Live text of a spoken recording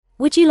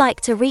Would you like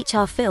to reach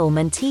our film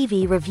and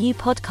TV review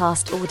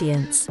podcast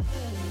audience?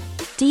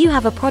 Do you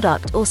have a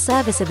product or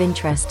service of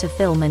interest to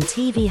film and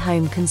TV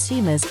home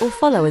consumers or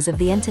followers of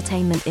the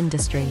entertainment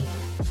industry?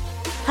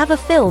 Have a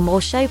film or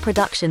show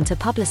production to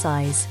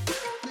publicize?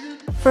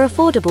 For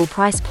affordable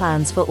price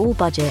plans for all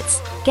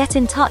budgets, get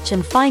in touch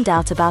and find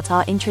out about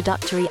our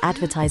introductory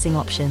advertising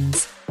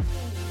options.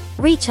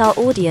 Reach our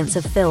audience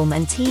of film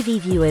and TV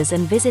viewers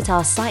and visit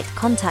our site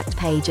contact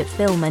page at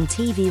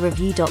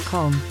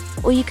filmandtvreview.com,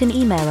 or you can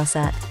email us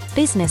at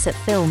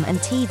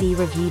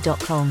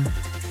business@filmandtvreview.com.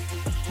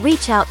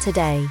 Reach out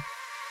today.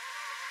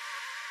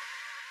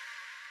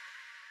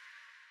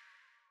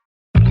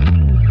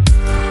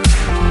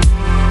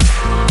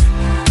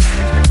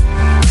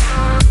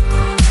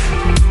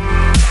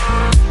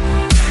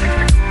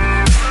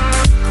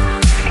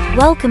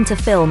 Welcome to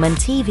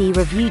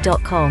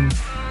filmandtvreview.com.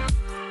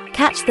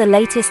 Catch the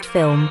latest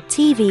film,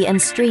 TV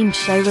and streamed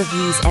show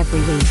reviews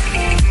every week.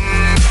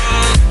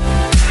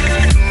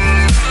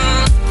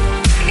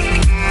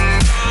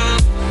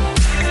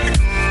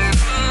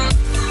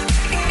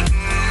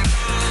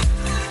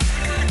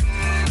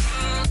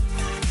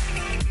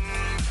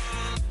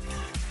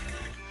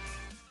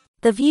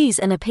 The views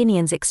and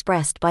opinions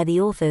expressed by the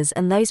authors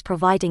and those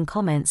providing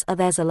comments are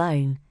theirs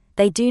alone.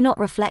 They do not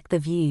reflect the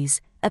views,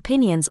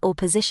 opinions or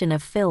position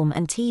of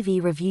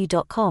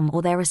filmandtvreview.com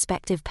or their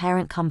respective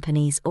parent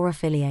companies or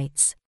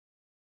affiliates.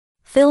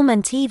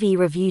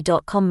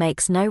 Filmandtvreview.com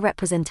makes no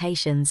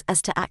representations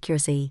as to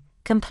accuracy,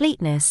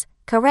 completeness,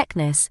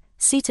 correctness,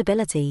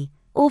 suitability,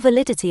 or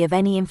validity of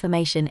any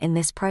information in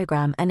this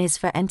program and is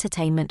for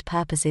entertainment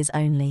purposes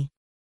only.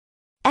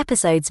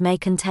 Episodes may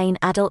contain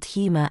adult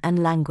humor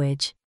and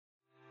language.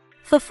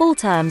 For full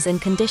terms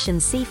and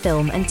conditions, see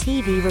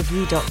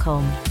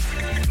filmandtvreview.com.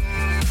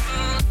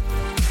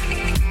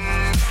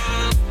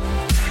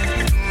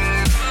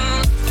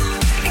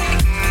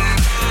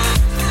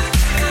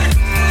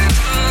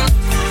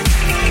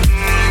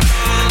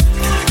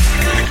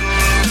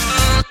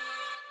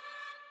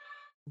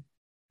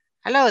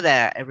 Hello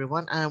there,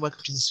 everyone, and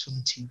welcome to this Film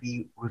and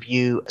TV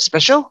review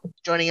special.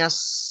 Joining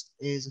us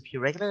is a few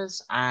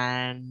regulars,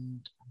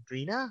 and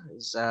Andrina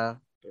is a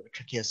bit of a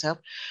tricky herself.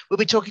 We'll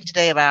be talking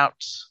today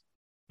about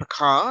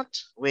Picard,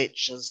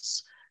 which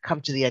has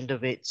come to the end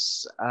of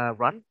its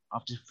run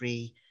after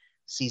 3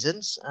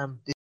 seasons.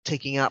 This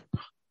taking up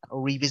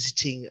or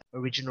revisiting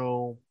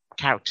original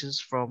characters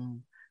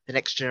from The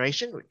Next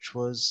Generation, which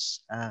was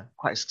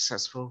quite a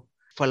successful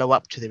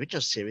follow-up to the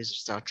original series of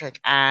Star Trek,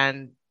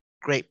 and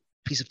great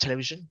piece of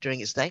television during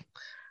its day.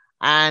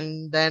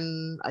 And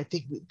then I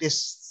think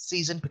this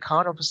season,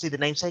 Picard, obviously the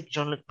namesake,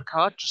 Jean-Luc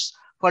Picard, just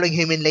following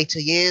him in later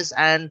years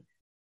and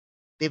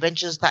the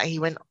adventures that he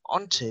went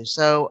on to.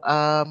 So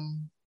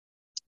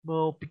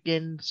we'll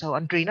begin. So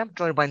Andrina, I'm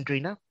joined by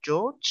Andrina,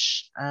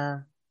 George.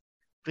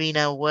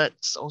 Andrina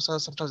works also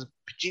sometimes as a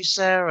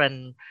producer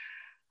and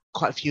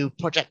quite a few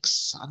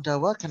projects under her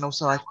work. And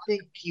also I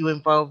think you were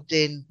involved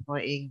in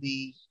writing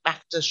the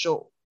BAFTA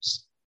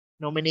Shorts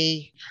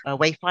nominee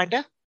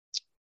Wayfinder.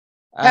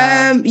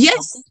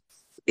 Yes.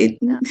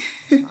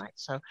 Right.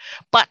 So,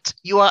 but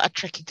you are a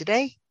Trekkie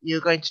today.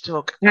 You're going to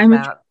talk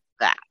about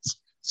that.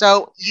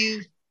 So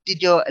you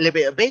did a little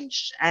bit of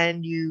binge,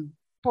 and you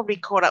probably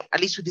caught up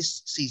at least with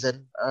this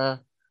season and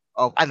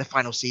the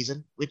final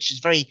season, which is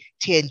very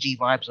TNG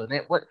vibes on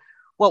it.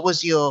 What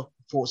was your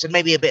thoughts, and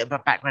maybe a bit of a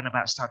background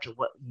about Star Trek,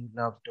 what you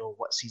loved or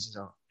what seasons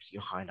are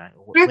your highlight?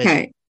 Or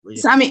okay.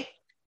 So I mean,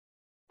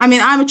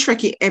 I'm a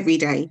Trekkie every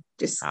day,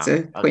 just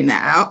to point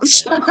that out.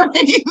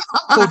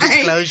 Full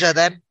disclosure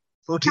then.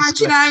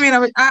 Actually, I mean,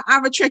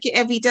 I'm a Trekkie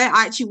every day.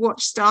 I actually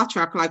watch Star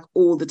Trek like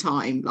all the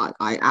time. Like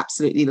I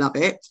absolutely love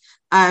it.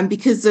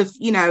 Because of,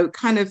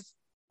 kind of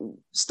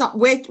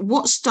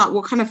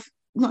what kind of,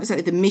 not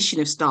exactly the mission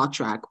of Star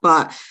Trek,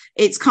 but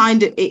it's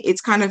kind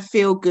of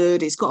feel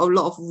good. It's got a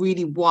lot of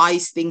really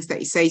wise things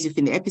that it says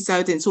within the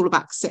episode, and it's all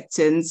about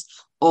acceptance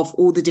of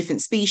all the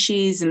different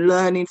species and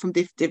learning from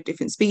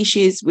different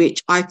species,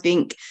 which I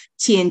think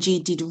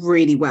TNG did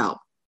really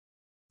well.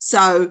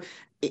 So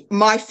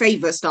my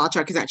favorite Star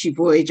Trek is actually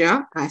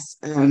Voyager, as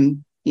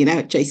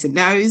Jason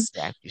knows.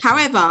 Yeah,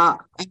 however,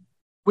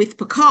 with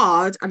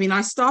Picard, I mean,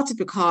 I started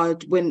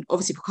Picard when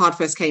obviously Picard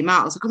first came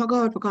out. I was like, oh my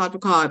God,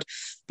 Picard,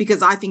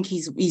 because I think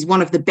he's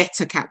one of the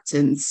better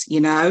captains,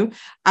 and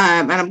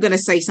I'm going to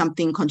say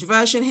something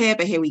controversial here,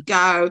 but here we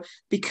go,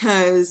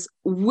 because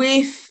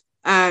with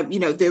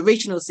the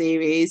original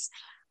series,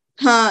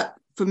 Kirk,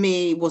 for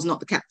me, was not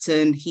the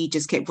captain. He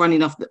just kept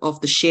running off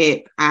the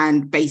ship,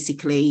 and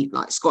basically,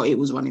 like, Scotty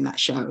was running that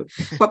show.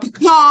 But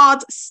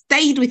Picard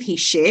stayed with his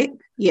ship,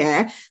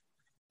 yeah.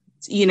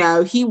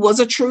 He was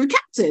a true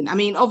captain. I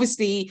mean,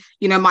 obviously,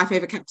 my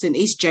favorite captain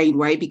is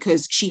Janeway,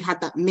 because she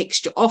had that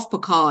mixture of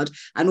Picard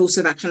and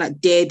also that kind of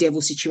like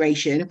daredevil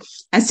situation.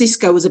 And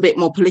Sisko was a bit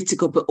more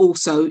political, but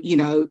also,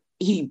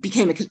 he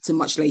became a captain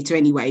much later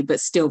anyway, but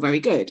still very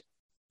good.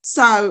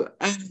 So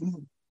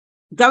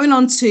going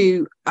on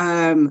to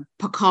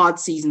Picard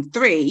season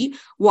 3,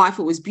 what I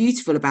thought was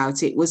beautiful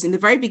about it was in the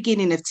very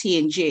beginning of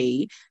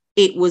TNG,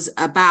 it was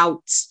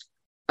about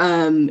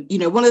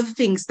one of the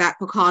things that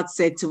Picard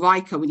said to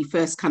Riker when he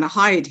first kind of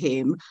hired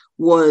him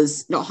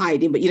was not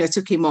hired him, but,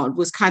 took him on,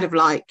 was kind of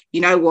like,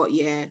 you know what?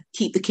 Yeah,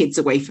 keep the kids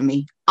away from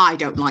me. I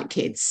don't like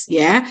kids.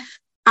 Yeah.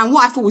 And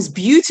what I thought was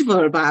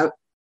beautiful about,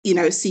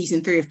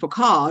 season 3 of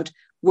Picard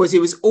was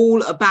it was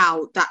all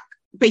about that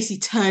basically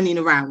turning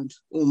around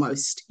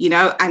almost,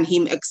 and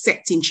him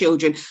accepting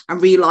children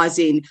and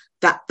realizing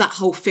that that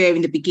whole fear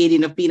in the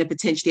beginning of being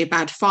potentially a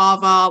bad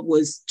father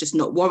was just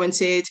not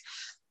warranted.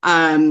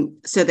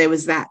 So there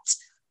was that.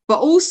 But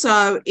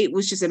also it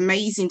was just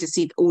amazing to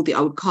see all the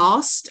old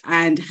cast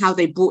and how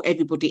they brought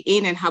everybody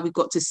in and how we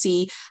got to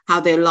see how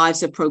their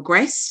lives have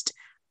progressed.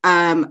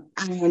 And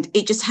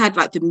it just had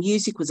like the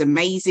music was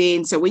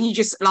amazing. So when you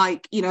just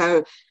like,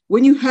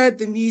 when you heard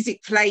the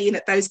music playing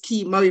at those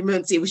key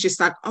moments, it was just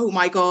like, oh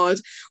my God.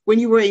 When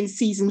you were in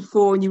season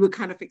 4 and you were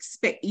kind of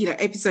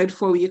episode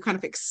 4, you're kind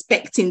of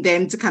expecting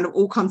them to kind of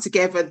all come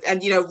together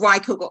and,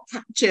 Riker got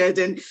captured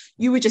and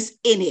you were just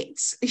in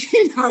it,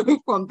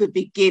 from the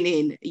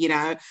beginning,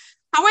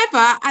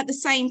 However, at the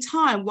same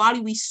time, while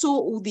we saw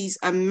all these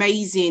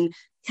amazing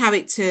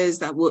characters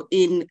that were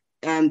in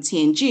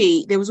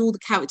TNG, there was all the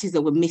characters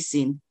that were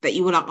missing that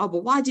you were like, oh,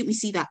 but why didn't we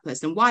see that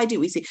person? Why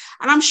didn't we see?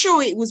 And I'm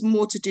sure it was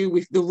more to do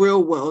with the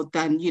real world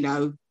than,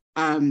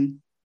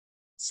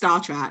 Star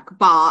Trek,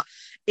 but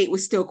it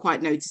was still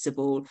quite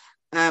noticeable.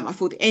 I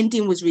thought the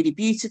ending was really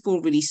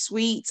beautiful, really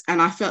sweet.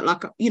 And I felt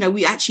like,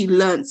 we actually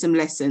learned some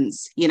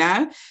lessons,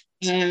 yeah.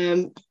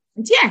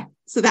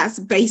 So that's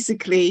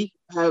basically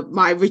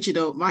my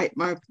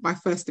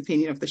first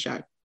opinion of the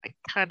show.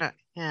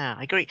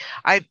 I agree.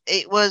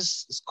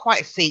 It's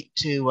quite a feat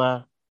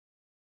to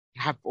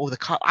have all the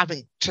cast. I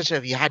mean,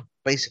 you had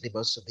basically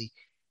most of the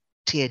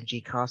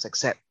TNG cast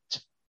except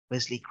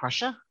Wesley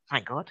Crusher.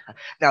 Thank God.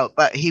 No,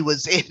 but he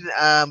was in.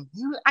 I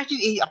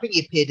think he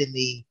appeared in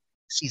the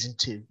season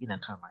 2.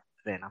 Kind of like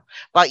fair enough.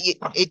 But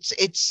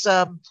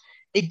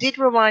it did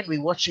remind me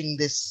watching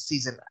this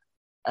season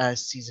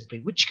 3,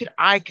 which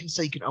I can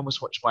say you can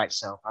almost watch by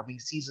itself. I mean,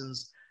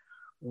 seasons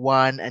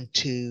 1 and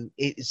 2,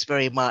 it's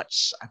very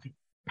much, I think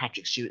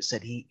Patrick Stewart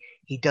said he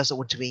doesn't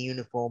want to be in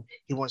uniform.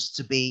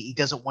 He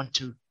doesn't want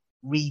to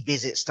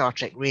revisit Star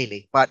Trek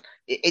really, but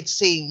it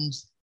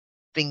seems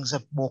things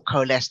are more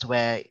coalesced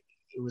where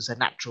it was a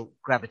natural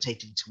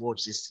gravitating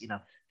towards this,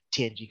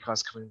 TNG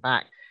cast coming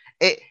back.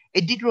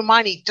 It did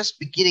remind me just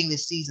beginning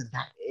this season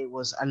that it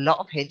was a lot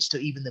of hints to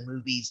even the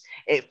movies.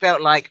 It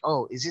felt like,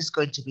 oh, is this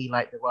going to be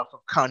like the Wrath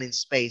of Khan in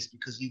space?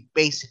 Because you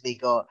basically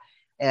got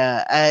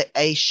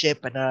a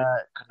ship and a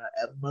kind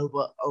of a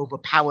mobile,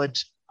 overpowered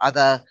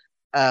other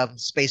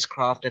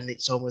spacecraft, and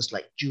it's almost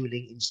like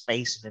dueling in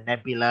space in a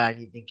nebula,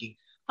 and you're thinking,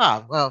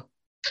 well,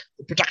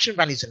 the production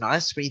values are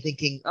nice, but you're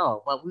thinking,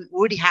 oh, well, we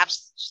already have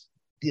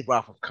the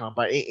Wrath of Khan,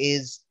 but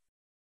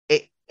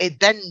it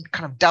then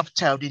kind of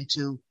dovetailed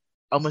into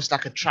almost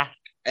like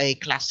a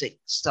classic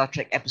Star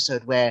Trek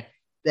episode where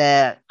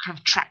they're kind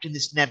of trapped in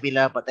this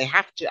nebula, but they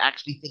have to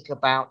actually think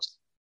about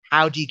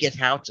how do you get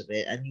out of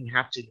it, and you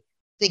have to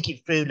think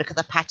it through, look at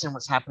the pattern,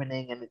 what's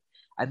happening,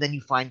 and then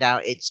you find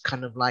out it's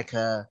kind of like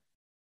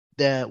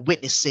they're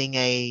witnessing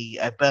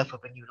a birth of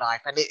a new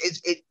life, and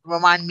it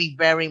reminded me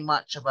very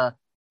much of a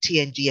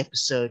TNG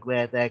episode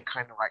where they're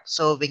kind of like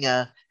solving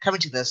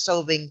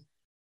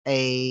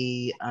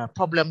a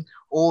problem.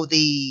 All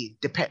the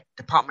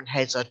department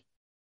heads are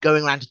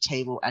going around a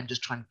table and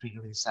just trying to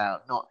figure this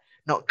out,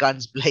 not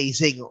guns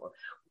blazing,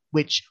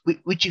 which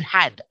you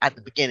had at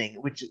the beginning,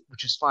 which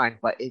was fine,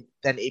 but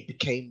then it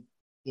became,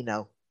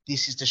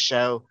 this is the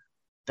show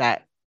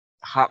that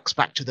harks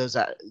back to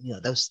that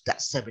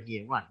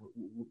 7-year run,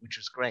 which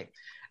was great,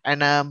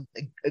 and a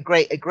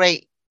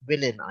great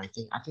villain. I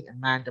think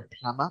Amanda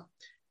Plummer,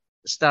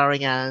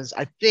 starring as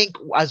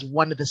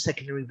one of the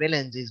secondary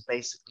villains, is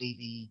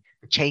basically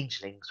the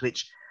Changelings,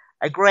 which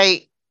a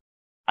great.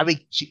 I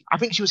think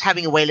she was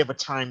having a whale of a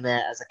time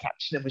there as a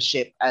captain of a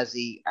ship, as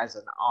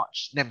an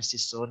arch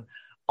nemesis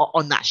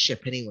on that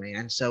ship anyway,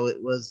 and so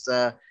it was.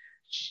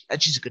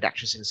 And she's a good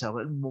actress in herself.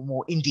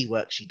 More indie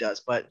work she does,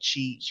 but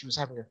she was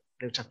having a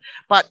good time.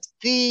 But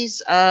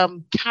these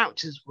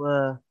characters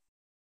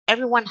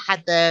everyone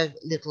had their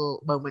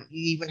little moment.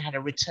 You even had a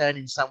return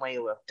in some way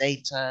of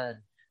Data and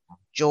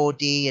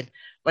Geordie,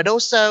 but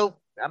also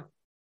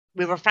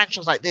with a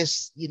franchise like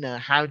this,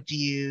 how do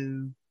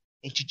you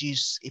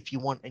introduce if you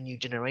want a new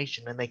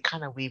generation? And they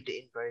kind of weaved it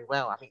in very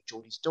well. I think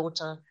Geordie's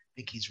daughter,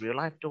 his real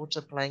life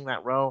daughter, playing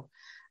that role,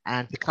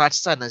 and Picard's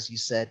son, as you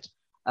said.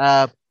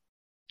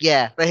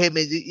 For him,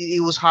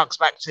 it was harks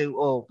back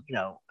to,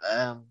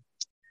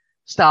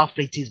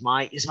 Starfleet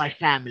is my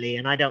family,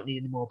 and I don't need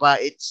any more.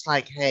 But it's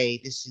like, hey,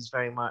 this is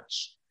very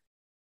much.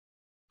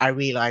 I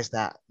realized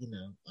that,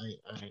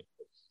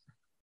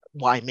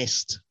 what I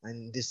missed,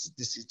 and this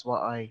is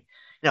what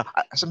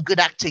some good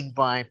acting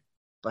by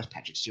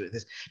Patrick Stewart.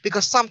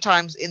 Because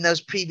sometimes in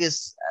those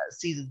previous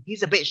seasons,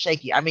 he's a bit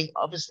shaky. I mean,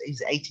 obviously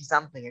he's 80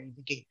 something, and you're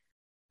thinking,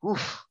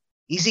 oof,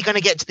 is he going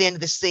to get to the end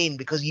of this scene?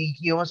 Because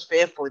you're almost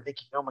fearful,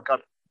 thinking, oh my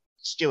God,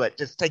 Stewart,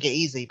 just take it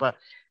easy. But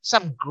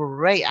some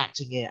great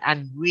acting here,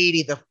 and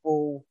really the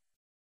full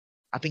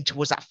I think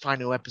towards that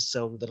final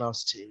episode of the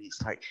last two,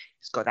 it's like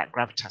he's got that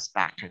gravitas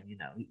back, and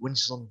when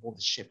he's on board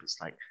the ship,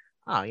 it's like,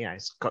 oh yeah,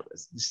 it's got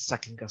this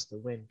second gust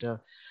of wind.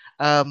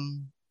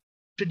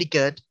 Pretty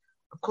good.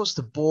 Of course,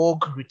 the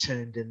Borg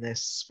returned in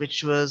this,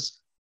 which was,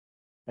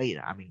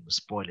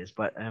 spoilers,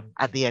 but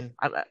at the end,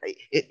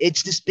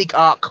 it's this big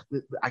arc,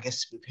 I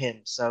guess, with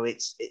him. So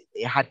it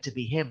had to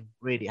be him,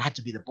 really. It had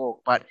to be the Borg.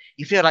 But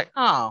you feel like,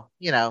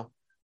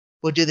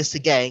 we'll do this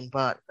again.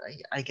 But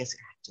I guess it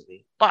had to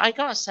be. But I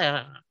gotta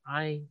say,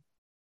 I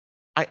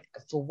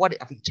for what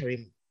I think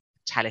Terry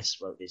Tallis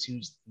wrote this,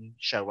 who's the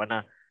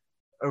showrunner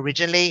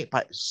originally,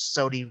 but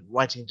solely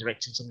writing and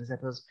directing some of these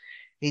episodes.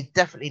 He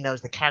definitely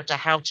knows the character,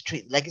 how to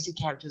treat legacy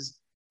characters,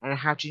 and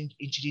how to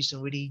introduce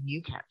some really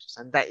new characters.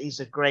 And that is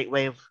a great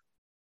way of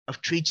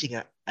treating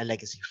a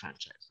legacy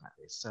franchise like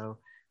this. So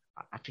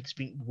I think it's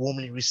been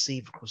warmly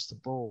received across the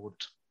board.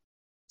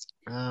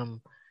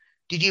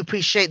 Did you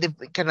appreciate the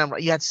kind of,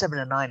 you had 7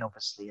 and 9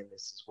 obviously in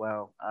this as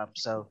well.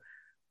 So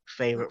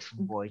favorite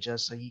from Voyager.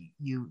 So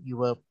you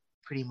were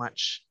pretty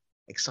much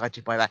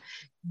excited by that.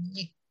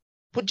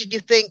 What did you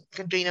think,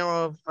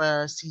 Andrina,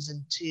 of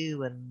season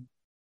 2 and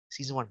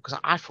season 1? Because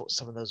I thought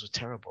some of those were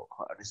terrible,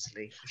 quite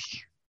honestly.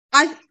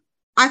 I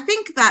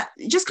think that,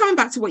 just coming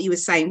back to what you were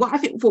saying, what I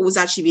thought was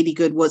actually really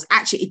good was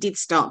actually it did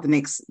start the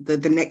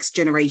next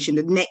generation,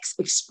 the next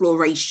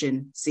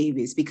exploration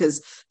series.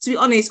 Because to be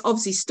honest,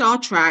 obviously Star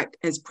Trek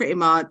has pretty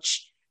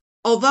much,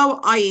 although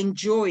I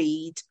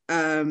enjoyed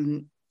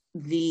the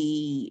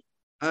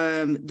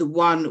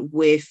one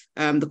with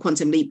the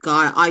Quantum Leap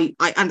guy,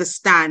 I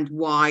understand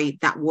why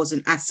that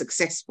wasn't as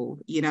successful,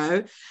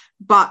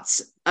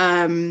 but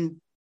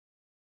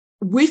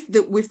with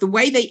the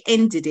way they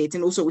ended it,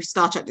 and also with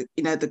Star Trek,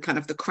 the kind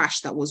of the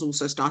crash that was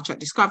also Star Trek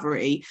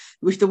Discovery,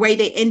 with the way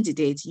they ended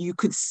it, you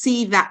could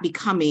see that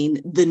becoming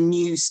the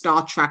new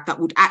Star Trek that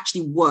would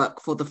actually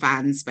work for the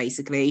fans,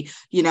 basically.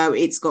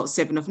 It's got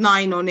 7 of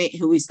 9 on it,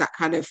 who is that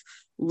kind of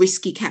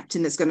risky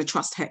captain that's going to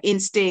trust her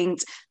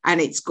instinct, and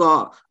it's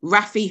got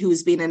Raffi,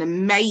 who's been an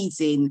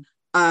amazing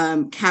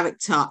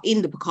character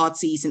in the Picard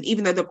season.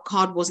 Even though the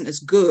Picard wasn't as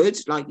good,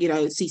 like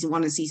season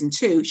 1 and season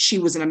 2, she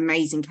was an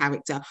amazing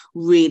character,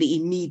 really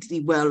immediately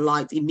well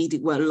liked,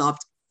 immediately well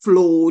loved,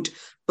 flawed,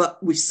 but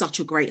with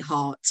such a great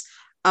heart.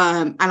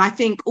 And I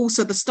think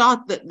also the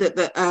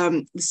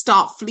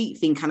Starfleet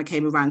thing kind of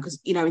came around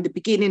because, in the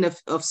beginning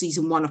of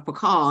season 1 of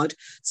Picard,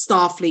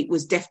 Starfleet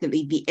was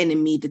definitely the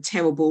enemy, the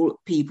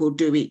terrible people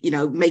doing,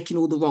 making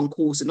all the wrong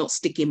calls and not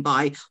sticking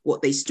by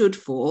what they stood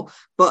for.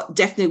 But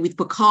definitely with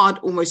Picard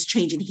almost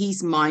changing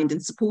his mind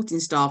and supporting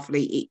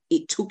Starfleet,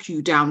 it took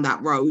you down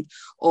that road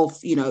of,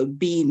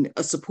 being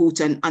a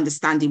supporter and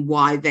understanding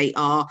why they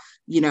are,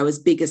 as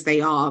big as they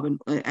are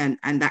and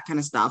that kind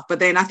of stuff. But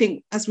then I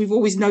think, as we've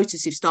always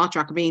noticed with Star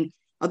Trek, I mean,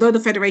 although the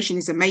Federation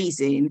is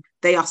amazing,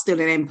 they are still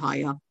an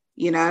empire,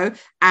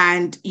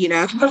 and,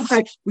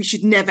 we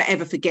should never,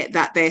 ever forget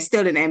that they're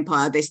still an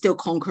empire. They're still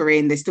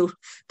conquering. They're still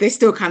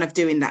kind of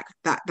doing that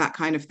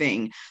kind of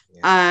thing.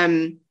 Yeah.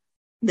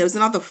 There was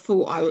another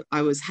thought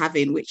I was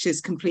having, which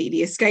has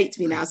completely escaped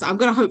me now. So I'm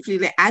going to hopefully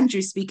let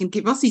Andrew speak and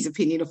give us his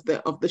opinion of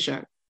the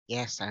show.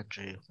 Yes,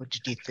 Andrew. What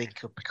did you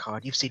think of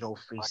Picard? You've seen all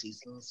 3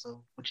 seasons,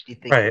 so what did you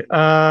think? Right.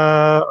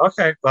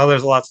 Okay. Well,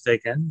 there's a lot to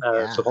take in.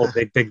 It's a whole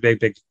big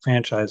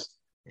franchise.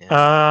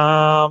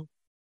 Yeah.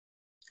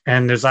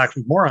 And there's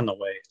actually more on the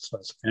way as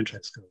far as the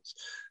franchise goes.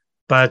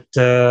 But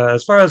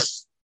as far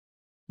as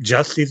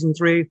just season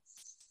 3,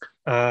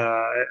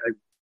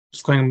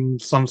 just going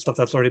some stuff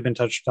that's already been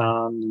touched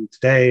on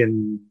today,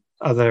 and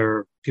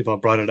other people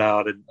have brought it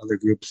out in other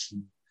groups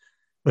and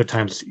other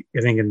times,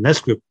 I think, in this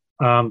group.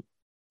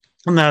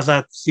 And as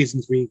that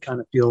season 3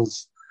 kind of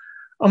feels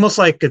almost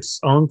like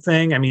its own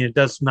thing. I mean, it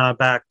does nod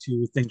back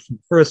to things from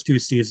the first 2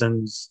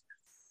 seasons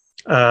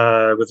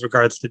with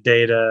regards to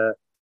data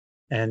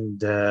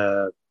and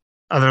other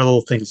little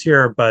things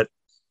here. But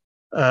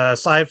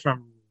aside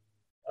from,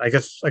 I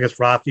guess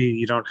Rafi,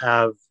 you don't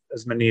have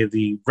as many of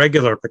the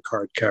regular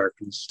Picard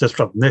characters just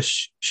from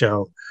this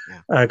show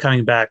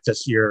coming back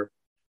this year.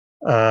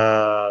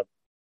 And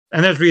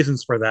there's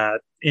reasons for that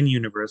in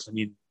universe. I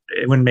mean,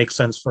 it wouldn't make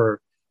sense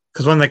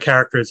because one of the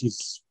characters,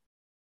 he's,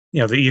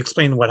 you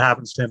explain what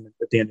happens to him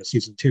at the end of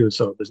season 2,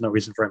 so there's no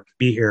reason for him to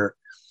be here.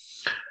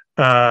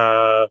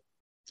 But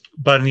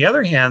on the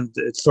other hand,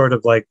 it's sort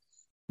of like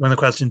one of the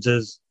questions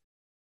is,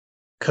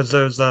 because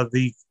there's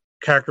the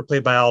character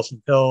played by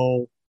Alison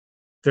Pill,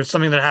 there's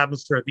something that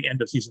happens to her at the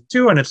end of season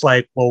 2, and it's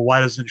like, well,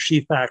 why doesn't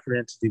she factor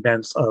into the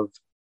events of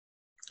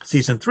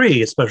season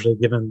 3, especially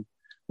given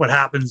what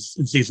happens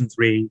in season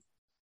 3?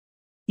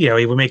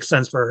 It would make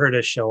sense for her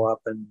to show up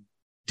and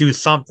do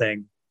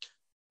something,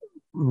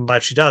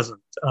 but she doesn't.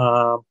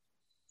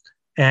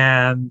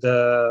 And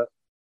then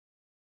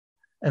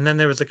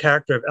there was the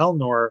character of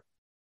Elnor,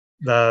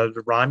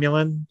 the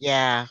Romulan.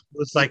 Yeah, it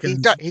was like he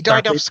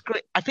died off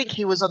screen. I think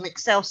he was on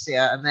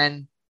Excelsior, and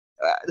then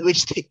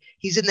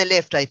he's in the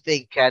lift, I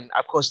think, and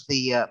of course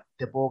the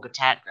Borg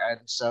attacked,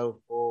 and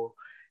so for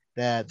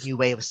the new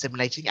way of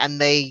assimilating,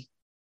 and I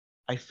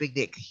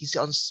think he's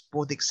on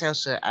board the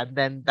Excelsior, and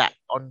then that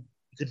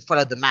you can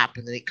follow the map,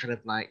 and then it kind of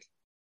like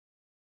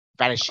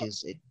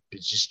vanishes.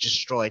 It's just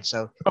destroyed.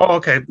 So Oh,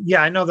 okay.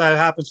 Yeah, I know that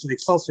happens to the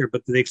Excelsior,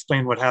 but do they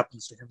explain what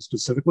happens to him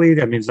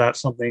specifically? I mean, is that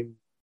something?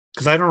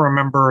 Because I don't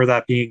remember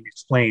that being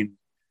explained.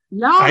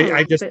 No,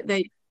 I just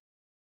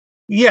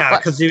yeah, But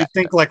because you would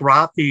think like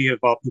Rafi of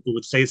all people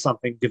would say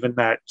something, given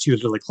that she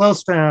was really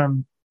close to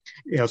him,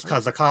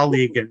 as a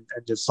colleague, and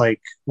just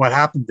like what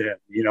happened to him,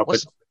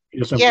 was but he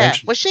doesn't yeah,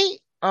 mention. was she?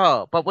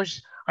 Oh, but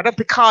was I know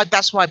Picard.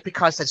 That's why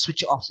Picard said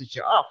switch it off, switch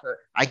it off.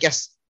 I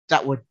guess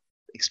that would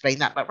explain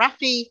that. But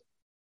Rafi,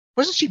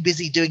 wasn't she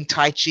busy doing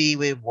Tai Chi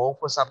with Wolf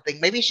or something?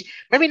 Maybe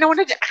no one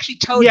had actually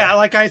told her. Yeah,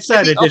 like I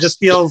said, Maybe it just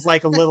feels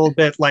like a little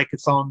bit like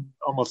its own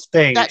almost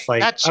thing. It's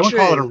like that's I wouldn't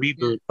call it a true.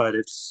 reboot, but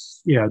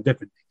it's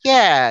different.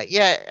 Yeah.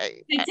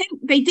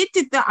 they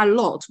did that a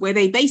lot, where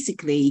they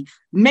basically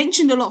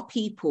mentioned a lot of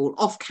people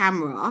off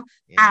camera,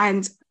 Yeah.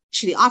 and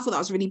actually, I thought that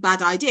was a really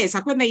bad idea. It's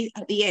like when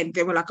at the end,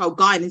 they were like, "Oh,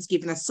 Guinan's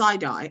giving us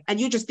side eye," and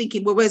you're just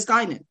thinking, "Well, where's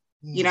Guinan?"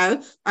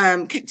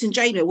 Captain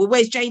Janeway. Well,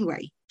 where's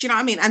Janeway? Do you know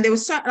what I mean? And there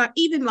was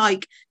even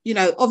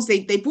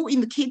obviously they brought in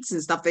the kids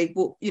and stuff. They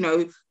brought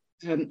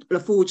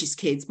LaForge's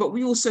kids, but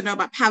we also know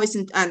about Paris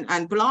and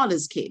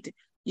Balana's kid.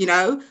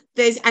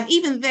 There's, and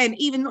even then,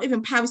 not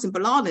even Paris and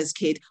Balana's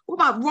kid. What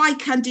about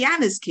Raika and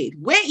Deanna's kid?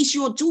 Where is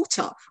your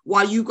daughter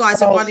while you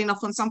guys are running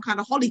off on some kind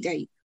of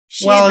holiday?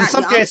 In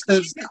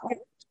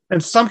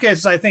some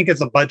cases, I think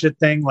it's a budget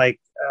thing. Like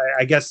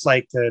I guess,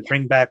 like to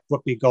bring back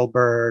Whoopi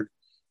Goldberg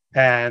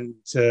and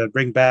to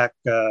bring back.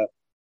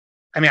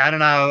 I mean, I don't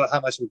know how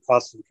much it would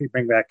cost to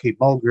bring back Kate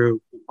Mulgrew,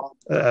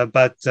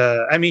 but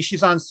I mean,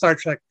 she's on Star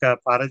Trek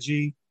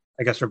Prodigy.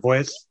 I guess her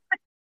voice,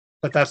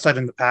 but that's set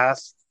in the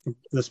past from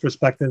this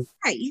perspective.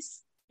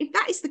 If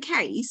that is the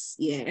case,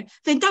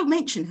 then don't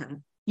mention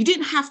her. You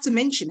didn't have to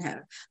mention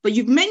her, but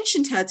you've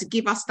mentioned her to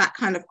give us that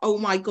kind of, oh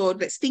my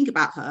God, let's think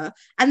about her,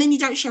 and then you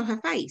don't show her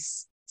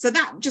face. So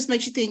that just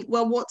makes you think,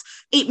 well,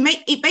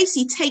 it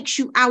basically takes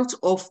you out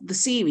of the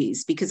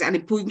series and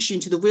it brings you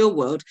into the real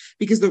world,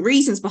 because the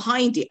reasons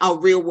behind it are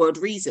real world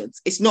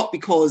reasons. It's not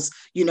because,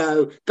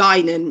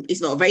 Guinan is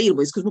not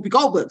available. It's because Whoopi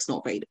Goldberg's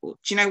not available.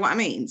 Do you know what I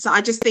mean? So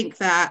I just think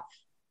that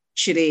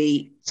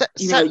actually,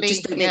 just don't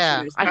mention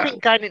her. I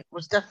think Guinan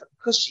was definitely,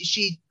 because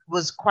she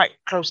was quite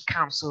close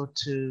counsel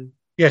to.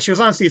 Yeah, she was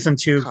on season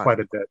 2 quite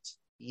a bit.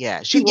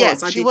 Yeah, she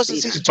was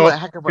in season 2 a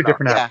heck of a lot.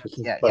 Different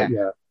actresses,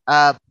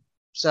 yeah.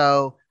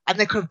 So, and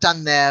they could have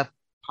done their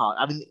part.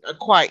 I mean,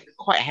 quite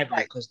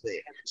heavily, because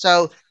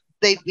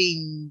they've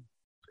been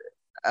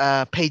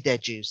paid their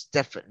dues,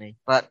 definitely.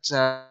 But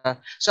so I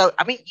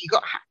mean, it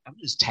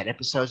was 10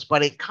 episodes,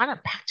 but it kind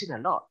of packed in a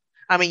lot.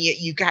 I mean,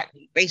 you got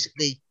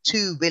basically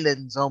 2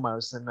 villains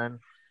almost, and then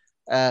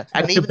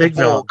and even the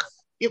Borg.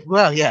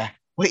 Well,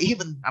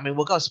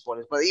 we'll go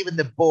spoilers, but even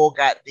the Borg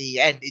at the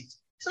end, it's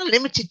not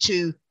limited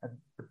to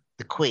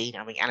the Queen.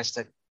 I mean, Alice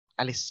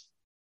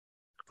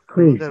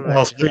Krieg.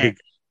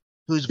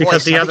 Whose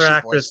because voice, the other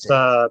actress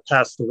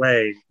passed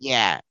away.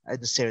 Yeah, in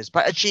the series,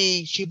 but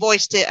she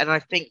voiced it, and I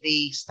think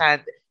in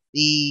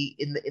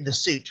the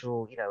suit,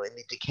 or in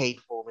the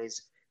decayed form,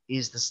 is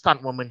the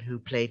stunt woman who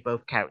played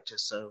both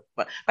characters. So,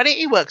 but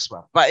it works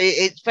well. But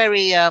it's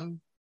very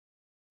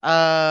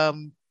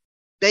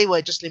they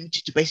were just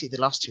limited to basically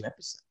the last 2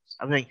 episodes.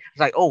 I mean, it's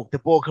like, oh,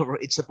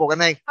 it's the Borg,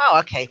 and then, oh,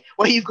 okay,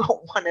 well, you've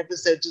got 1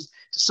 episode to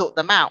sort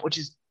them out, which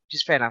is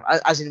fair enough,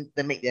 as in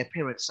they make their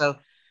appearance. So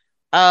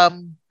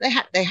they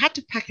had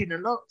to pack in a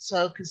lot.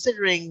 So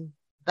considering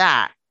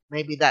that,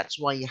 maybe that's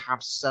why you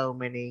have so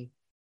many,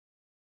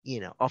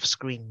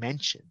 off-screen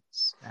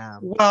mentions.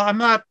 Well, I'm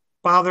not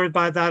bothered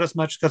by that as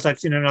much, because I've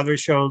seen in other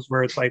shows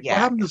where it's like, what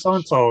happened to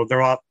so-and-so?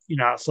 They're off,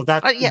 so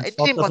that it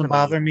doesn't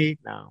bother me.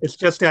 No. It's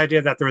just the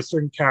idea that there are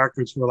certain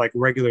characters who are like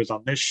regulars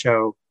on this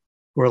show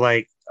who are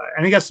like,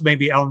 and I guess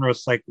maybe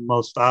Eleanor's like the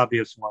most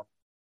obvious one.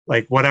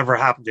 Like, whatever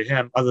happened to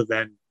him, other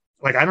than,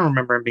 like, I don't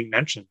remember him being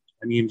mentioned.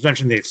 I mean, he was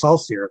mentioned the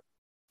Excelsior,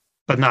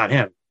 but not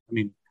him. I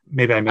mean,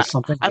 maybe I missed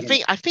something. I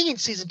think in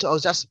season 2,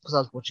 just because I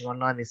was watching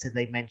online, they said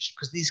they mentioned,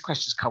 because these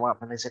questions come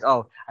up, and they said,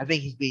 oh, I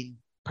think he's been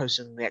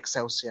posting the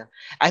Excelsior,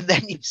 and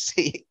then you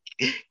see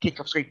it kick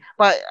off screen.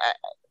 But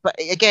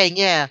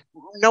again,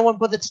 no one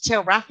bothered to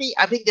tell Rafi.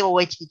 I think they were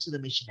waiting until the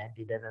mission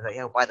ended, and they're like,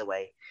 oh, by the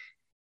way,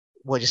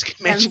 we'll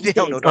just mention it.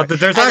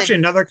 There's actually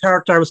another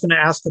character I was going to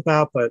ask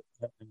about, but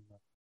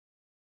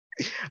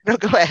no,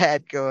 go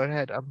ahead.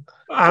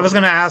 I was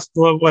going to ask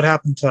what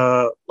happened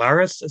to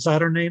Laris. Is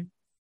that her name?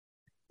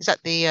 Is that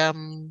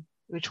the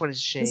which one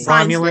is she? The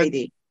science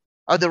lady.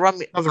 Oh, the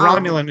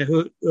Romulan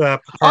who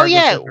Picard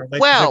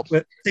well,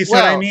 see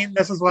what I mean?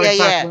 This is what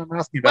exactly I'm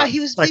asking about. Well,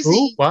 he was like, busy.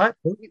 Who? What?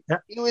 Who? Yeah.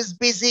 He was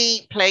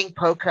busy playing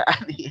poker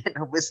at the end,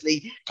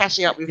 obviously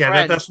catching up with friends.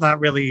 Yeah, that's not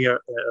really a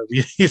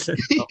reason.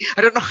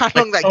 I don't know how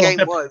long that game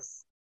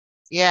was.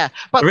 Yeah,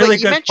 but really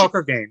good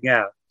poker game.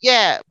 Yeah.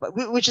 Yeah, but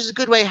which is a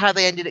good way how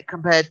they ended it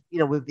compared,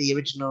 with the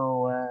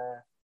original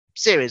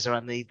series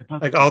around the poker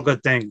like game. All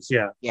Good Things.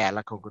 Yeah. Yeah,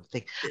 like all good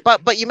things.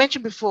 But you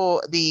mentioned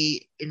before in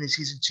the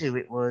season 2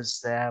 it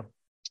was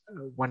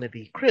one of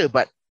the crew,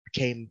 but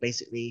became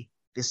basically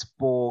this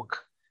Borg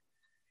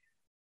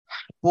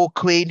Borg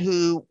Queen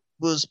who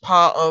was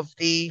part of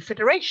the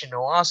Federation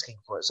or asking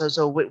for it.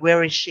 So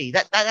where is she?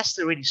 That's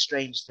the really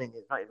strange thing.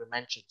 It's not even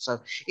mentioned. So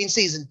in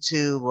season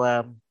 2,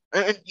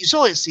 and you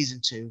saw it in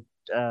season 2,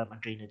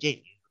 Andrina,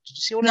 didn't you? Did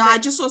you see all No,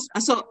 of it? I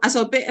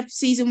saw a bit of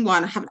season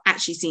 1. I haven't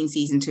actually seen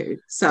season 2.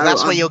 So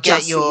That's where I've you'll get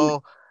just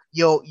seen-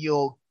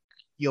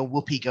 your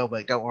Whoopi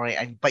Goldberg. Don't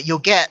worry, but you'll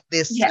get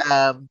this.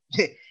 Yeah.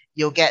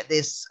 You'll get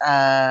this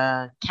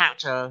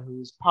character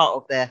who's part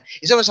of their.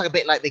 It's almost like a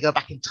bit like they go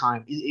back in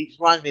time. It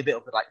reminds me a bit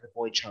of like the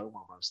Voyage Home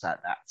almost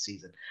that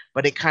season.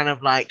 But it kind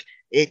of like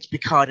it's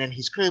Picard and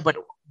his crew. But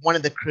one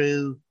of the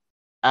crew,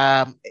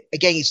 again,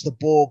 it's the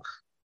Borg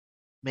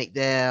make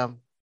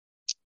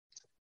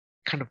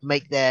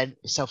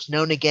themselves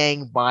known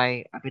again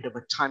by a bit of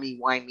a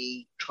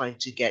timey-wimey trying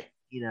to get,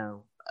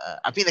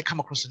 I think they come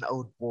across an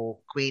old Borg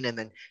queen and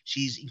then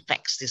she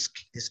infects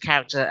this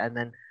character and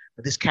then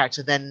this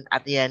character then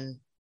at the end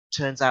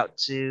turns out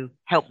to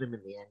help them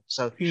in the end.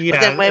 So yeah, but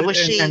then where was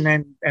she?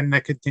 And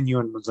the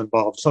continuum was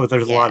involved. So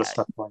there's a lot of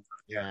stuff going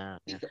on.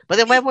 Yeah. But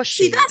then where was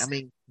she?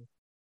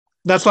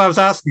 that's what I was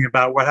asking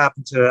about. What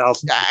happened to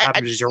Alison? What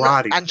happened to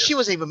Girardi? And she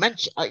wasn't even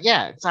mentioned.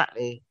 Yeah,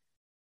 exactly.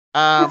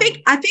 I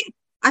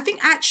think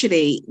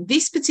actually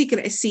this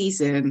particular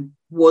season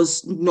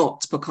was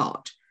not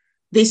Picard.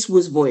 This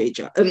was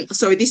Voyager.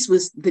 Sorry, this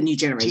was the New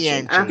Generation.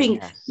 TNG, and I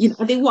think yes.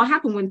 I think what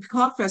happened when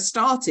Picard first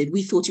started,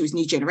 we thought it was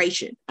New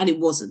Generation, and it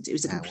wasn't. It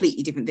was a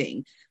completely different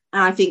thing.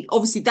 And I think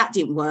obviously that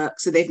didn't work,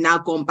 so they've now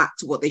gone back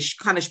to what they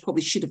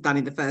probably should have done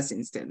in the first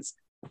instance.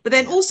 But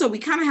then also we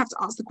kind of have to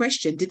ask the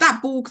question: did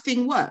that Borg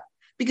thing work?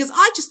 Because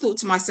I just thought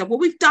to myself, well,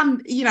 we've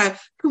done.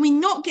 Can we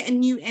not get a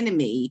new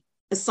enemy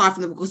aside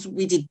from because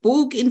we did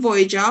Borg in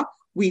Voyager?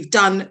 We've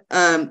done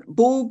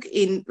Borg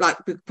in like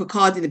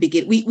Picard in the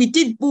beginning. We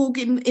did Borg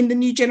in the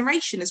New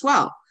Generation as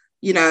well,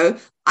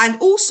 and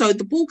also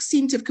the Borg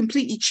seem to have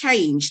completely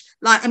changed.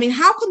 Like, I mean,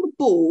 how can the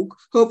Borg,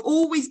 who have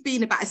always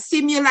been about a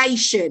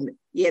simulation,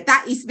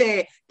 that is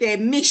their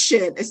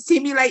mission,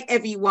 assimilate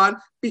everyone,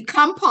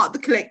 become part of the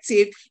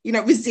collective,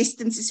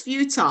 resistance is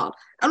futile.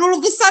 And all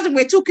of a sudden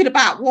we're talking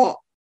about what?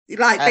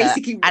 Like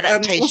basically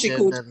what's it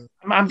called?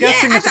 I'm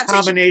guessing it's a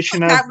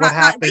combination of what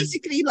happened.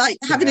 Basically like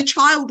having a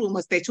child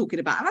almost they're talking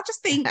about. And I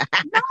just think,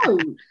 no.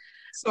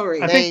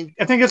 Sorry. I think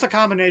it's a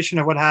combination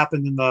of what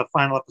happened in the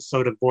final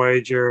episode of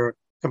Voyager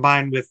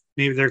combined with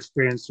maybe their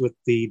experience with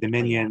the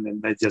Dominion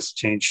and they just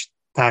changed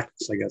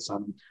tactics, I guess,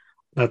 on them.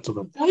 That's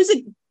what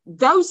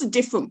those are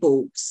different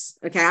Borgs.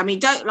 Okay. I mean,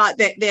 don't like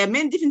there are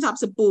many different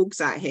types of Borgs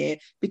out here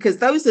because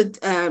those are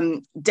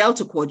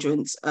Delta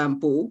Quadrant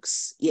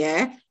Borgs,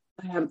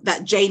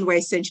 that Janeway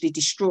essentially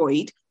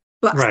destroyed,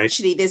 but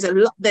actually there's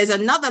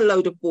another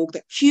load of Borg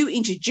that Q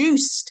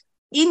introduced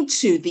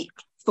into the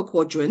Alpha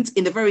Quadrant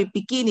in the very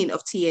beginning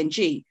of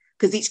TNG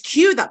because it's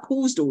Q that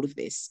caused all of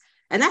this,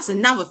 and that's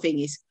another thing.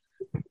 Is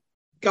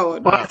go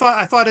on. Well,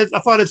 I thought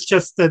it's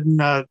just in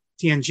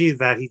TNG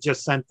that he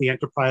just sent the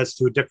Enterprise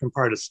to a different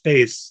part of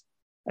space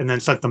and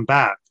then sent them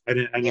back. I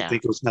didn't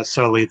think it was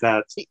necessarily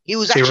that he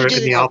was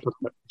actually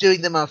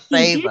doing them a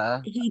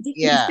favor. He did.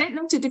 He sent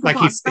them to different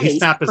parts of space. He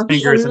snapped his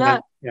fingers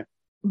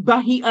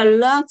but he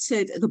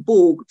alerted the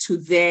Borg to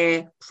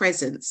their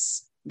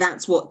presence.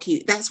 That's what Q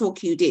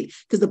did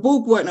because the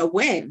Borg weren't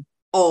aware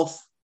of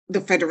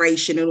the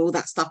Federation and all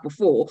that stuff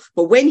before.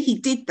 But when he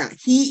did that,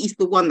 he is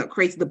the one that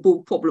created the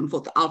Borg problem for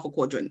the Alpha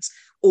Quadrants.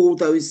 All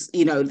those,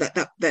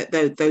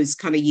 those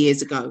kind of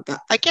years ago.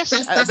 I guess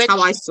that's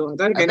how I saw it.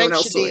 I don't know if anyone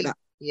else saw that.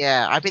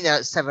 Yeah, I think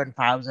they're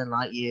 7,000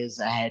 light years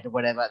ahead or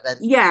whatever. Then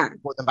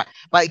brought them back,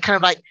 but kind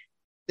of like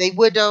they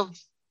would have.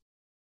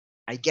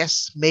 I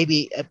guess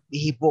maybe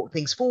he brought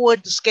things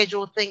forward, the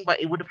schedule thing,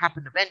 but it would have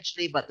happened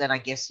eventually. But then I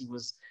guess he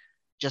was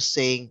just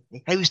saying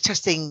he was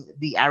testing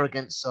the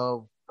arrogance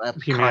of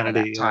Picard at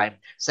that time,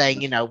 saying,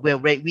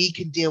 we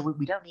can deal with.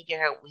 We don't need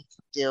your help. We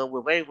can deal.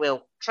 We're very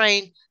well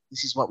trained.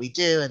 This is what we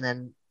do. And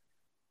then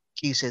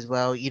Q says,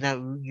 well, you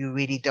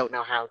really don't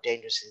know how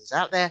dangerous it is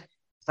out there.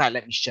 In fact,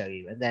 let me show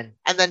you. And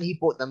then he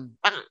brought them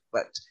back.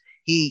 But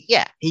he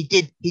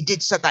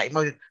did set that in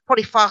motion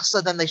probably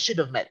faster than they should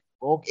have met,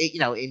 or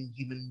in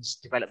humans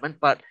development.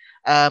 But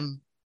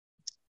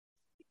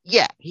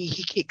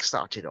he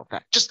kick-started off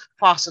that just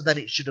faster than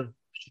it should have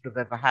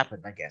ever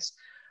happened, I guess.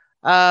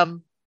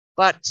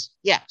 But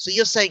yeah, so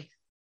you're saying,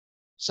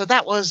 so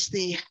that was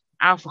the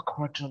Alpha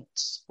Quadrant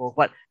Borg,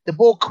 but the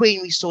Borg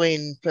Queen we saw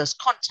in First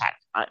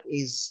Contact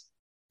is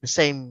the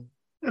same.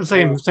 The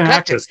same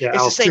actress,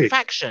 it's the same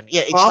faction.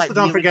 Yeah. It's also,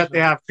 don't forget they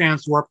have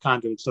trans warp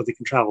conduits, so they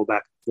can travel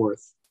back and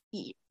forth.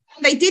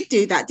 They did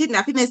do that, didn't they?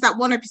 I think there's that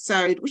one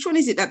episode. Which one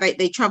is it that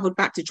they traveled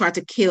back to try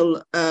to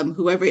kill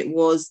whoever it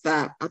was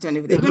that I don't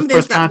know. Remember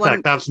First Contact.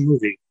 One, that was a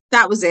movie.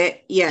 That was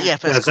it. Yeah. Yeah.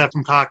 That's that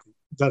from Cockney.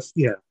 That's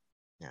Yeah.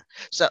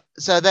 So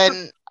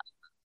then,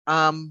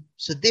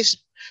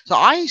 so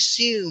I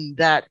assume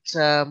that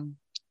the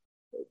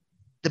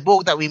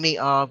Borg that we meet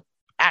are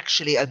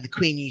actually the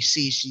Queen. You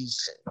see,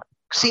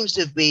 seems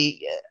to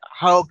be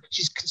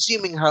she's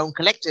consuming her own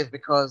collective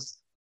because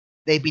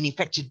they've been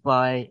infected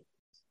by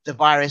the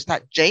virus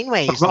that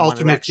Janeway is From the one who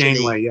Ultimate actually.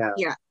 Janeway,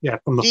 yeah,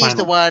 from the She's final.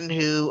 the one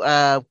who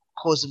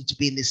caused them to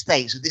be in this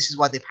state. So this is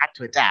why they've had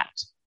to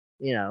adapt,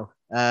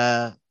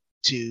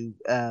 to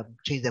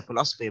change their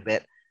philosophy a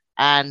bit.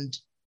 And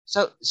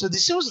so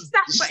this was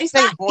is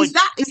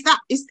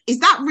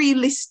that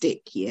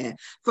realistic? Yeah,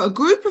 for a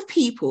group of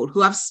people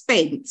who have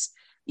spent,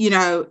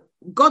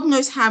 God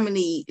knows how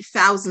many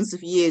thousands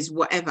of years,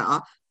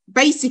 whatever,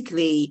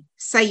 basically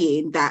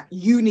saying that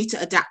you need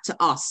to adapt to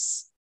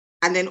us,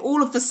 and then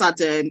all of a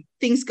sudden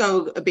things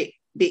go a bit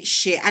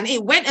shit, and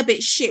it went a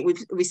bit shit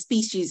with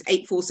species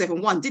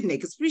 8471, didn't it?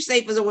 Because species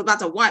 8 was about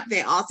to wipe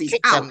their asses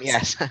out.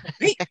 Yes.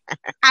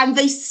 And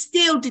they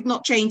still did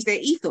not change their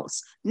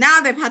ethos.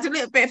 Now they've had a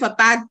little bit of a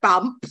bad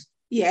bump,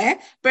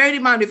 bearing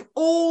in mind with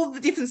all the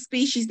different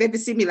species they've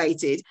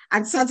assimilated,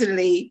 and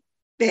suddenly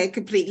they're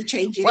completely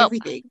changing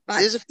everything.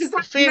 Like, does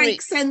that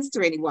make sense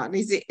to anyone?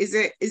 Is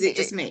it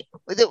just me?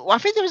 I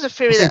think there was a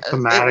theory that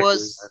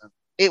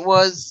it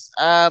was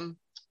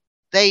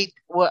they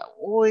were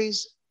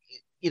always,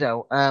 in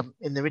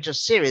the original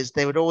series,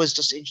 they were always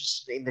just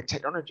interested in the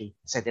technology.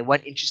 So they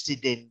weren't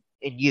interested in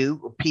you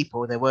or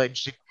people. They were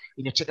interested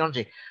in your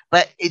technology.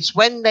 But it's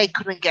when they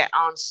couldn't get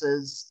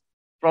answers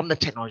from the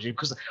technology,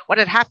 because what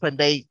had happened,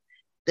 they'd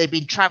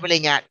been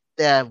traveling at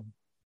the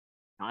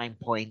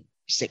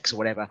 9.6 or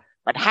whatever,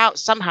 but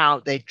somehow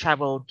they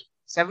traveled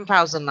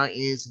 7,000 light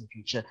years in the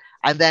future,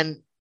 and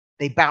then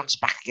they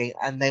bounced back again,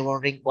 and they were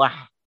wondering, well,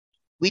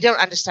 we don't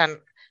understand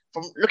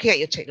from looking at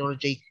your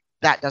technology,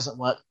 that doesn't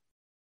work.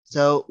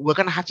 So we're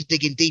going to have to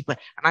dig in deeper.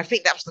 And I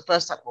think that was the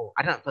first time,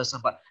 I don't know the first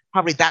time, but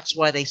probably that's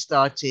why they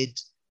started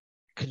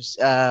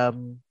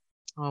consuming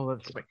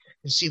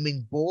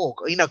Borg,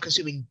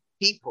 consuming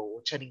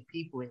people, turning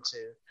people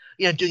into,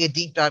 doing a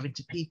deep dive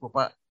into people.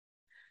 But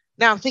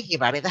now I'm thinking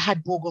about it, they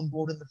had Borg on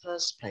board in the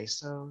first place.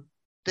 So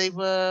they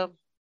were,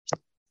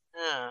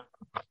 I'm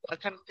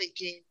kind of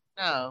thinking,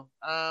 no.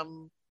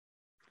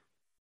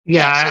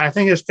 I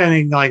think it's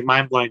kind of like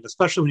mind-blowing,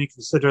 especially when you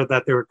consider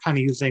that they were kind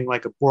of using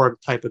like a Borg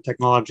type of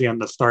technology on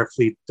the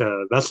Starfleet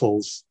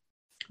vessels,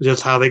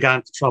 just how they got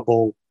into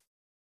trouble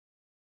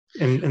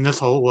in this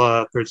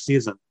whole third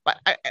season. But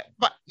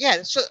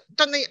so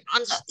don't they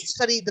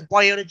study the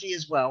biology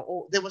as well?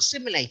 Or they were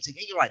simulating?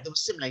 You're right, they were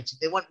simulating.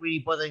 They weren't really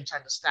bothering to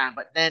understand.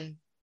 But then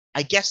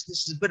I guess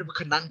this is a bit of a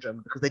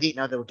conundrum, because they didn't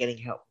know they were getting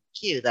help from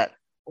Q, that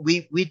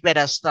we'd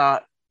better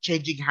start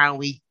changing how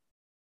we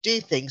do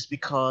things,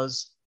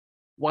 because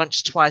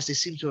once, twice, they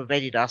seem to have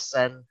evaded us,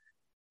 and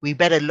we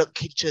better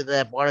look into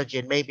their biology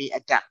and maybe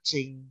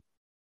adapting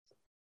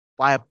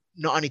by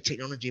not only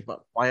technology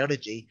but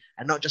biology,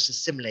 and not just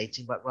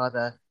assimilating but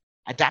rather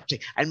adapting.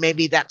 And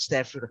maybe that's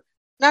their fruit.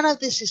 None of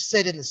this is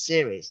said in the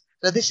series,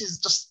 so this is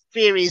just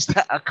theories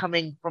that are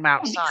coming from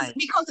outside.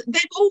 Because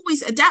they've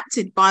always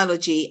adapted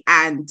biology,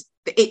 and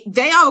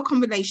they are a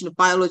combination of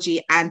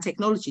biology and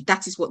technology.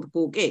 That is what the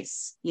Borg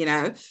is,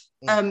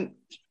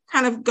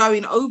 kind of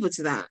going over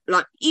to that,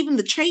 like even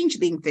the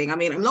changeling thing. I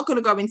mean, I'm not going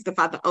to go into the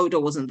fact that Odo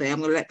wasn't there. I'm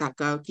going to let that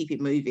go, keep it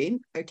moving.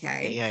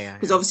 Okay.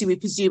 Because obviously we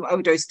presume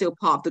Odo is still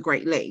part of the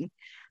Great Ling.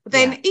 But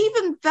then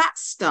even that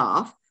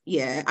stuff,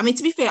 I mean,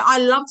 to be fair, I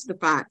loved the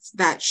fact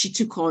that she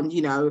took on,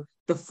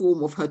 the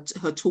form of her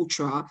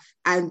torturer,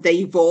 and they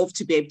evolved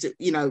to be able to,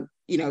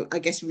 I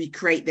guess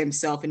recreate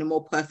themselves in a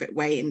more perfect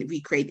way and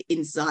recreate the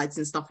insides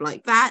and stuff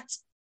like that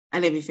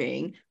and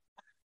everything.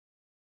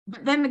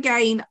 But then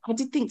again, I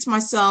did think to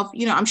myself,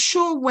 I'm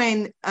sure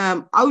when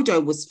Odo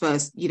was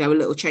first, a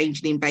little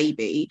changeling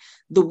baby,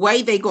 the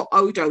way they got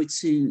Odo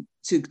to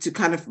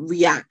kind of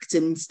react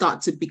and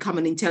start to become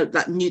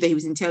that knew that he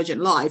was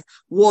intelligent life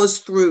was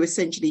through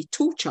essentially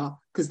torture,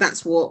 because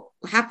that's what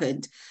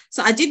happened.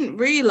 So I didn't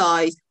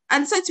realize.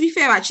 And so to be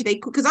fair,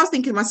 actually, because I was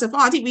thinking to myself,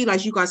 I didn't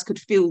realize you guys could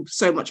feel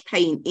so much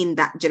pain in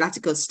that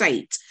gelatical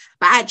state.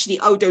 But actually,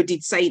 Odo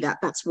did say that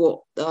that's what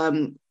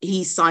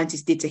his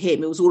scientists did to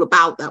him. It was all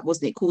about that,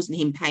 wasn't it? Causing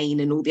him pain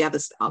and all the other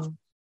stuff.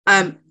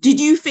 Did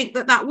you think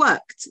that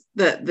worked?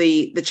 That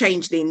the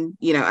changeling,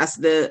 as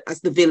the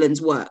villains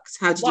worked?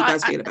 How did you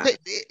guys feel about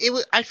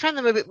it? I found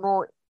them a bit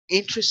more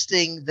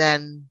interesting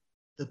than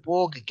the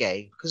Borg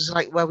again, because it's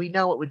like, well, we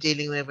know what we're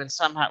dealing with, and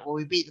somehow,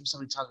 we beat them so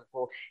many times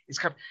before.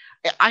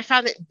 I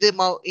found it the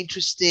more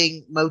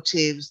interesting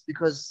motives,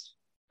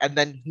 and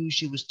then who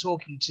she was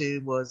talking to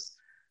was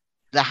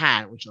the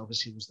Hand, which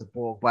obviously was the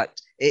Borg, but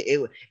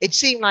it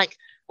seemed like,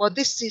 well,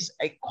 this is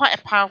quite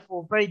a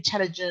powerful, very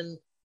intelligent,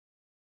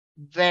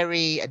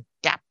 very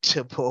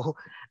adaptable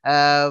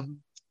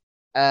villain,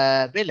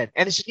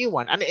 and it's a new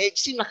one, and it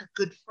seemed like a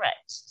good threat.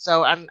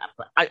 So, and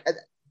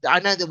I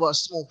know there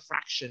was a small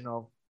fraction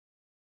of,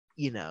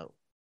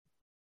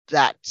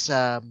 that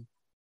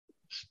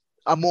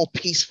a more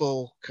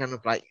peaceful kind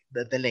of like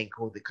the Link,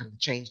 or the kind of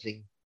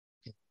changeling,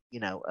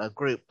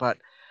 group, but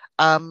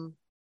I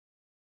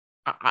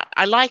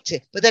liked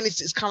it. But then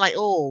it's kind of like,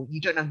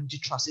 you don't know who to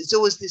trust. It's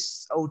always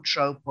this old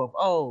trope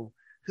of,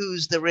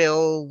 who's the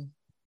real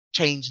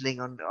changeling?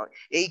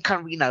 It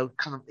kind of,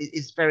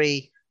 it's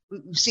very,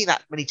 we've seen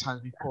that many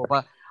times before,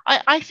 but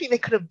I think they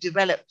could have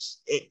developed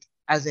it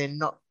as in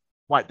not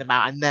wipe them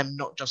out, and them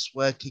not just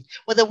working.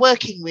 Well, they're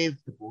working with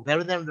the Borg.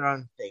 They're their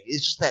own thing.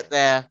 It's just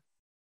that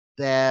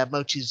their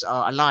motives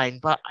are aligned.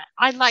 But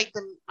I like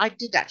them. I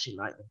did actually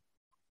like them.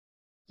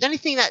 The only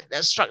thing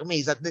that struck me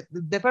is that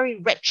they're very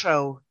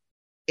retro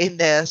in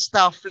their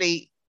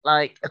Starfleet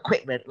like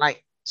equipment,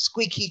 like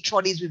squeaky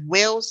trolleys with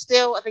wheels.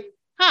 Still, I think,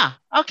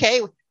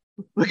 okay,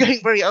 we're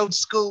going very old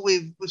school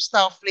with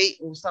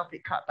Starfleet or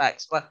Starfleet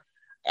cutbacks. But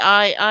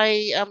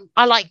I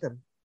like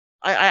them.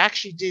 I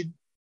actually did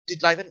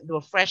like them. They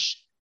were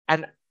fresh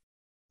and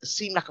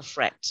seemed like a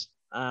threat.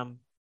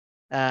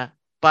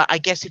 But I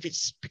guess if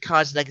it's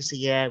Picard's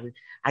legacy,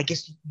 I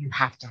guess you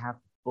have to have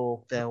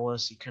Borg there,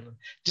 was you kind of,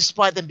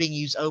 despite them being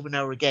used over and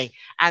over again,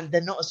 and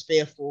they're not as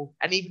fearful.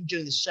 And even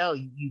during the show,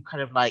 you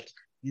kind of like,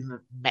 you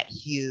met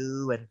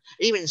Hugh, and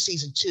even in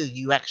season 2,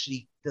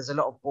 there's a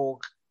lot of Borg.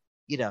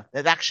 They're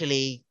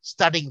actually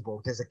studying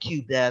Borg. There's a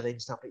cube there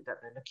and stuff like that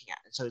they're looking at.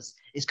 And so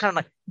it's kind of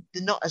like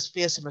they're not as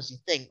fearsome as you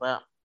think.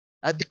 But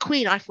the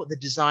Queen, I thought the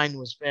design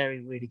was very,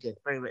 really good.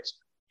 Very much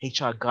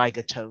H.R.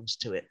 Geiger tones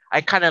to it.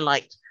 I kind of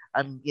liked,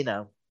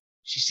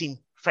 she seemed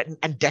threatened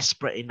and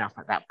desperate enough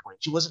at that point.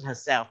 She wasn't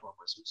herself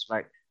almost. It was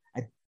like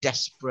a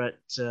desperate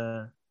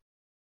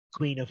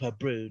queen of her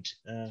brood.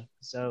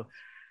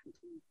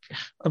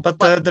 But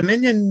the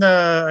Dominion,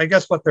 I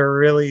guess what they're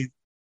really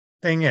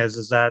thing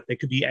is that they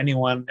could be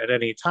anyone at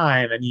any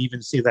time, and you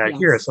even see that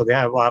here. So they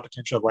have a lot of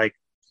potential of like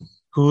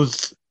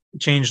who's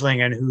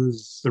changeling and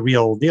who's the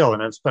real deal,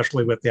 and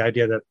especially with the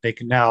idea that they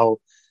can now,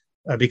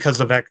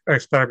 because of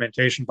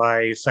experimentation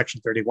by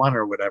Section 31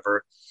 or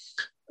whatever,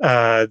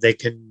 they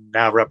can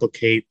now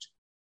replicate.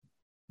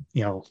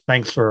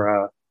 Thanks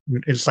for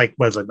it's like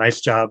was a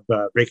nice job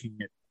breaking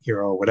it here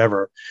or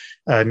whatever.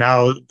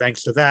 Now,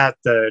 thanks to that,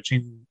 the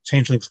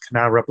changelings can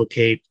now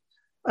replicate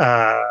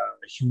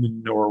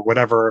human or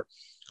whatever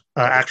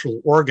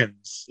actual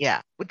organs.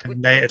 Yeah.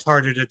 And it's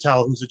harder to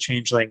tell who's a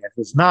changeling and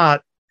who's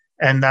not.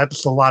 And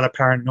that's a lot of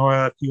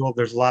paranoia fuel.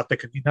 There's a lot that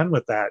can be done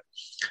with that.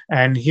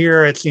 And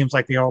here it seems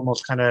like they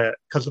almost kind of,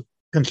 because of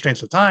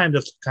constraints of time,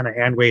 just kind of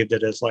hand waved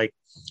it as like,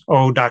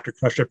 oh, Dr.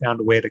 Crusher found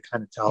a way to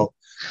kind of tell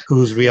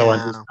who's real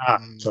and who's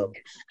not. So.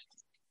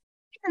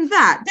 And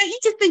that, don't you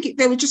just think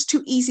they were just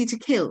too easy to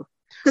kill?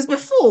 Because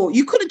before,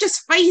 you could have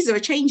just phaser a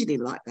changeling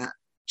like that.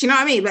 Do you know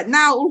what I mean? But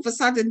now all of a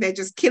sudden they're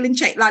just killing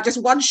like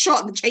just one shot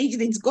and the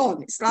changeling's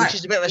gone. It's like, which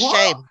is a bit of a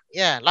shame.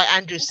 Yeah, like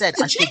Andrew said,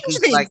 I think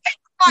he's like.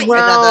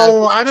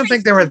 Well, I don't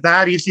think they were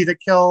that easy to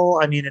kill.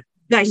 I mean,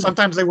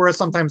 sometimes they were,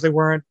 sometimes they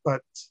weren't.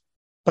 But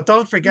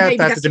don't forget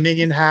that the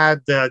Dominion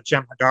had the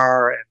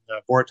Jem'Hadar and the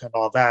Vorta and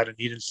all that, and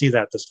you didn't see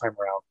that this time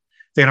around.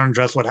 They don't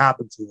address what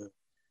happened to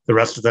the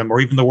rest of them,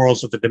 or even the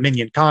worlds that the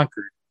Dominion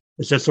conquered.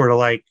 It's just sort of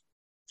like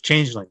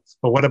changelings.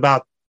 But what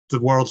about the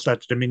worlds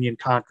that the Dominion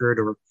conquered,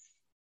 or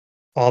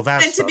all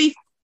that stuff?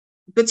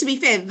 To be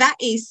fair, that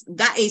is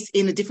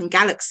in a different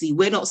galaxy.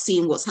 We're not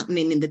seeing what's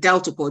happening in the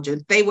Delta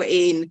Quadrant. They were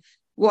in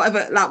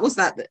whatever, like, what's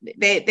that?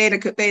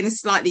 They're in a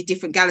slightly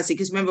different galaxy,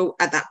 because remember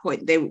at that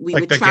point we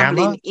were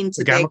traveling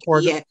into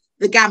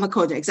the Gamma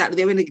Quadrant, exactly.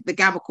 They were in the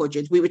Gamma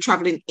Quadrant. We were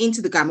traveling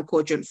into the Gamma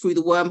Quadrant through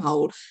the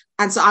wormhole,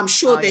 and so I'm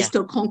sure they're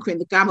still conquering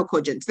the Gamma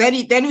Quadrant. The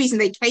only reason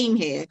they came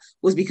here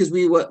was because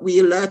we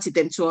alerted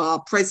them to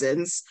our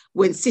presence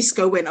when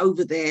Cisco went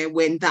over there,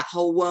 when that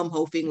whole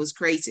wormhole thing was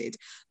created.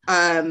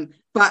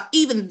 But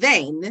even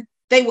then,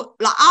 they were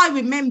like, I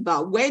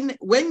remember when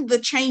the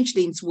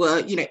changelings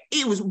were,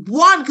 it was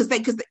one, because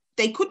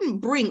they couldn't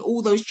bring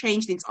all those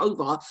changelings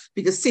over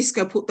because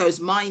Cisco put those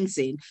mines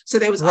in. So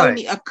there was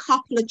only a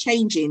couple of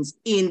changelings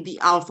in the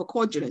Alpha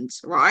Quadrant,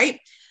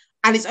 right?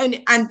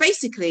 And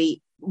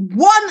basically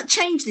one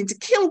changeling, to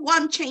kill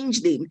one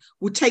changeling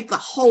would take the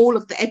whole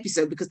of the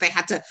episode, because they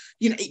had to,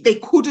 they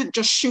couldn't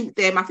just shoot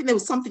them. I think there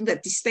was something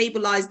that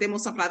destabilized them or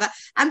something like that.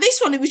 And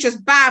this one, it was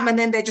just bam, and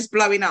then they're just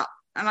blowing up.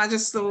 And I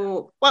just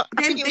thought, well,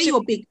 they're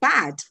your big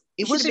bad.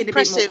 It was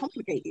impressive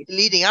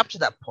leading up to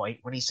that point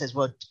when he says,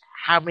 well,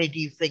 how many do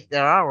you think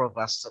there are of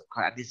us?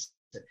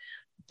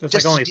 There's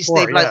like only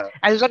 4, yeah.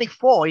 And there's only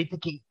 4. You're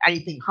thinking,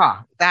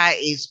 that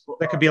is...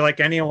 That could be like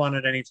anyone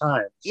at any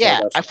time.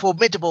 Yeah, and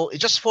formidable. It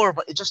just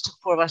took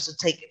 4 of us to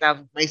take it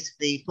down,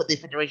 basically put the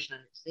Federation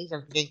in its knees.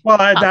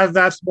 Thinking,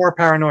 that's more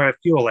paranoia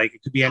fuel. Like,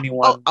 it could be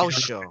anyone.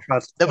 Sure.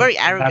 They're very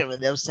arrogant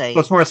when they'll say... So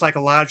it's more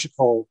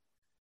psychological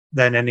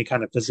than any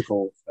kind of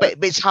physical.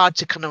 But it's hard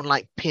to kind of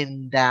like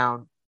pin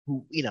down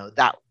who,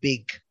 that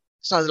big...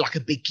 It's not like a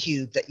big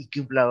cube that you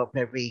can blow up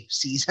every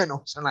season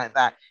or something like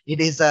that.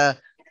 It is a...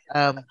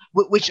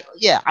 which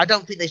I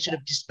don't think they should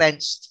have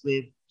dispensed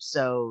with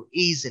so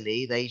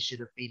easily. They should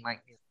have been like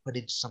put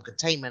into some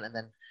containment, and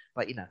then,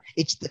 but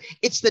it's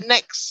the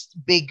next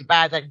big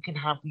bad that you can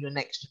have for your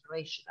next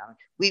generation. I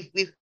mean,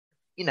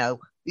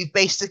 we've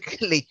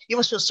basically, you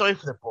must feel sorry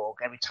for the Borg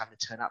every time they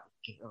turn up.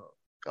 Thinking,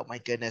 oh my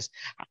goodness,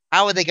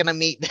 how are they going to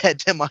meet their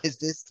demise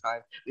this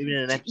time? Even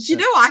in an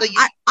episode.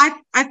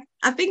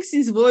 I think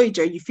since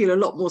Voyager, you feel a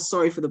lot more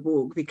sorry for the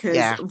Borg, because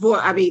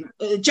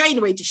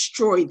Janeway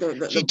destroyed the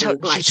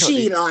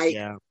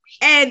Borg.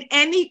 and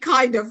any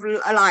kind of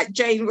like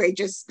Janeway,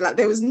 just like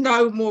there was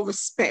no more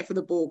respect for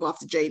the Borg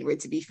after Janeway,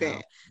 to be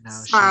fair. No,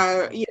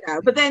 So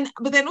but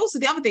then also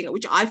the other thing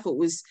which I thought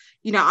was,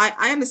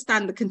 I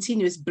understand the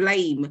continuous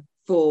blame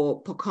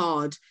for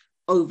Picard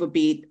over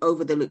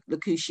the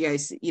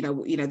Mercutio's,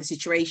 the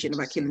situation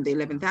about killing the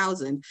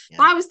 11,000. Yeah.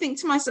 But I was thinking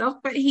to myself,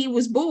 but he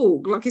was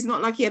Borg. Like, it's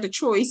not like he had a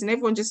choice, and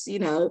everyone just,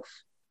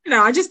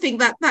 I just think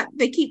that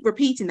they keep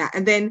repeating that,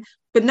 and then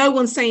but no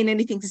one's saying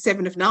anything to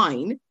Seven of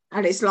Nine,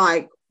 and it's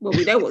like, well,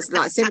 we know what's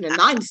like. Seven of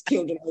Nine has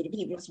killed a load of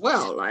people as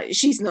well. Like,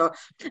 she's not.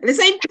 And the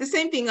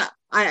same thing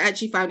I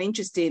actually found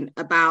interesting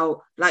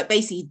about, like,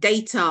 basically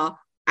Data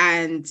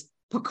and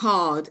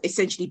Picard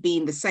essentially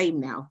being the same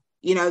now.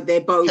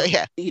 They're both.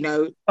 They're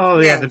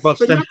both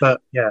sent,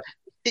 but yeah.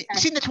 You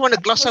seem to want to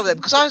gloss over that,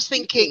 because I was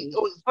thinking,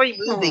 it's very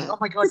moving. Oh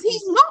my God,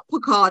 he's not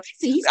Picard.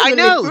 He's I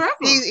know live forever.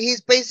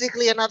 he's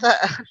basically another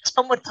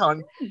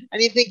automaton,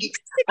 and you're thinking,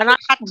 and I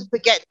had to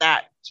forget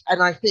that,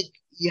 and I think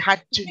you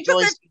had to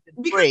join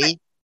season 3.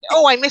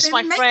 Oh, I miss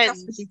my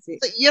friends.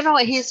 But you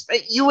weren't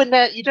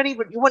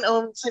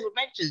on the same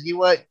adventures. You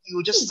were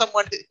just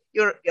someone.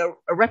 You're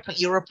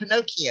a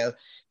Pinocchio.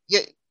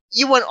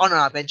 You weren't on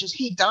our adventures.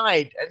 He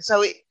died, and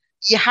so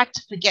you had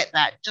to forget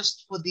that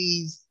just for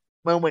these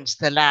moments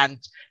to land,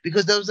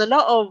 because there was a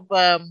lot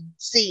of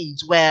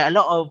scenes where a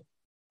lot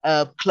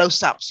of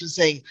close-ups were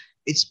saying,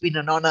 "It's been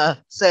an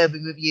honor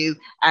serving with you,"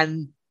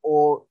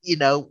 or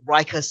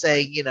Riker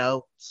saying,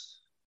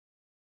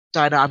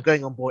 "Diana, I'm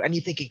going on board," and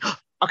you're thinking,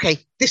 okay,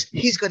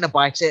 he's going to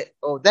bite it,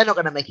 or they're not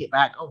going to make it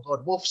back. Oh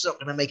God, Worf's not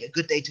going to make it a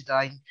good day to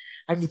die.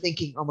 And you're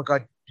thinking, oh my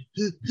God,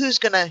 who's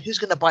gonna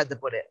bite the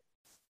bullet?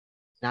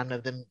 None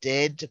of them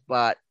did,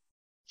 but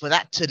for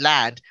that to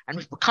land, and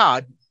with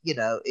Picard,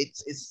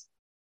 it's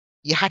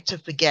you had to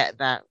forget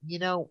that,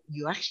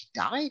 you actually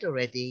died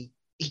already.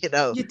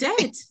 You're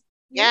dead.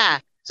 Yeah.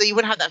 So you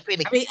wouldn't have that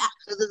feeling. I mean,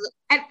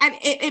 and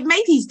it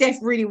made his death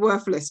really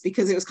worthless,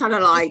 because it was kind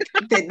of like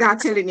they're now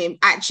telling him,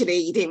 actually,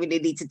 you didn't really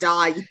need to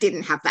die. You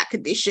didn't have that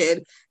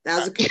condition. That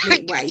was a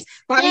complete waste.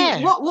 But I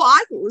mean, what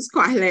I thought was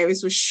quite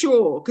hilarious was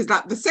Shaw, because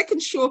like the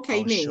second Shaw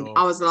came in,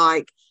 I was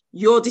like,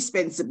 you're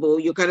dispensable.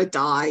 You're going to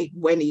die.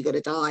 When are you going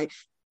to die?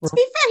 To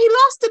be fair, he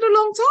lasted a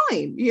long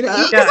time,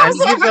 Yeah, and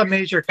he's a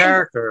major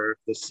character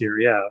this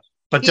year,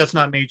 but just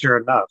not major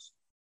enough.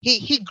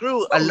 He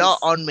grew a lot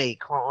on me,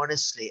 quite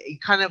honestly. He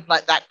kind of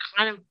like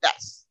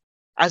that's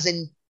as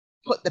in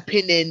put the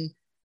pin in,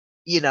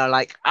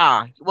 like,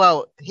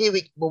 well,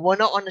 we're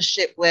not on a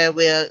ship where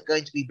we're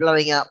going to be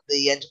blowing up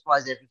the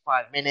Enterprise every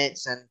 5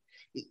 minutes, and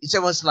it's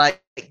almost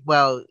like,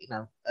 well,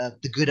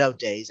 the good old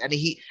days, and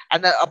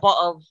a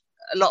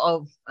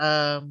lot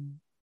of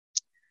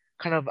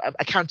kind of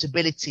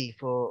accountability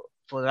for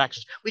the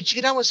actors, which you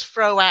can almost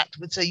throw at,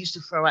 which they used to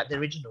throw at the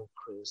original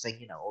crew,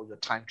 saying, all your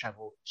time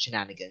travel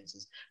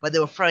shenanigans, but they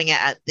were throwing it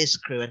at this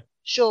crew. And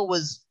Shaw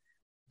was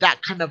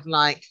that kind of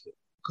like,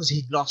 because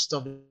he'd lost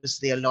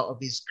obviously a lot of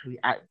his crew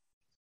at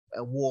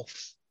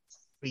Wharf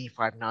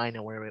 359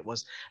 or whatever it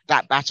was,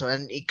 that battle,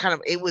 and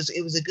it was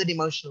a good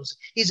emotional.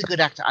 He's a good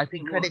actor. I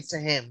think credit to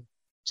him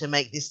to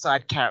make this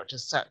side character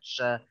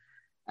such a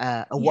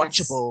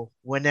watchable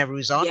whenever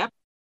he's on. Yep.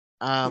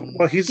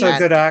 Well, he's a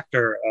good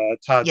actor,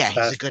 Todd. Yeah,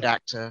 he's a good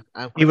actor.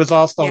 He was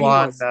also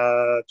on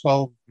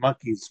 12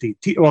 Monkeys, the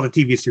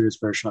TV series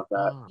version of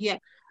that. Yeah.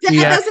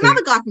 There's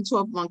another guy from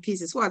 12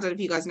 Monkeys as well. I don't know if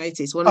you guys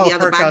noticed. One of the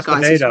other bad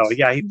guys.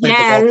 Yeah, he played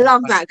I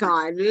love that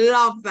guy.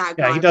 Love that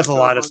guy. Yeah, he does a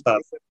lot of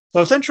stuff.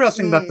 So it's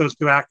interesting that those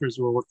two actors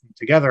were working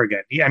together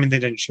again. They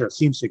didn't share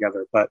scenes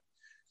together, but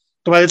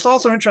it's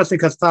also interesting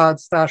because Todd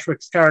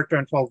Stashwick's character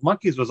in 12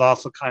 Monkeys was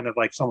also kind of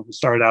like someone who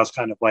started out as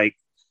kind of like,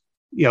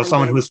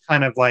 someone who was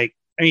kind of like,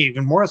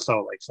 even more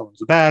so, like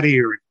someone's a baddie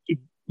or,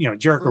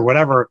 jerk or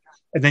whatever.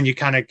 And then you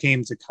kind of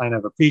came to kind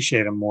of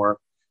appreciate him more.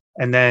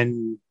 And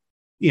then,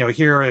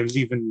 here it was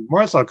even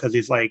more so because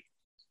he's like,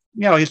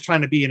 he's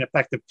trying to be an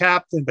effective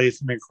captain, but he's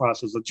coming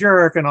across as a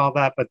jerk and all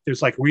that. But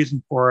there's like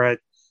reason for it.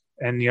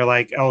 And you're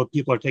like, oh,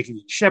 people are taking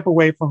the ship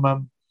away from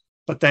him.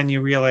 But then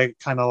you really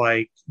kind of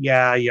like,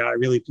 I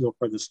really feel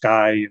for this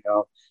guy,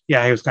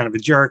 Yeah, he was kind of a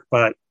jerk,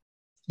 but,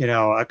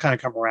 I kind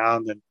of come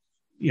around and,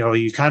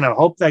 you kind of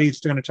hope that he's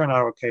going to turn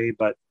out okay,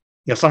 but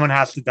someone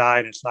has to die,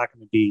 and it's not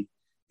going to be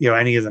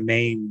any of the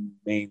main.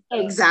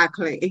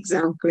 Exactly.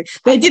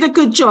 They did a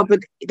good job, but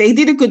they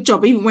did a good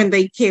job even when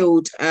they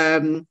killed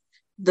the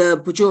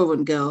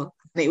Bajoran girl.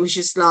 And it was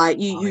just like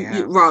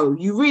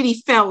you really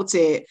felt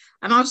it,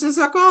 and I was just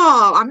like,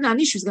 I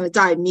knew she was going to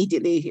die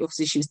immediately.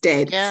 Obviously, she was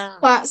dead,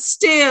 but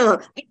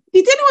still.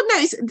 Did anyone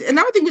notice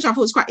another thing which I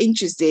thought was quite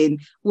interesting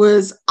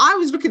was I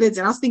was looking at it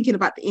and I was thinking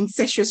about the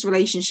incestuous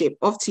relationship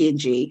of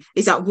TNG.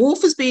 Is that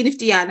Worf has been with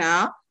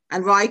Deanna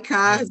and Riker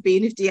has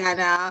been with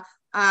Deanna,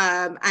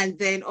 and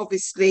then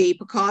obviously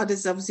Picard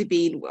has obviously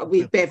been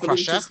with Beverly,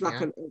 just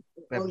like an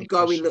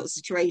ongoing little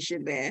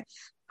situation there.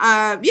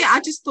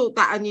 I just thought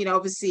that, and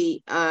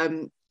obviously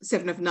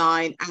 7 of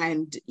 9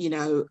 and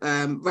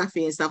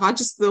Raffi and stuff. I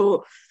just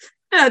thought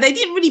No, they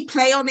didn't really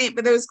play on it,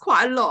 but there was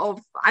quite a lot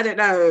of, I don't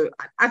know,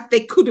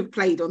 they could have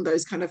played on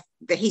those kind of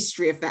the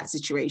history of that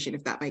situation,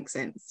 if that makes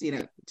sense,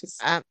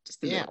 just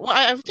yeah. Well,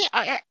 I think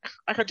I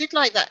did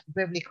like that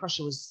Beverly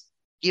Crusher was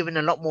given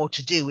a lot more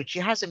to do, which she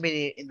hasn't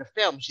been in the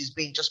film. She's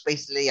been just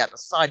basically at the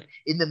side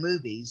in the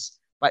movies,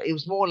 but it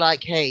was more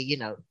like, hey,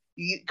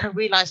 you can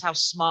realize how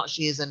smart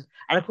she is, and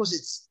of course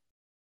it's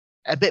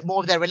a bit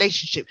more of their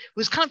relationship. It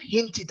was kind of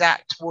hinted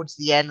at towards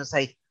the end and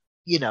say,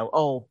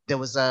 oh, there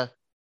was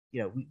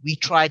we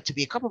tried to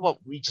be a couple, but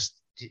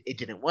it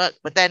didn't work.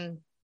 But then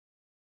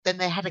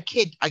they had a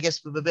kid, I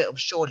guess, with a bit of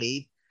shore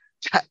leave,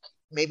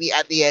 maybe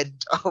at the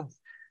end of,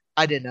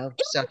 I don't know,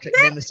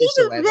 Nemesis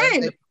or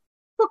whatever.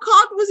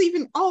 Picard was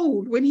even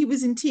old when he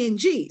was in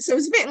TNG, so it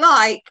was a bit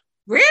like,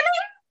 really?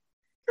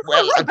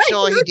 Well, I'm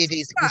sure he did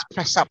his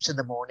press ups in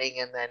the morning,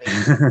 and then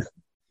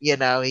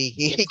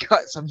he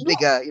got some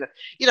bigger,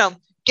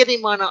 getting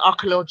him on an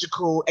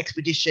archaeological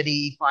expedition.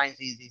 He finds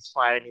his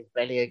fire in his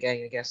belly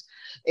again, I guess.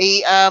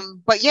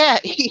 But yeah,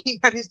 he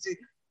managed to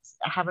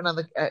have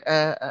another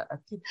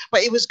kid.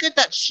 But it was good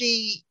that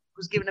she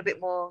was given a bit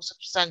more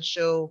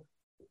substantial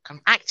kind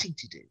of acting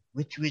to do,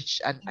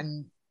 which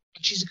and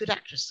she's a good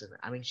actress in it.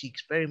 I mean, she's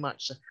very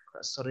much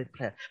a solid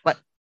player. But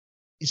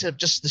instead of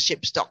just the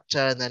ship's doctor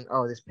and then,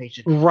 this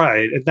patient.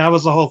 Right. That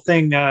was the whole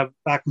thing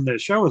back when the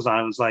show was on.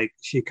 It was like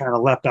she kind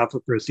of left after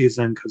the first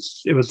season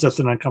because it was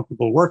just an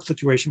uncomfortable work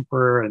situation for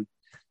her. And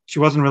she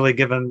wasn't really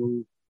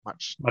given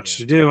much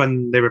to do.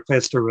 And they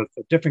replaced her with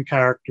a different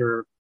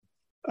character,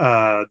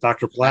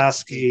 Dr.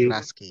 Pulaski.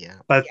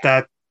 But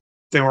that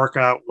didn't work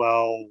out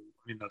well.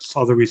 I mean, that's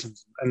all the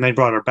reasons. And they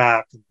brought her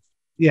back.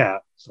 Yeah.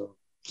 So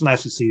it's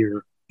nice to see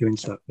her doing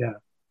stuff. Yeah.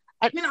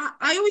 I mean,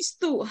 I always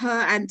thought her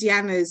and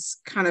Deanna's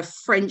kind of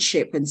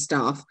friendship and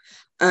stuff,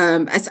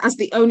 as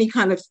the only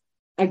kind of,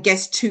 I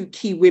guess, two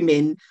key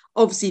women.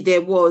 Obviously,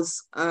 there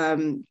was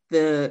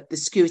the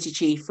security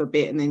chief for a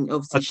bit, and then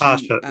obviously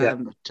Tasha, but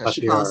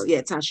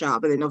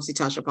then obviously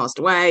Tasha passed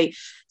away.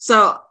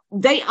 So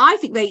I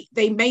think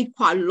they made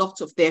quite a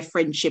lot of their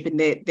friendship and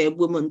their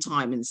woman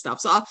time and stuff.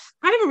 So I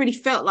never really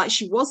felt like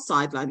she was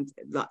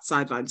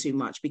sidelined too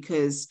much,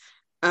 because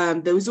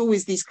there was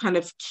always these kind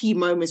of key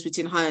moments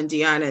between her and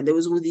Deanna, and there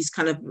was all these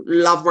kind of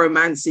love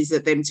romances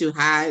that them two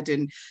had,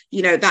 and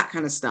that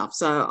kind of stuff.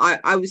 So I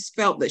always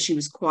felt that she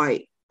was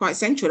quite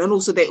central, and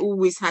also they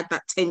always had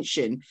that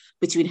tension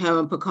between her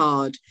and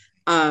Picard.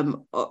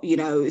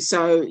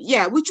 So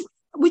yeah,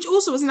 which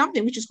also was another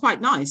thing which was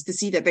quite nice to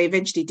see, that they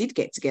eventually did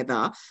get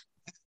together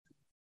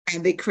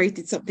and they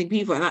created something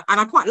beautiful. And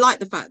I quite like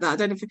the fact that, I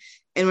don't know if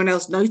anyone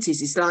else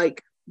noticed, it's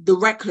like the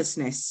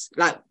recklessness,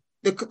 like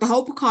the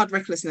whole Picard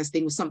recklessness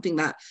thing was something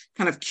that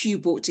kind of Q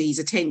brought to his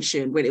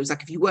attention, when it was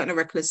like, if you weren't a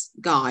reckless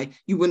guy,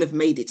 you wouldn't have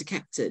made it to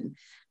captain.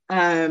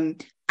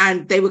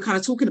 And they were kind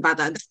of talking about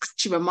that. And that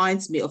actually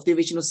reminds me of the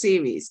original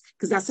series,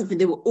 because that's something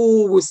they were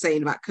always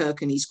saying about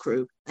Kirk and his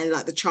crew, and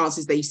like the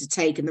chances they used to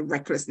take and the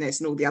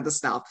recklessness and all the other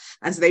stuff.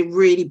 And so they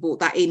really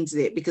brought that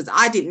into it, because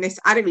I didn't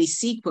really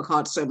see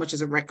Picard so much as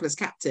a reckless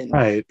captain,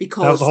 right?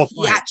 Because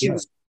he actually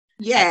was.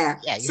 Yeah.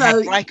 So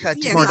more like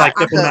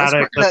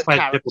diplomatic. That's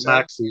quite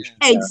diplomatic.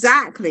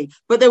 Exactly.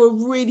 But they were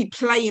really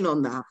playing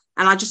on that.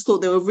 And I just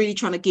thought they were really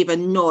trying to give a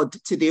nod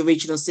to the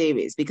original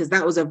series, because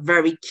that was a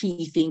very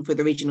key thing for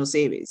the original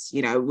series,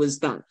 was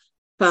that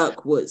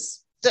Kirk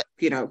was,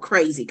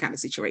 crazy kind of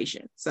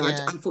situation. So I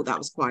thought that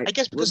was quite, I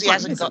guess, because he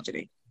hasn't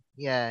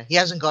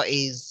got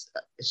his,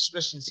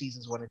 especially in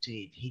seasons 1 and 2,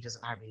 he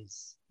doesn't have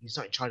he's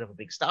not in charge of a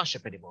big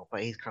starship anymore,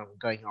 but he's kind of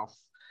going off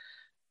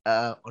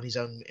on his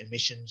own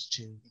emissions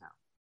to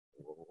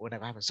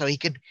whatever happens. So he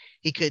could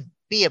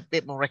be a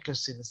bit more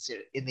reckless in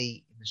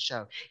the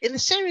show. In the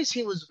series,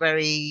 he was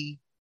very,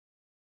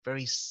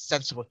 very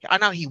sensible. I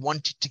know he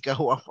wanted to go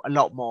off a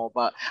lot more,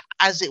 but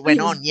as it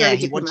went on,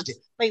 he wanted to.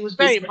 But he was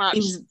very much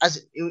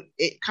as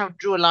it kind of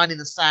drew a line in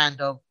the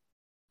sand of,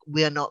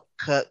 we are not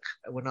Kirk.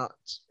 We're not.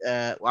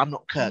 I'm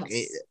not Kirk.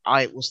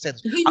 I will stand.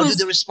 I'll do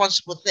the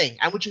responsible thing,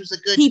 and which was a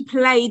good. He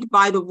played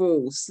by the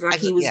rules. Like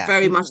he was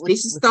very much.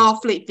 This is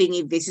Starfleet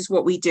thingy. This is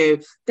what we do.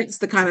 That's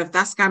kind of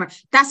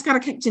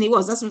captain he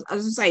was. That's what I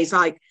was gonna say. It's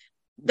like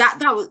that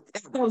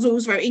was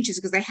always very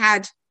interesting, because they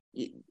had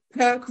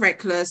Kirk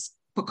reckless,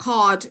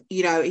 Picard.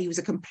 He was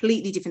a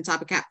completely different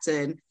type of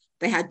captain.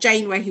 They had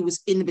Jane, where he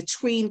was in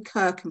between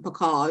Kirk and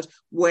Picard,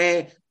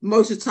 where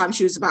most of the time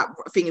she was about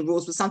thinking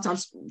rules, but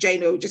sometimes Jane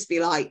would just be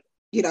like,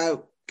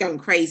 going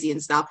crazy and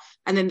stuff.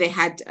 And then they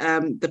had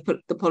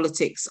the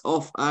politics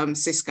of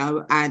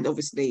Cisco, and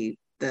obviously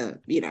the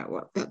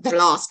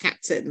last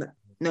captain.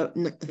 No,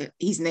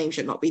 his name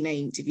should not be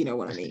named, if you know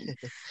what I mean.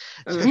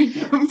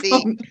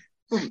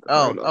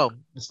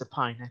 Mr.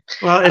 Pine.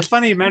 Well, it's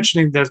funny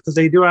mentioning this, because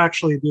they do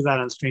actually do that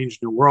on Strange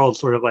New Worlds,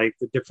 sort of like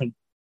the different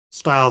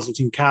styles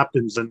between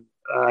captains. And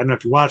I don't know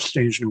if you watch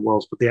Strange New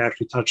Worlds, but they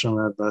actually touch on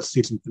that the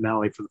season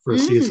finale for the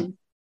first season.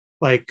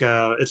 Like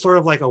it's sort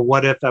of like a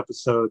what if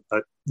episode,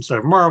 but instead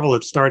of Marvel,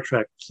 it's Star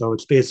Trek. So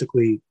it's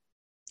basically,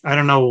 I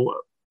don't know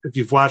if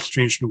you've watched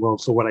Strange New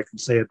Worlds, so what I can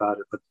say about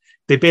it, but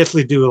they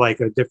basically do like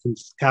a different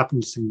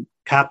captain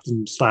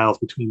styles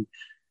between,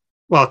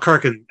 well,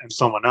 Kirk and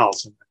someone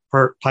else, and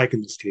Pike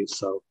in this case.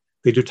 So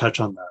they do touch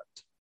on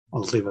that.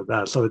 I'll just leave it at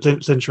that. So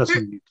it's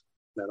interesting to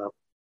that up.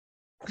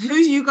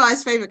 Who's you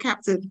guys' favorite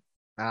captain?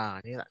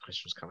 I knew that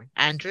question was coming.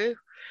 Andrew,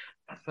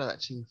 I'll throw that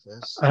to you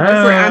first. Go for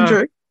it,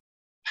 Andrew.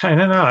 I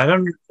don't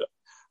know.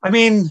 I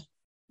mean,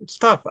 it's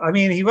tough. I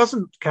mean, he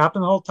wasn't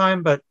captain the whole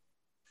time, but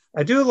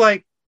I do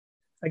like,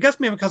 I guess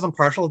maybe because I'm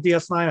partial to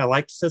DS9, I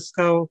liked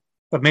Cisco,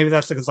 but maybe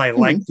that's because I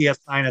like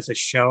DS9 as a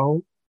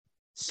show.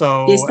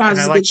 So DS9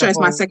 is a like good show. It's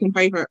my second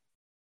favorite.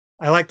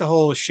 I like the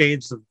whole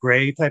shades of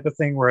gray type of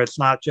thing where it's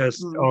not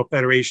just,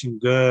 Federation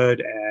good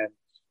and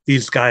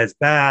these guys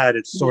bad.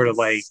 It's sort of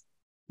like,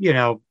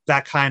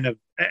 that kind of,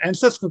 and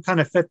Cisco kind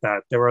of fit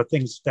that. There were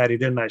things that he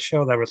did in that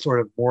show that were sort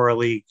of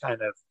morally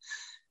kind of,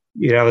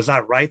 is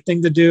that right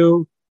thing to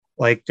do?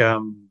 Like,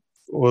 what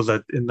was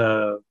it in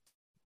the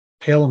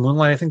Pale of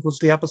Moonlight, I think was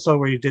the episode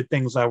where he did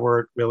things that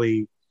weren't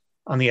really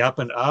on the up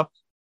and up,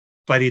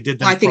 but he did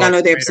them. I think I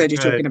know the episode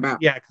you're talking about.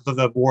 Yeah, because of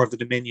the War of the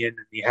Dominion,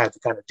 and he had to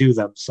kind of do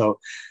them. So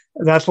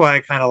that's why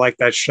I kind of like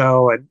that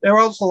show. And there were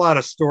also a lot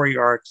of story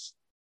arcs.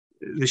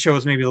 The show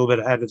is maybe a little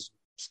bit ahead of its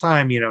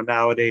time.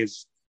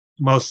 Nowadays,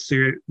 most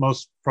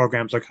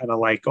programs are kind of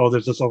like, oh,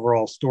 there's this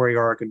overall story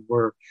arc, and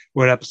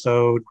what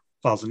episode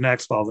follows the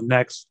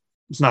next.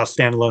 It's not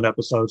standalone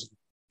episodes.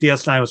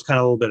 DS9 was kind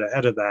of a little bit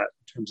ahead of that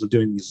in terms of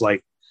doing these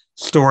like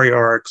story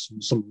arcs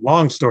and some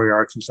long story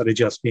arcs instead of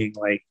just being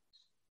like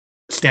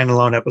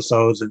standalone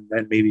episodes and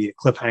then maybe a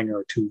cliffhanger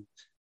or two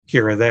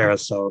here or there.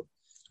 So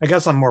I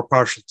guess I'm more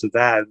partial to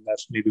that, and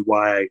that's maybe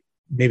why I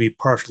maybe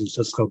partial to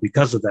Cisco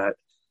because of that.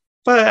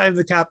 But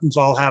the captains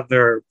all have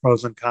their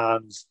pros and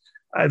cons.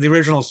 The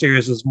original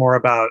series was more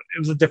about, it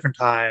was a different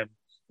time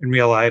in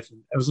real life.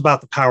 And it was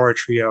about the power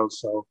trio.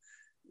 So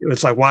it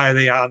was like, why are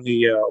they on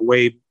the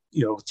away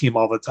team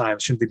all the time?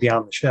 Shouldn't they be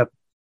on the ship?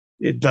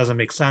 It doesn't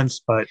make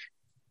sense, but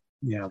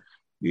you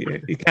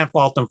can't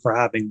fault them for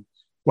having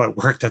what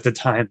worked at the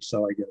time.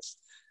 So I guess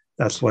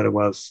that's what it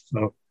was.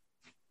 So,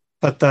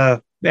 but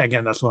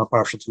again, that's what I'm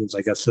partial to is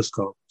I guess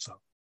Cisco. So.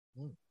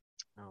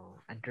 Oh,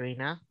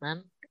 Andrina,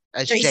 then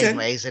it's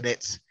Janeway, isn't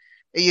it?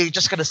 You're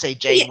just gonna say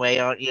Janeway,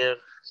 aren't you?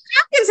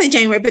 I'm going to say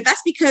Janeway, but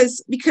that's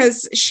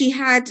because she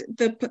had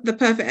the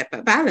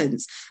perfect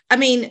balance. I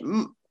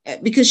mean,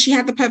 because she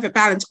had the perfect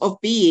balance of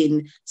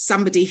being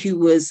somebody who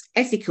was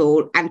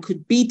ethical and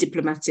could be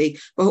diplomatic,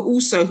 but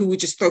also who would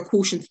just throw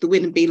caution to the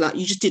wind and be like,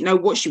 you just didn't know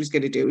what she was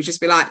going to do. It would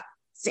just be like,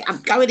 see,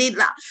 I'm going in.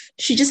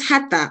 She just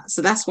had that.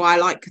 So that's why I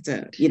liked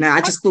her.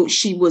 I just thought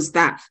she was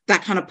that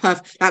kind of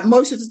perfect. Like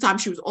most of the time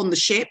she was on the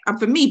ship. And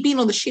for me, being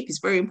on the ship is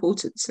very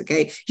important.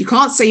 Okay. You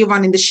can't say you're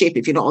running the ship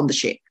if you're not on the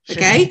ship.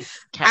 Okay.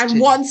 And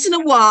once in a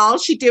while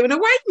she'd do an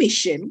away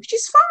mission, which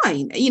is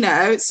fine.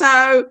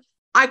 So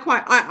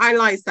I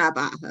like that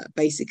about her,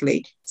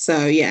 basically.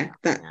 So yeah,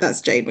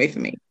 that's Janeway for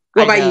me.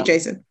 What about you,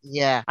 Jason?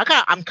 Yeah,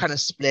 I'm kind of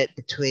split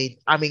between.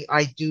 I mean,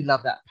 I do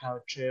love that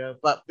power trio,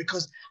 but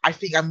because I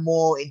think I'm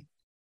more in.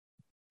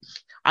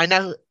 I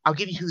know I'll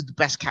give you who the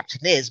best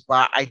captain is,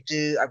 but I've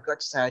got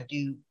to say I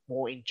do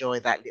more enjoy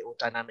that little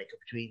dynamic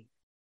between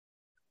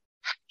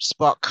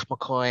Spock,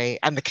 McCoy,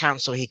 and the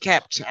council he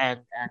kept,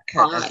 and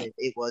Kirk. Right.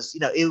 It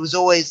was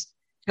always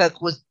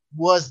Kirk was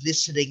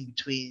listening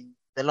between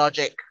the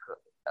logic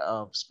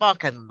of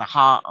Spock and the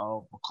heart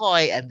of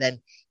McCoy, and then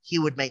he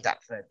would make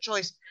that third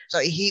choice. So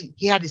he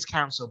had his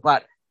counsel,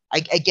 but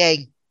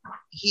again,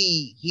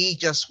 he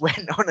just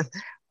went on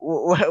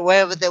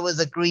wherever there was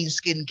a green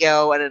skinned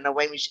girl and an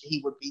away mission,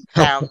 he would be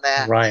down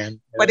there. Ryan,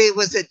 yeah. But it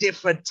was a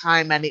different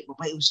time, and it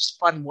was just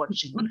fun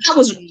watching.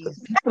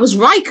 That was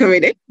Riker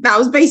in it. That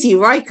was basically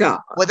Riker.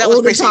 Well, that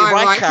was basically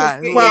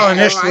Riker. Well,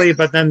 initially, right.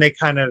 But then they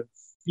kind of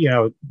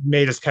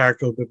made his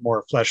character a bit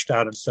more fleshed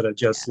out instead of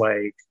just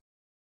like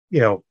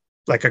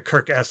a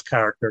Kirk-esque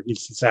character.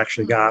 He's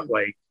actually got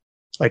like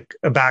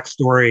a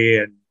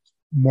backstory and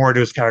more to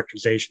his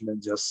characterization than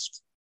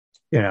just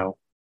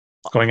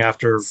going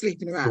after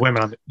the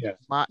women on to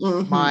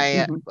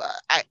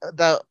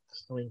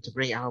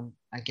bring it home,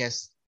 I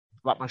guess,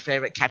 about my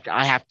favorite captain,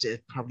 I have to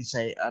probably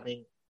say, I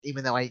mean,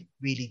 even though I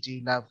really do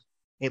love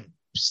him,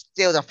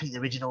 still I think the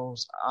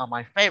originals are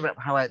my favorite.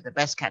 However, the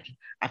best captain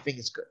I think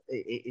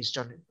is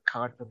Jean-Luc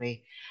Picard for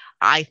me.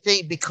 I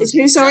think because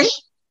who, sorry?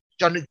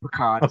 Jean-Luc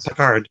Picard.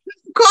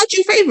 Picard's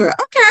your favorite?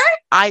 Okay.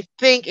 I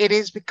think it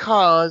is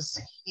because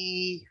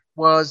he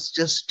was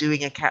just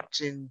doing a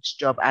captain's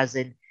job, as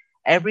in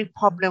every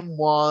problem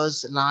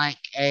was like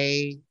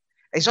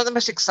it's not the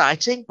most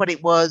exciting, but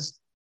it was,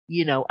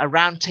 a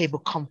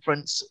roundtable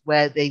conference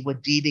where they were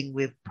dealing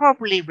with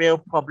probably real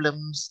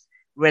problems,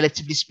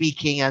 relatively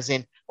speaking, as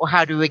in, or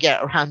how do we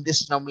get around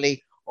this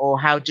anomaly, or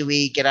how do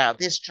we get out of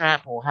this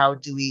trap, or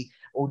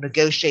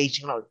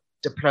negotiating,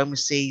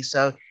 diplomacy.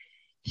 So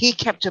he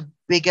kept a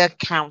bigger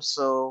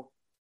council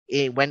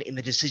when in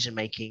the decision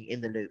making in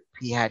the loop.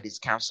 He had his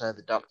counselor,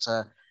 the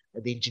doctor,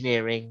 the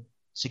engineering,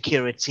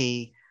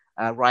 security,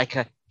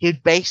 Riker. He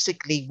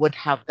basically would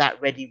have that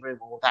ready room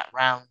or that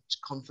round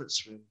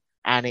conference room,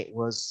 and it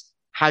was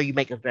how you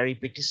make a very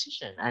big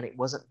decision, and it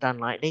wasn't done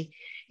lightly.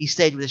 He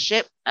stayed with the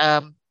ship.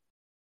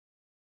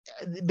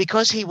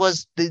 Because he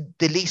was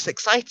the least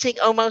exciting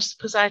almost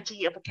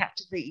personality of a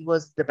captain, he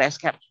was the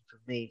best captain for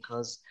me,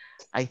 because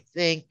I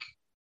think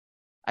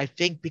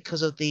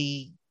because of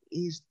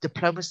his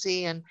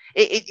diplomacy, and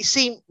it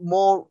seemed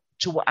more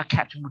to what a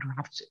captain would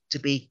have to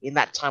be in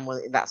that time or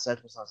in that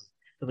circumstances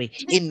for me,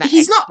 in that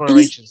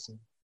exploration scene.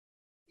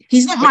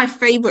 He's not my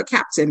favorite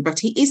captain, but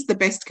he is the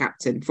best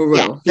captain for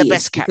real. Yeah, the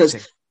best captain.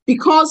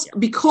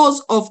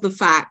 Because of the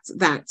fact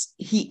that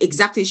he,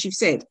 exactly as you've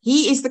said,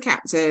 he is the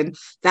captain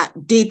that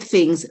did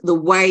things the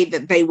way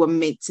that they were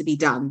meant to be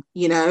done,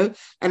 you know.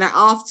 And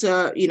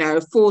after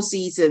 4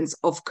 seasons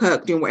of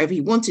Kirk doing whatever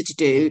he wanted to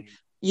do,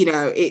 you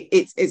know,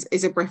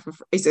 it's a breath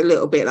of, it's a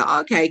little bit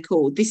like, okay,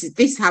 cool, this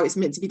is how it's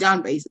meant to be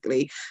done,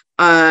 basically.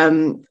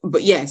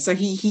 But yeah, so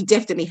he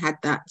definitely had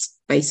that,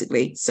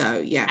 basically. So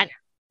yeah.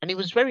 And he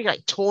was very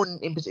like torn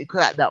in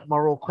particular that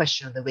moral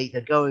question of the week,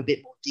 to go a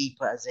bit more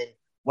deeper, as in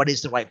what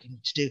is the right thing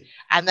to do.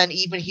 And then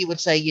even he would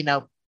say, you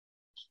know,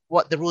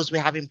 what the rules we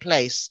have in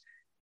place,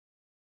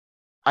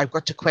 I've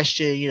got to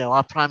question, you know,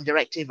 our prime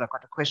directive. I've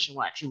got to question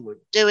what actually we're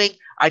doing.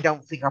 I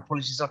don't think our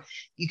policies are.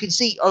 You can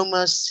see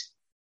almost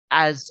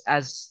as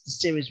the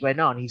series went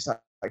on, he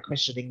started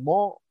questioning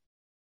more,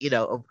 you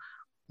know, of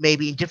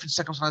maybe in different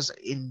circumstances,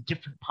 in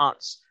different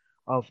parts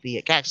of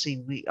the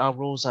galaxy, our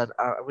rules are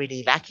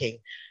really lacking.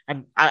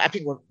 And I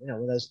think one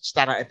of those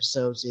standout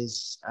episodes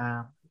is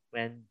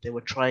when they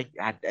were trying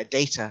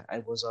data. I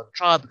was on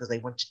trial because they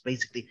wanted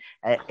basically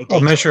a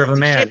Measure of a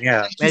Man,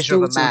 Measure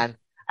of a Man,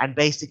 and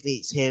basically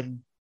it's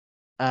him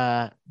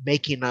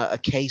making a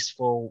case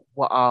for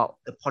what are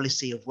the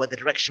policy of where the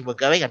direction we're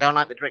going. I don't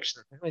like the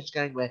direction that it's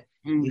going. Where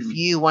if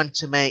you want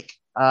to make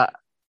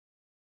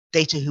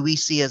Data who we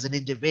see as an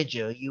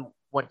individual, you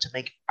want to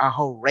make a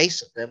whole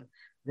race of them,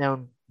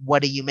 then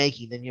what are you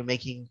making? Then you're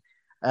making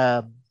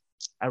a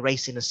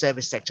race in a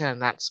service sector,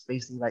 and that's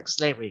basically like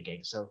slavery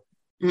again. So,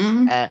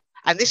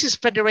 and this is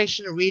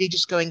Federation really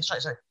just going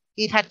straight. So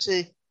he'd had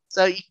to.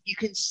 So you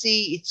can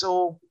see it's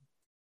all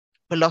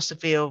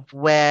philosophy of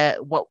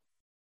what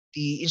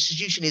the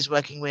institution is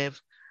working with,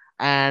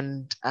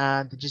 and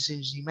the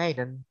decisions he made,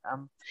 and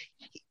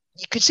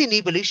you could see an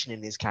evolution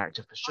in his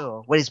character for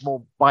sure. Where he's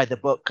more by the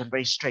book and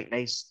very straight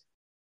laced,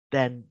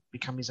 then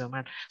become his own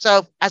man.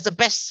 So as the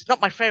best,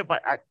 not my favorite,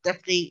 but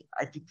definitely,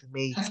 I think for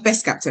me,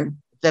 best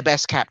captain, the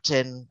best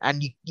captain,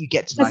 and you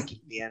get to like him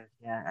in the end.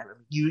 Yeah,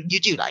 you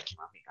do like him.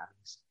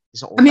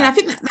 I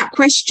think that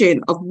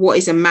question of what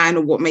is a man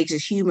or what makes a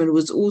human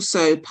was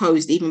also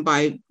posed even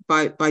by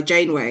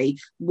Janeway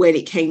when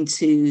it came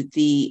to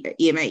the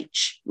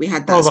EMH. We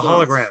had that. The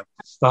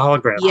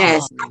hologram.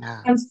 Yes.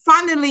 And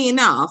funnily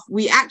enough,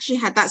 we actually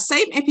had that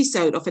same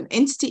episode of an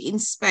entity in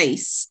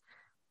space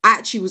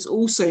actually was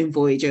also in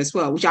Voyager as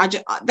well, which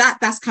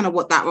that's kind of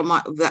what that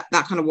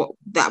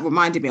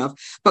reminded me of.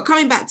 But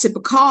coming back to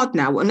Picard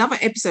now, another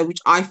episode which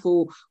I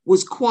thought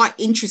was quite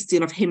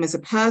interesting of him as a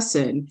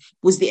person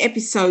was the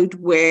episode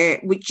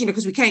which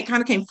because we kind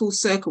of came full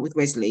circle with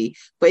Wesley,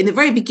 but in the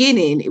very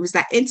beginning it was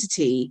that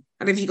entity.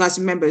 I don't know if you guys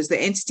remember,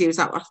 the entity was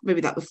like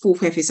maybe like the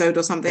 4th episode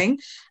or something,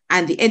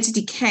 and the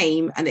entity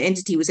came and the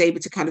entity was able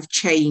to kind of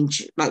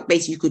change, like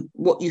basically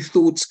what you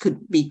thought could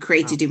be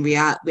created in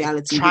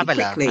reality really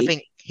quickly. I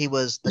think he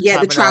was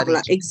the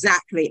traveler,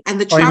 exactly.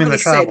 And the traveler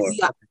said,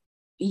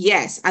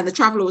 yes, and the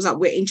traveler was like,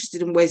 we're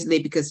interested in Wesley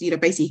because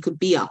basically he could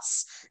be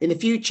us in the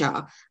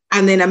future.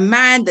 And then a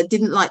man that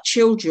didn't like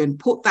children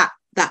put that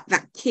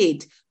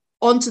kid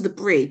onto the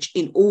bridge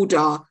in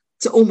order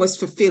to almost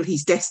fulfill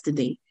his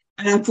destiny.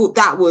 And I thought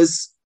that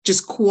was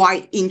just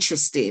quite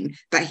interesting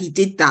that he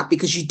did that,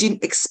 because you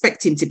didn't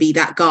expect him to be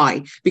that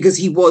guy, because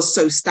he was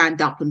so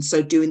stand up and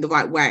so doing the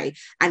right way,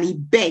 and he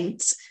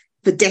bent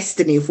for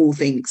destiny of all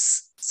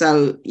things.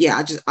 So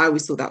yeah, I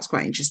always thought that was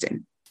quite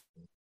interesting.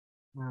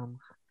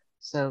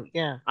 So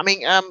yeah, I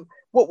mean,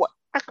 what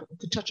I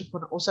could touch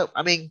upon also.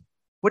 I mean,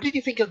 what did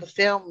you think of the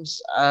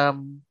films?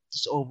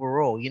 Just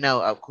overall,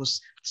 of course,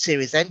 the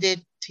series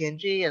ended,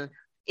 TNG, and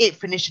it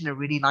finished in a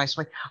really nice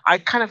way. I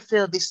kind of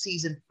feel this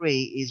season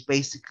 3 is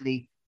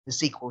basically the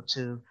sequel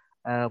to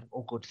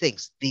All Good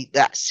Things.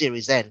 That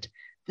series end.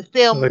 The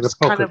film is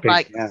kind of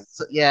like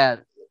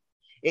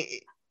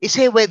it's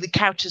here where the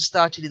characters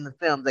started in the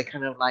film. They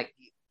kind of like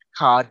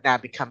Picard now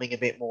becoming a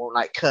bit more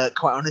like Kirk,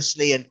 quite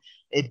honestly, and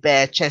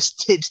bare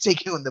chested,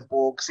 taking on the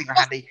Borg,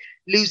 single-handedly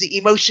losing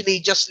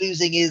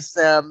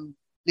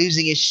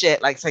his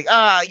shit, like saying,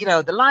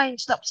 the line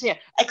stops here.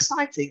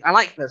 Exciting. I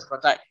like First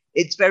Contact.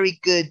 It's very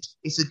good.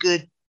 It's a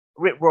good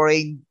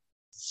rip-roaring,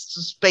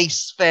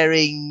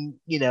 spacefaring,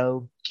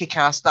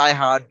 kick-ass,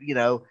 die-hard,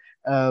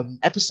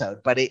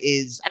 episode. But it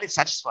is, and it's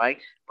satisfying.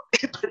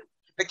 But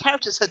the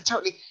characters are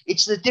totally,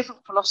 it's a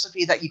different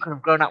philosophy that you could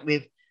have grown up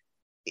with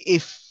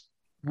if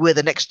where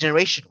the next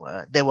generation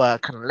were. They were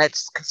kind of,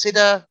 let's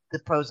consider the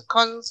pros and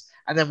cons,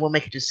 and then we'll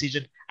make a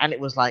decision. And it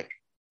was like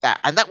that.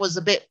 And that was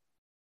a bit,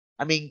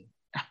 I mean,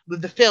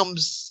 with the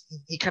films,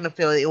 you kind of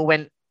feel it all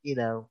went,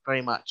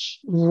 very much.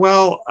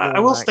 Well, I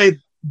will say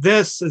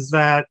this is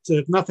that,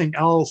 if nothing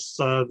else,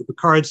 the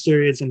Picard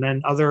series and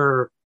then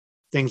other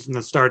things in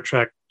the Star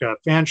Trek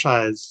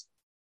franchise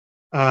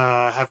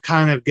have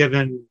kind of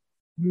given,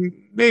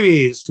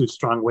 maybe it's too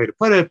strong a way to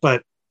put it,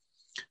 but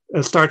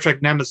Star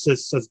Trek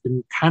Nemesis has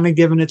been kind of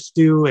given its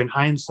due in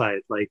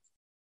hindsight. Like,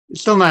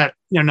 it's still not,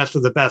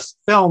 necessarily the best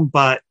film,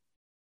 but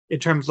in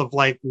terms of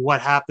like what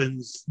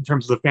happens in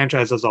terms of the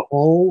franchise as a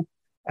whole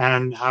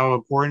and how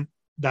important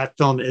that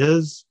film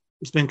is,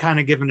 it's been kind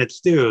of given its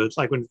due. It's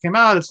like when it came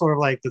out, it's sort of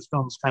like this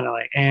film's kind of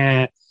like,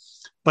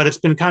 but it's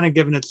been kind of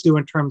given its due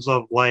in terms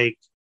of like,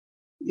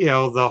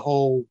 the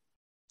whole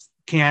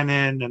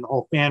canon and the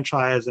whole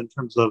franchise in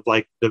terms of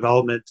like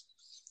development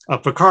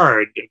of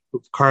Picard.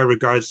 Picard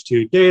regards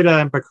to Data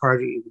and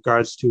Picard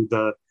regards to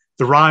the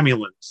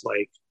Romulans.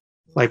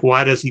 Like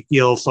why does he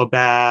feel so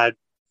bad?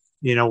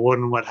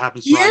 What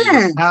happens to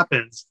Romulans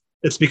happens.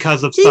 It's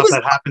because of stuff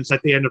that happens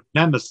at the end of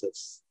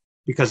Nemesis.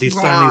 Because he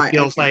suddenly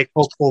feels like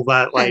hopeful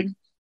that like,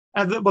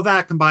 well,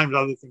 that combined with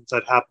other things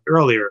that happened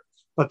earlier.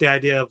 But the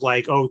idea of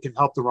like, we can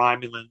help the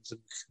Romulans and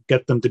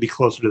get them to be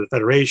closer to the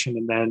Federation,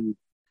 and then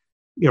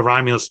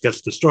Romulus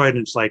gets destroyed,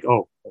 and it's like,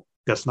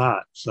 guess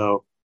not.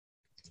 So,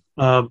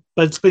 but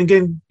it's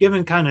been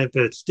given kind of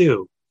its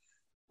due.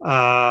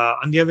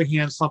 On the other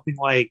hand, something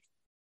like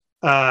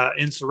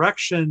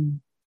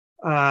Insurrection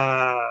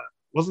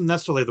wasn't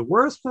necessarily the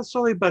worst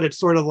necessarily, but it's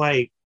sort of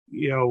like,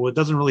 it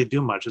doesn't really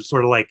do much. It's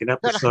sort of like an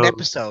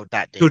episode,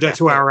 that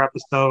 2-hour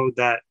episode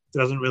that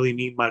doesn't really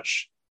mean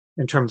much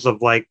in terms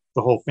of like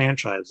the whole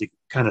franchise. You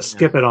kind of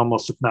skip it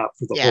almost, if not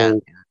for the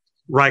whole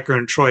Riker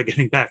and Troy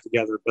getting back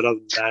together. But other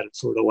than that, it's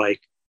sort of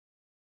like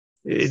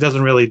it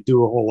doesn't really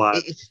do a whole lot.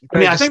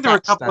 I think there are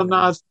a couple of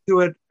nods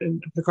to it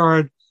in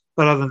Picard,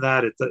 but other than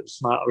that,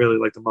 it's not really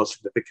like the most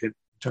significant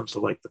in terms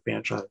of like the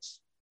franchise.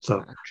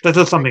 So that's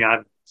just something I've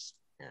noticed.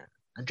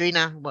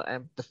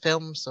 Andrina, the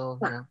films, or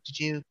did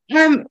you?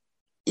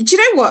 Do you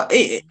know what?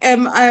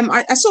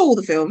 I saw all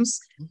the films,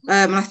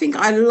 and I think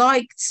I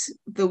liked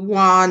the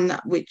one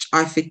which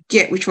I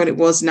forget which one it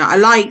was now. I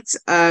liked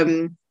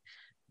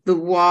the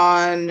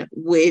one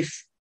with,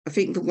 I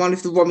think the one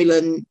with the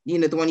Romulan,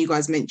 the one you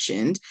guys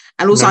mentioned,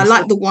 and also I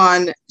liked the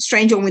one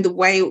strange one with the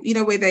whale.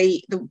 Where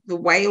the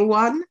whale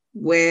one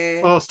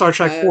where Star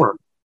Trek 4.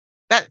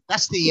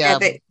 That's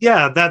the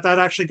that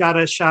actually got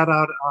a shout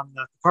out on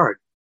the card.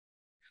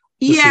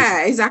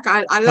 Yeah, exactly.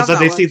 I love that.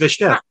 They see the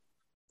ship,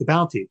 the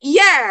bounty.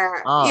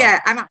 Yeah,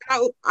 and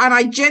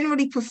I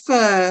generally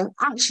prefer.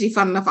 Actually,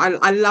 fun enough,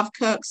 I love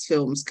Kirk's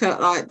films.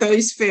 Kirk, like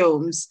those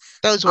films.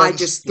 Those ones, I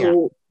just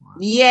thought,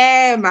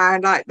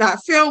 man, like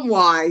that film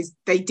wise,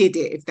 they did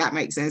it. If that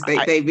makes sense,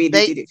 they really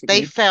did it.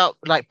 They felt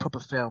like proper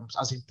films,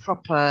 as in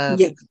proper.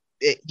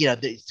 Yeah.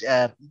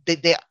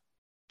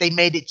 They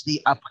made it to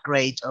the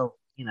upgrade of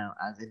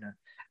as in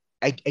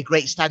a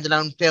great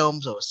standalone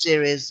films or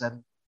series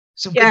and.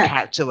 Some good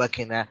character work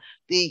in there.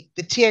 The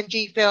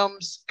TNG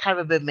films, kind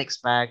of a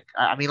mixed bag.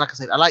 I mean, like I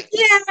said, I like.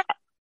 Yeah.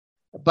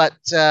 But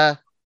I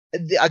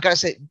gotta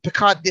say,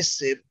 Picard,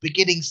 this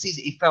beginning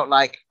season, it felt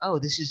like,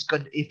 this is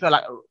good. It felt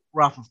like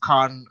Wrath of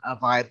Khan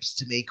vibes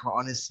to me. Quite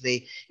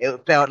honestly,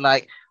 it felt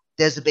like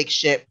there's a big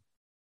ship.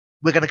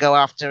 We're gonna go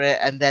after it,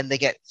 and then they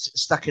get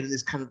stuck in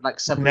this kind of like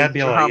submarine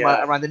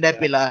drama around the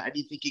nebula, and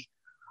you're thinking,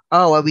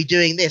 are we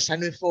doing this?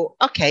 And we thought,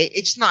 okay,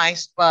 it's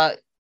nice,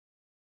 but.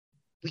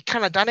 We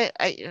kind of done it.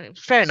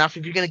 Fair enough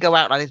if you're going to go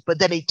out like this, but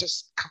then it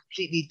just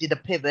completely did a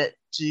pivot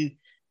to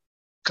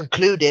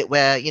conclude it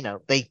where,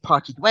 they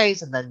parted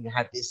ways, and then you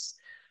had this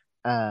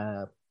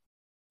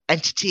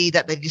entity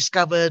that they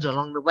discovered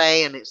along the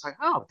way, and it's like,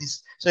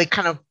 this. So it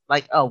kind of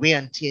like, we're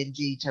on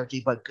TNG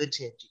territory, but good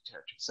TNG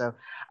territory. So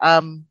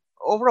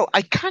overall,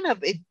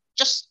 it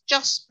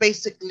just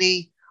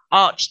basically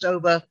arched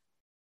over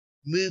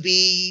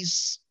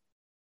movies,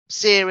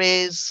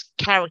 series,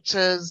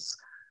 characters.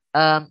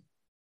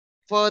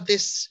 For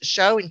this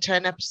show in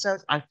 10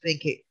 episodes, I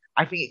think it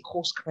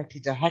course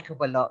corrected a heck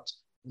of a lot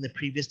in the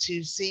previous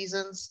 2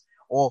 seasons,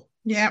 or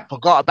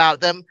forgot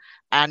about them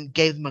and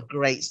gave them a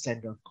great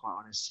send off. Quite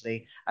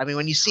honestly, I mean,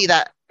 when you see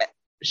that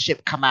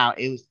ship come out,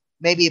 it was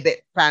maybe a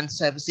bit fan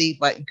servicey,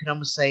 but you can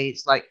almost say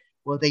it's like,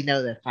 well, they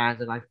know they're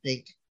fans, and I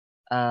think,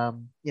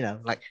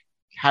 like,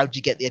 how do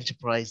you get the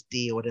Enterprise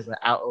D or whatever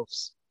out of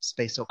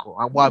space or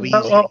why we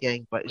use it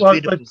again? But it's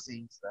beautiful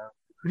scenes, though.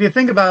 If you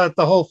think about it,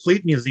 the whole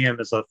Fleet Museum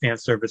is a fan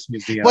service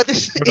museum. Well,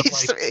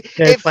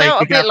 it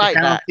felt a bit like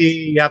that.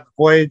 You have the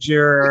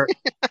Voyager,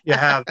 you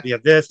have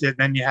this, and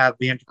then you have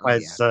the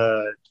Enterprise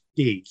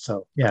D.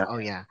 So yeah. Oh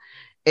yeah,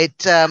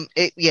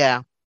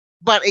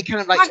 but it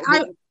kind of like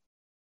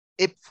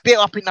it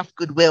built up enough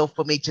goodwill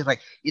for me to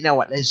like,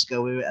 what, let's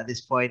go with it at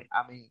this point.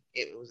 I mean,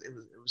 it was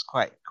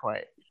quite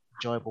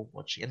enjoyable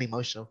watching and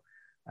emotional.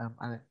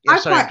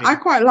 I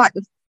quite like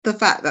the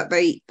fact that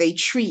they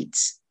treat.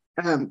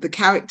 The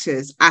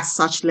characters as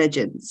such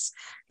legends.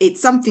 It's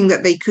something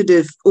that they could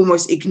have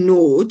almost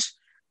ignored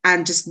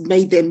and just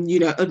made them,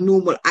 a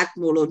normal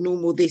admiral or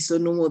normal this or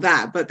normal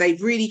that, but they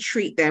really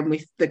treat them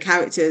with the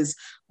characters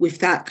with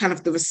that kind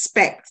of the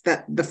respect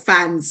that the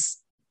fans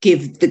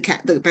give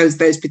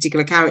those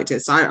particular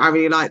characters. So I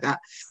really like that.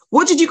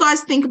 What did you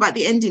guys think about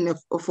the ending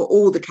of for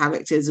all the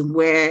characters, and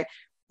where,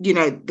 you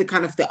know, the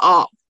kind of the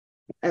arc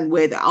and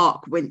where the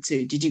arc went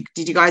to? Did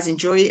you guys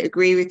enjoy it?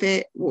 Agree with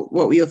it?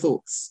 What were your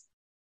thoughts?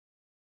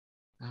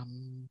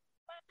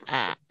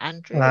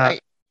 Andrew,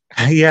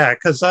 Yeah,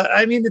 because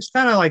I mean, it's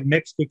kind of like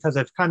mixed, because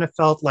it kind of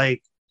felt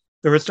like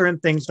there were certain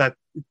things that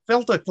it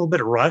felt like a little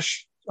bit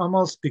rushed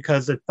almost,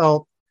 because it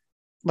felt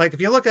like,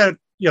 if you look at,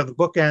 you know, the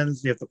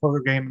bookends, you have the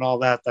poker game and all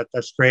that,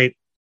 that's great.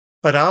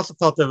 But I also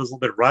felt that it was a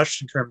little bit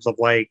rushed in terms of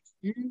like,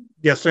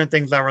 yeah, certain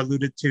things that were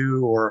alluded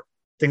to or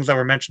things that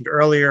were mentioned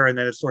earlier. And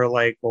then it's sort of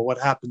like, well, what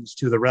happens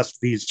to the rest of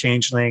these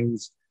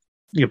changelings?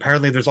 You know,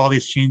 apparently there's all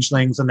these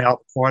changelings in the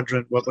Alpha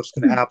Quadrant. What's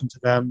going to happen to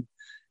them?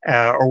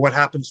 Or what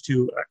happens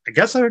to, I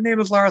guess her name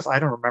is Laris. I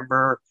don't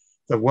remember,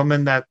 the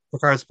woman that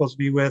Picard is supposed to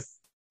be with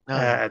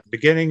at the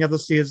beginning of the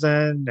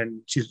season.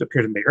 And she's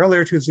appeared in the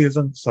earlier 2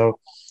 seasons. So,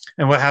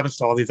 and what happens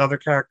to all these other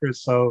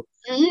characters. So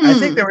I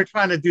think they were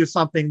trying to do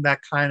something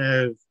that kind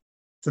of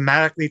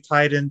thematically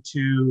tied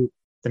into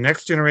the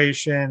next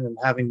generation, and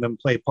having them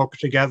play poker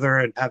together,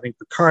 and having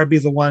Picard be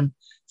the one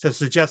to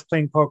suggest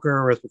playing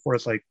poker, whereas before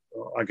it's like,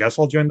 oh, I guess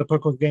I'll join the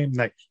poker game.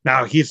 Like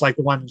now he's like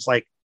the one who's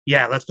like,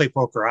 yeah, let's play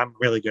poker. I'm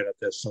really good at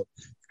this. So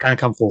it's kind of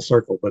come full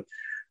circle. But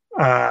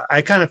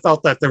I kind of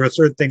felt that there were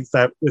certain things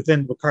that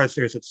within the Picard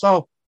series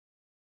itself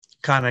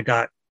kind of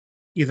got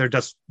either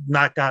just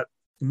not got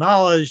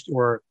acknowledged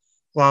or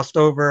glossed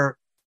over.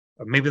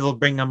 Or maybe they'll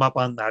bring them up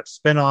on that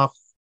spinoff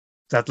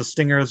that the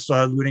Stinger is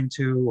alluding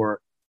to,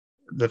 or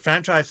the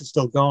franchise is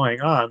still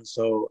going on.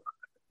 So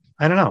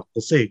I don't know.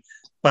 We'll see.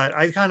 But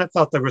I kind of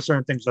felt there were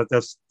certain things that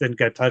this didn't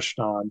get touched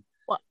on.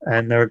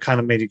 And they were kind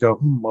of made you go,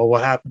 well,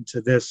 what happened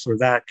to this or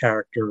that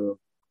character?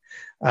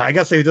 I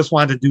guess they just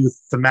wanted to do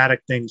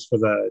thematic things for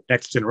the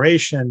next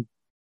generation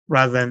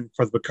rather than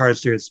for the Picard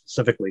series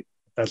specifically.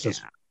 That's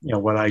just, you know,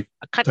 what I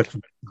took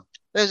from it.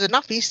 There's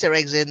enough Easter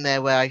eggs in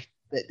there where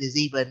there's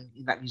even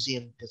in that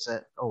museum,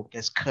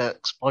 there's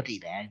Kirk's body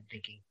there. I'm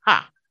thinking,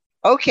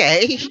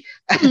 okay.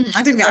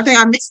 I think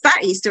I missed that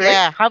Easter egg.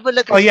 Yeah, have a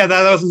look. Oh yeah,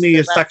 that was in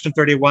the Section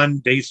 31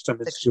 Days to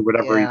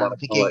whatever you want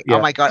to call it. Yeah.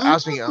 Oh my God, I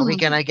was thinking, are we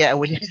gonna get a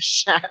William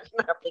Shatner?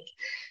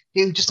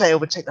 He would just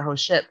overtake the whole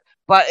ship.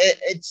 But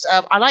it's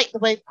I like the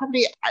way,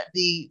 probably at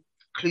the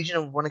conclusion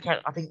of one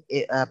account, I think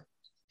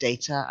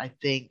Data, I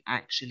think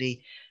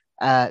actually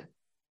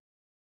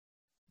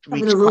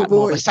reached quite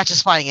more of a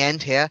satisfying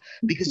end here,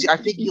 because I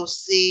think you'll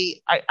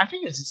see, I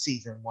think it's in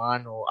season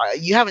 1, or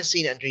you haven't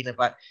seen it, Andrina,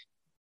 but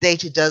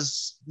Data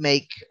does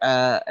make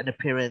an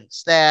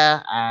appearance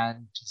there,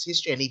 and his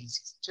history, and even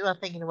season 2, I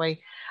think, in a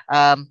way.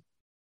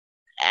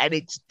 And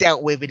it's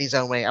dealt with in his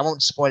own way. I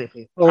won't spoil it for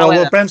you.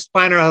 Well, Brent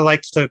Spiner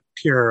likes to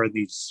appear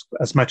these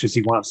as much as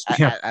he wants.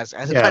 As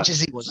much as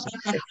he wants.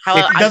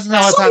 It doesn't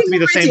always have to be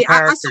the same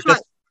character.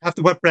 Just have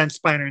to put Brent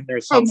Spiner in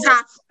there somewhere.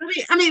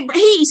 Exactly. I mean,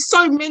 he's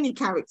so many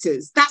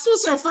characters. That's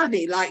what's so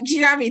funny. Like, do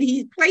you know what I mean?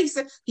 He plays,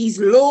 he's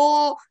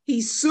Law,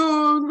 he's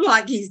Sung,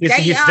 like he's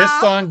Data. He's this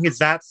song, he's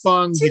that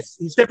song.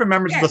 He's different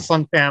members of the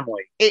Sung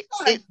family. It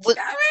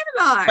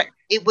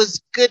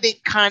was good.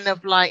 It kind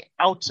of like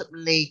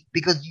ultimately,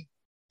 because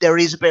there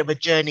is a bit of a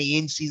journey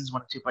in seasons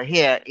 1 and 2, but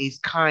here is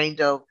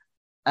kind of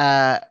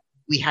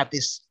we have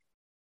this.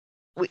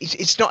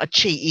 It's not a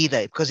cheat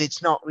either, because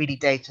it's not really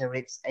Data.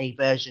 It's a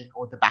version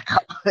or the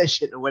backup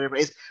version or whatever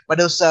it is.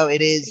 But also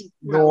it is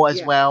Law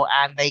as well,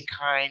 and they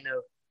kind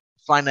of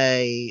find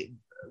a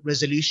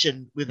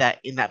resolution with that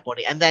in that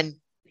body. And then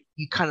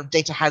you kind of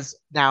Data has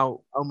now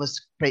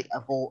almost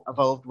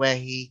evolved where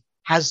he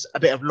has a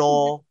bit of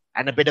Law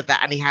and a bit of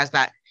that, and he has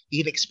that he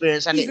can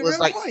experience. And it was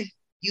like.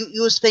 You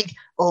always think,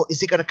 oh,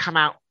 is it going to come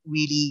out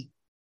really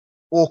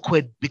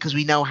awkward because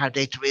we know how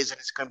Data is and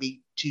it's going to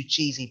be too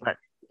cheesy? But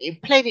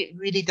it played it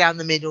really down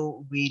the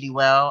middle really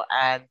well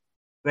and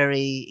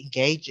very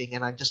engaging.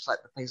 And I just like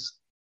the place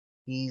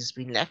he's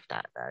been left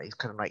at. He's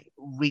kind of like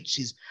reached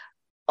his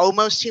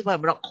almost humor,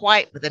 but not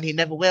quite, but then he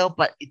never will.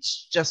 But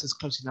it's just as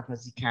close enough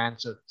as he can.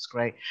 So it's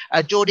great.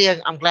 Geordie,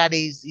 I'm glad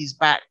he's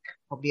back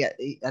probably at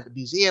the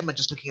museum and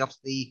just looking after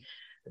the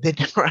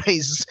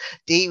Enterprise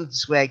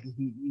Dean's where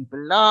he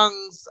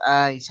belongs.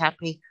 He's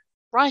happy.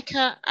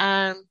 Riker,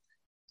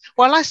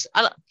 well,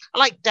 I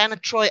like Dana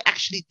Troy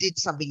actually did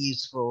something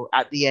useful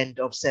at the end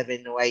of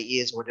 7 or 8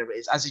 years, or whatever it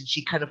is, as in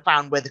she kind of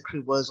found where the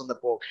crew was on the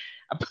Borg.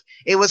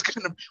 It was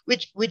kind of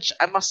which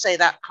I must say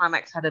that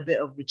climax had a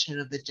bit of Return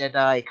of the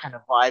Jedi kind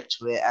of vibe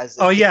to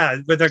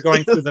it. But they're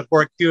going through the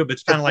Borg cube.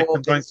 It's kind of like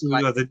them going through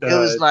the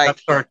Death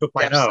Star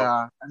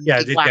 2.0.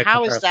 Yeah, wow,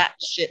 how is that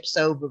ship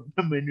so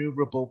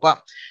maneuverable?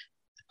 But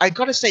I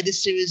gotta say,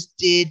 this series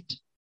did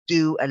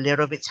do a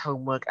little of its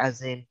homework,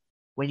 as in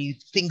when you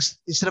things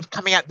instead of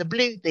coming out the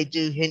blue, they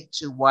do hint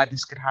to why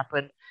this could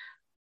happen.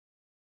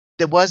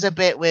 There was a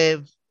bit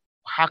with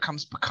how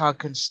comes Picard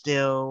can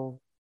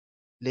still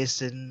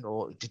listen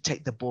or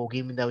detect the Borg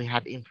even though he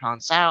had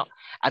implants out,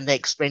 and they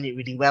explain it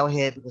really well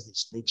here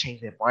because they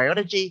changed their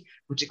biology,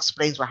 which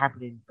explains what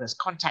happened in First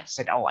Contact.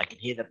 Said, "Oh, I can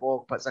hear the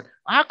Borg," but it's like,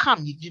 well, how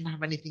come you didn't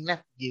have anything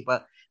left of you?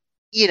 But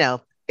you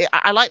know.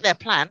 I like their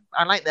plan.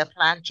 I like their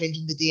plan,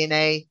 changing the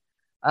DNA.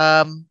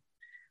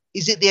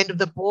 Is it the end of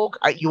the Borg?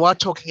 You are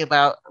talking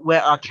about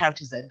where our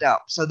characters end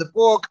up. So the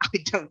Borg, I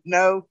don't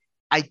know.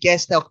 I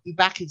guess they'll be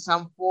back in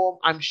some form.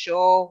 I'm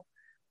sure.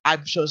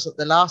 It's not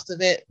the last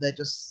of it. They're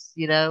just,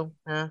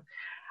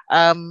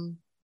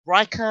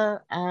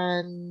 Riker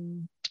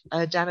and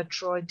Janet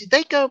Troy. Did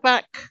they go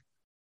back?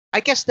 I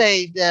guess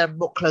they're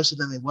more closer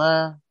than they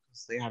were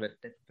because they had a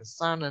different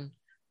son and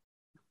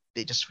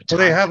they just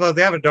retired. Well,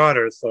 they have a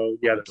daughter, so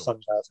yeah, their son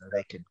died. So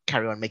they could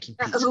carry on making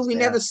pizzas. Who we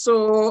never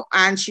saw,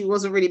 and she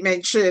wasn't really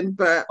mentioned.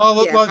 But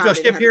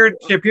she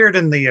appeared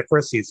in the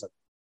first season.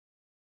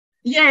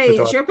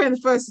 Yeah, she appeared in the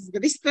first season,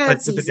 but this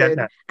third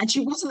season, and she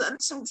wasn't.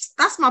 So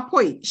that's my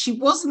point. She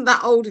wasn't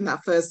that old in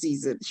that first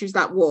season. She was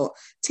like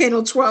 10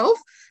 or 12.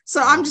 So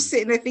I'm just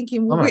sitting there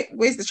thinking,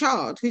 where's the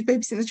child? Who's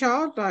babysitting the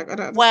child? Like, I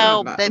don't.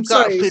 Well, they've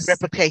got food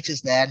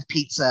replicators there and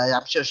pizza.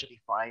 I'm sure she'll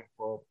be fine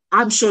for.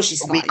 I'm sure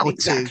she's fine.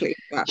 Exactly.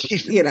 But,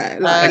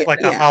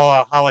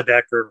 a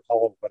holodeck or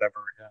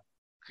whatever.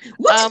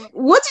 Yeah.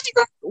 What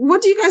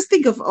do you guys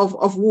think of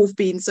Worf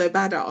being so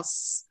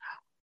badass?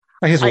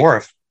 He's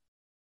Worf.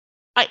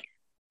 But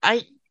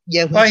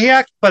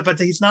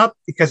he's not,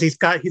 because he's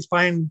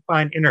find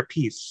inner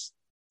peace.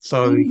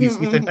 So he's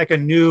like a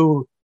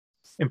new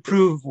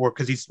improved Worf,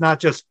 because he's not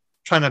just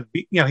trying to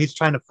be, he's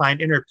trying to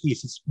find inner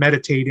peace. He's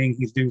meditating.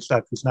 He's doing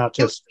stuff. He's not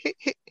just.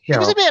 He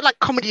was a bit like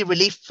comedy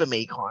relief for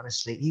me,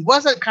 honestly. He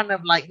wasn't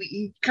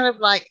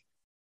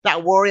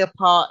that warrior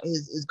part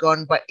is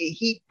gone, but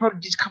he probably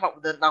just come up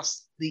with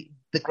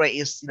the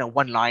greatest,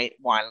 one-liners.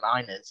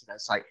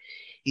 It's like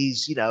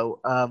he's,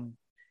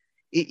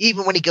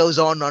 even when he goes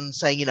on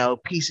saying,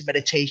 peace and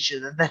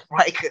meditation,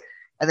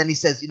 and then he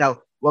says,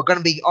 we're going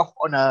to be off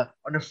on a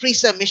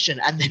freezer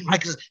mission, and then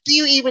Mike says, do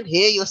you even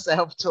hear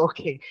yourself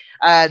talking?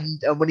 And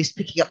when he's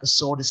picking up the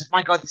sword, he said,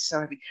 my God, this is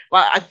so heavy.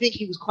 But I think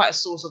he was quite a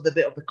source of the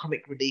bit of the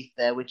comic relief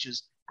there, which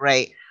was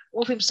great.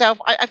 Wolf himself,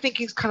 I think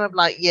he's kind of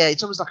like,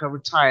 it's almost like a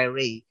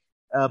retiree,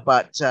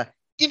 but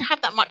didn't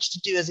have that much to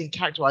do as in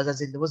character-wise,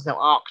 as in there was no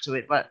arc to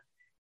it, but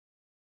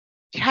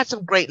he had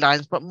some great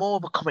lines, but more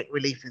of a comic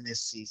relief in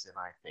this season,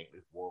 I think,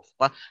 with Wolf.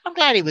 But I'm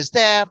glad he was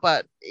there,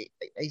 but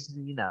he's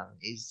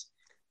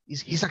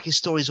like his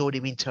story's already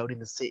been told in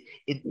the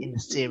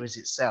series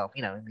itself,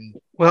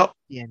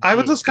 I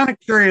was just kind of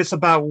curious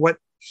about what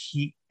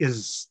he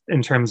is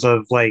in terms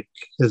of like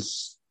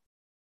his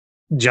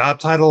job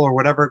title or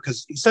whatever,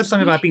 because he said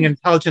something about being an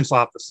intelligence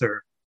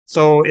officer.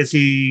 So is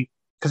he,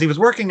 because he was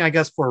working, I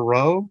guess, for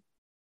Roe.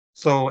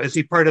 So is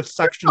he part of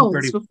Section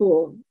 30,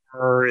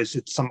 or is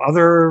it some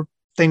other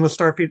thing with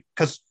Starfleet?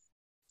 Because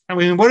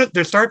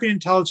there's Starfleet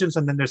intelligence,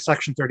 and then there's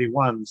Section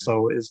 31.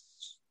 So is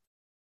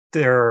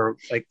there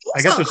I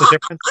guess there's a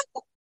difference.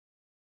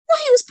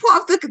 He was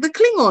part of the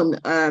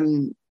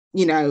Klingon,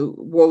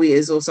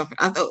 warriors or something.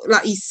 I thought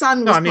like his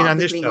son was part of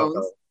the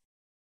Klingons.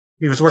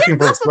 He was working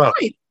for Roe.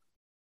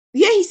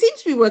 Yeah, he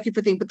seems to be working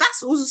for things, but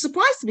that's also a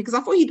surprise to me because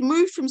I thought he'd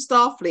moved from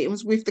Starfleet and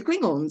was with the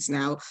Klingons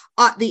now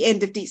at the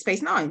end of Deep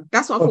Space Nine.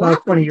 That's what I thought.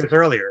 About 20 years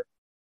earlier.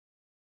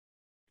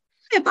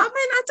 Yeah, but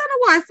I don't know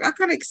why I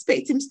kind of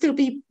expect him to still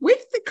be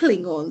with the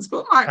Klingons.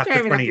 But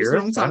after 20 years, a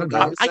long time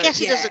ago. I guess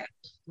he doesn't.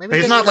 Maybe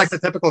he's not like the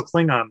typical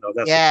Klingon, though.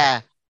 That's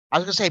I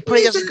was going to say,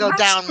 probably doesn't go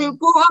down.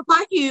 Brought up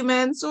by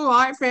humans. All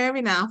right, fair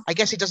enough. I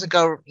guess it doesn't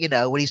go,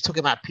 when he's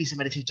talking about peace and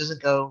meditation, it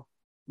doesn't go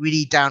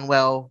really down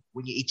well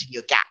when you're eating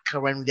your gak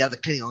around with the other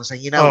Klingons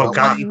saying,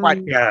 why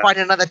you find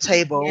another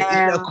table.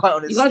 Yeah. Quite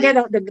honestly. You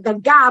got to get the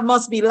gak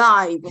must be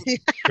live.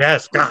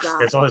 Yes,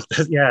 it's always,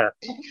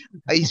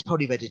 He's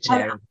probably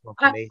vegetarian.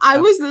 I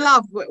always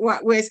love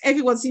whereas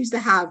everyone seems to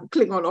have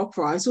Klingon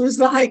opera. So it's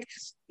like,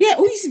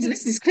 all you seem to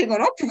listen to is Klingon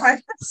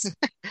opera.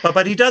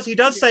 but he does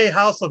say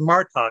House of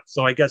Martok,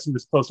 so I guess he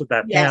was close with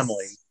that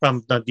family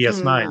from the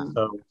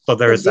DS9. So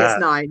there's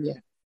that. DS9, yeah.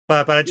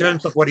 But in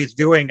terms of what he's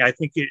doing, I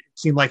think it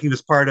seemed like he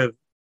was part of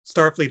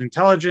Starfleet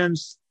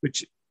intelligence,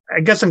 which I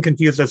guess I'm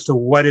confused as to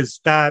what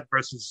is that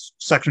versus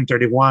Section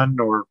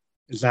 31, or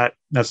is that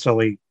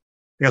necessarily?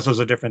 I guess those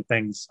are different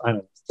things. I don't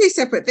know. Two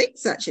separate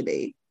things,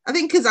 actually. I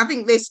think there's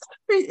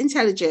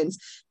intelligence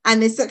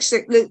and there's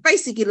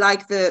basically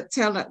like the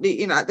Telnar,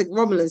 the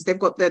Romulans. They've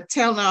got the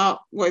Telnar,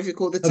 whatever you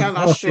call the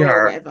Telnar Shore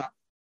or whatever.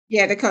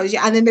 Yeah, the codes.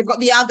 Yeah, and then they've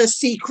got the other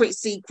secret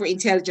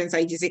intelligence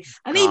agency,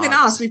 and even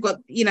us. We've got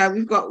you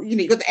got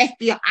the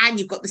FBI and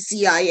you've got the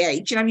CIA.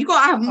 You've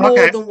got to have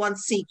more than one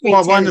secret.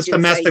 Well, one is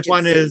domestic, agency.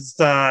 One is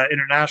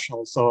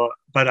international. So,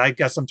 but I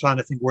guess I'm trying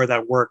to think where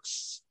that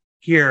works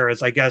here.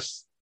 Is I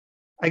guess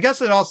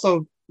it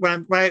also.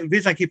 The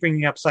reason I keep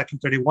bringing up Section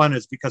 31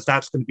 is because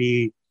that's going to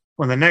be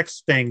one of the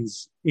next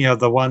things.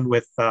 The one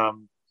with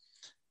Michelle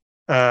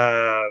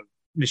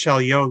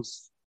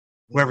Yeoh's,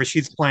 whoever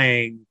she's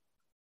playing.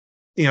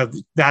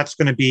 That's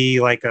going to be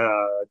like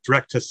a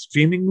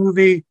direct-to-streaming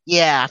movie.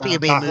 Yeah, I think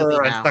it'll be a movie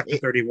now. Section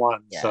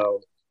 31. Yeah.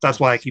 So that's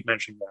why I keep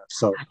mentioning that.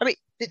 So I mean,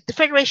 the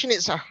Federation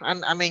is,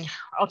 and I mean,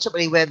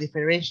 ultimately where the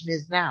Federation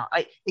is now,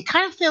 it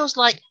kind of feels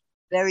like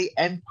very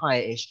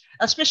Empire-ish,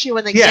 especially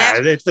when they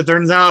they're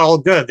not all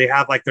good. They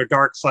have like their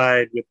dark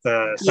side with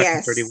the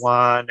Section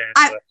 31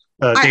 and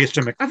the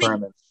Daystrom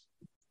experiments.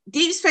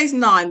 Deep Space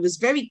Nine was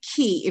very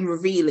key in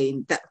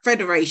revealing that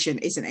Federation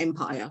is an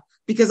empire.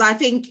 Because I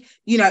think,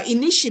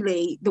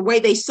 initially the way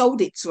they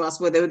sold it to us,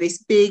 where they were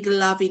this big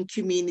loving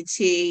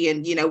community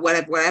and,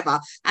 whatever.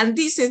 And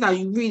Deep Space Nine,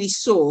 you really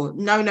saw,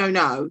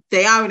 no,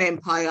 they are an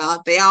empire.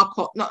 They are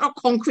not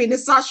conquering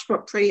as such,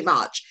 but pretty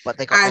much. But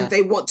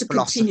they want to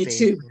continue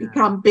to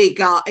become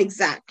bigger,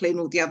 exactly, and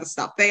all the other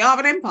stuff. They are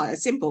an empire,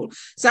 simple.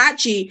 So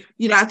actually,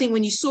 I think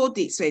when you saw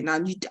Deep Space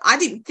Nine, I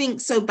didn't think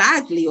so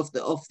badly of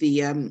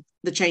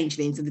the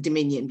changelings and the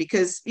Dominion,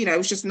 because it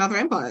was just another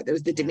empire. There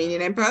was the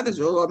Dominion Empire, there's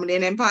the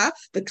Romanian Empire,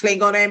 the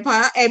Klingon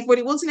Empire.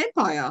 Everybody wants an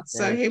empire.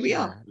 So here we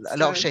are. A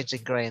lot of shades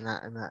of grey in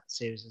that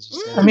series, as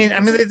you said. I mean,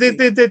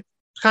 they did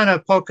kind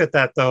of poke at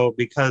that though,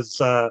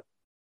 because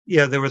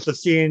there was a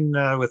scene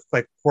with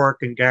like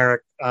Quark and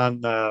Garrick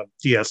on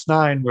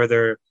DS9 where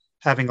they're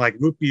having like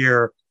root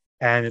beer,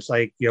 and it's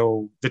like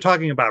they're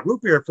talking about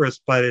root beer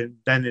first, but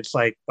then it's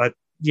like,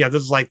 this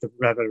is like the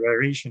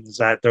revelation is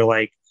that they're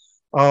like,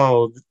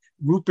 oh,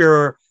 root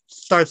beer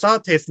starts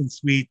out tasting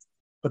sweet,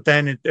 but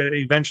then it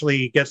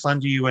eventually gets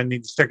under you and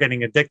you start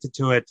getting addicted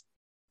to it.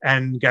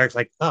 And Garrick's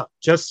like, oh,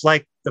 just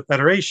like the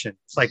Federation.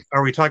 It's like,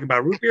 are we talking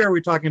about root beer or are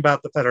we talking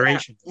about the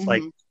Federation? It's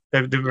like,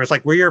 it's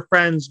like, we're your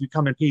friends, we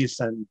come in peace.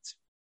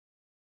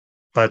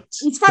 But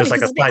it's funny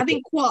because I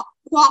think Quark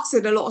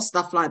said a lot of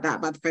stuff like that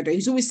about the Federation.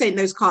 He's always saying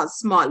those kind of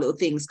smart little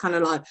things, kind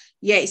of like,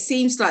 it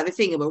seems like the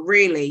thing, but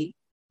really,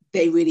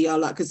 they really are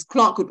like, because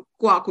Quark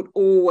could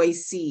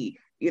always see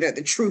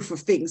the truth of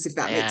things, if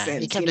that makes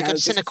sense. He kept a good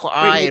cynical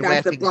eye and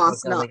where things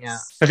were going out.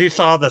 Because he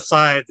saw the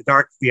side, the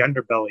dark, the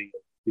underbelly.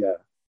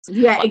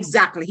 Yeah,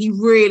 exactly. He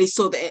really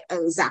saw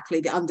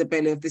exactly the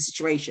underbelly of the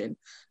situation.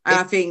 And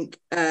I think,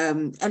 but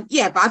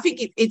I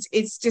think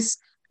it's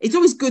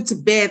always good to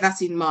bear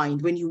that in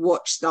mind when you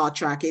watch Star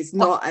Trek. It's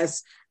not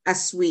as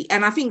sweet.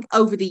 And I think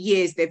over the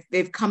years,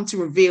 they've come to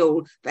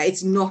reveal that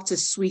it's not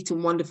as sweet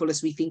and wonderful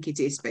as we think it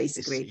is,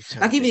 basically.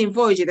 Like even in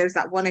Voyager, there's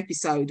that one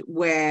episode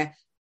where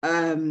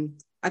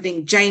I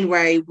think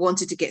Janeway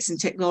wanted to get some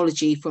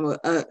technology from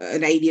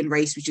an alien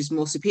race which is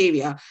more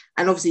superior,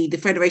 and obviously the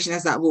Federation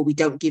has that rule: we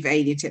don't give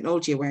alien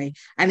technology away.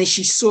 And then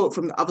she saw it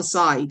from the other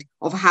side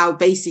of how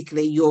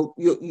basically you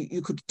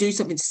could do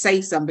something to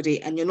save somebody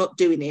and you're not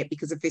doing it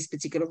because of this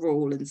particular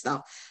rule and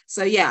stuff.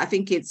 So I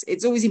think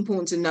it's always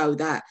important to know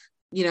that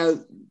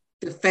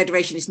the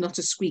Federation is not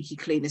as squeaky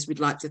clean as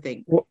we'd like to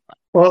think.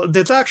 Well,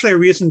 there's actually a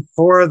reason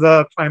for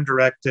the Prime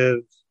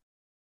Directive.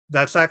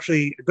 That's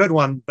actually a good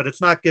one, but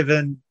it's not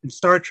given in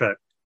Star Trek.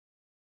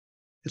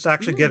 It's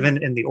actually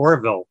given in the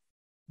Orville,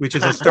 which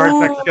is a Star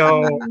Trek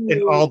show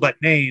in all but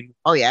name.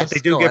 Oh, yes. But they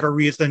do give a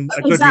reason,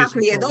 a good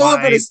exactly, reason. The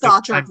Orville is Star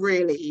Trek,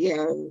 really,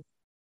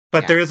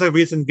 But there is a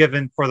reason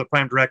given for the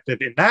Prime Directive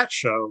in that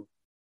show.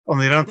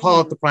 Only they don't call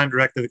it the Prime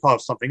Directive, they call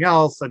it something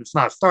else, and it's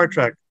not Star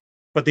Trek.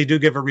 But they do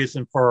give a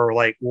reason for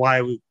like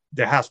why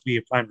there has to be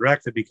a Prime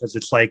Directive, because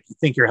it's like you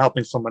think you're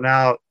helping someone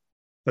out,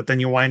 but then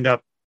you wind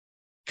up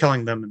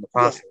killing them in the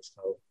process.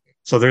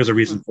 So there's a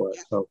reason for it.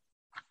 So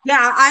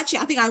I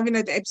think I even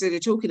know the episode you're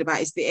talking about.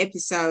 Is the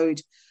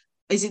episode,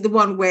 is it the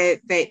one where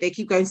they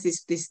keep going to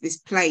this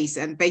place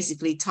and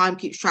basically time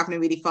keeps traveling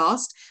really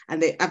fast,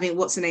 and I think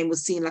what's her name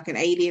was seen like an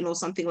alien or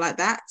something like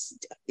that?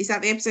 Is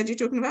that the episode you're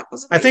talking about,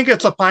 possibly? I think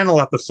it's a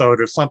final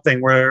episode or something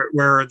where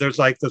there's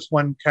like this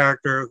one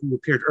character who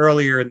appeared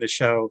earlier in the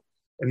show,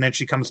 and then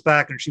she comes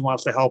back and she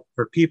wants to help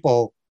her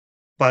people,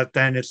 but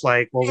then it's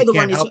like, well, we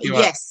can't help you.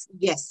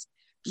 Yes.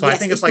 So I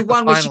think it's like the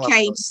one where she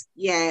came.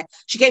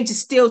 She came to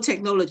steal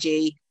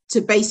technology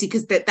to basically,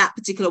 because that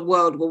particular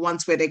world were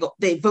once where they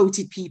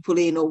voted people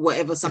in or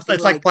whatever. Something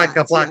it's like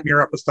a Black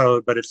Mirror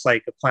episode, but it's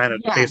like a planet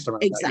based on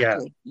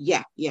exactly.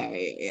 That.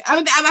 Yeah.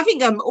 I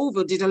think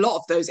Orville did a lot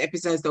of those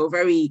episodes that were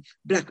very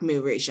Black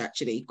Mirror-ish.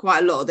 Actually,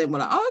 quite a lot of them were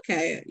like, oh,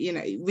 okay,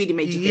 it really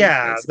made you think.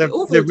 Yeah,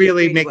 they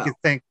really make you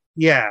think.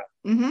 Yeah,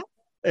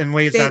 in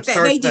ways that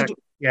Star Trek.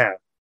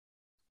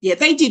 Yeah,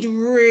 they did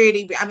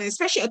really,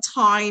 especially at a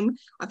time,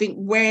 I think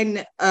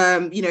when,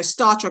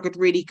 Star Trek had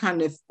really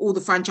kind of, all the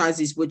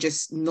franchises were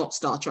just not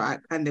Star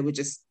Trek and they were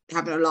just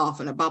having a laugh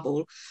and a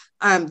bubble.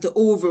 The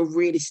Orville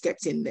really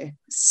stepped in there.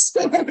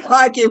 So,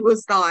 like, it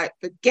was like,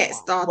 forget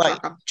Star Trek,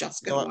 I'm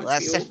just going to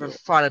watch the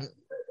Orville.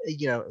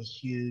 A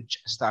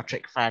huge Star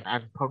Trek fan,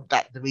 and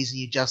that the reason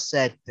you just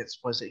said this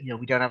was,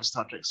 we don't have a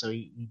Star Trek, so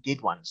you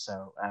did one.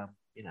 So,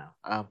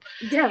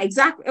 yeah,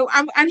 exactly.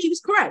 And he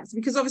was correct,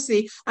 because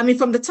obviously,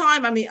 from the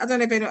time, I don't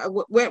know if you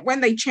know,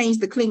 when they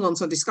changed the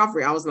Klingons on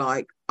Discovery, I was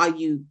like, are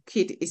you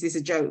kidding? Is this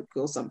a joke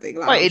or something?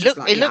 Like, the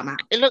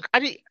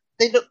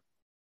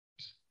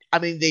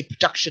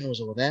production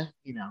was all there,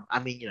 and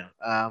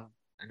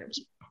it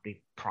was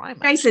probably prime.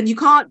 Jason, you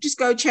can't just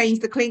go change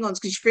the Klingons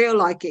because you feel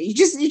like it. You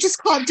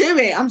just can't do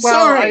it. I'm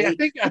sorry. I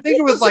think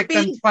it was like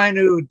them trying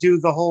to do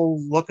the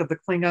whole look of the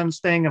Klingons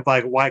thing of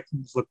like why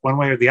Klingons look one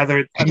way or the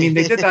other. They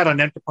did that on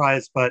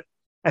Enterprise, but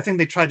I think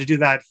they tried to do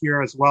that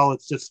here as well.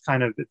 It's just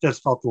it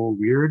just felt a little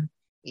weird.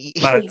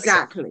 But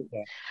Exactly.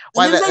 yeah.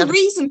 Well, And there's no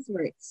reason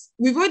for it.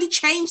 We've already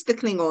changed the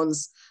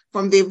Klingons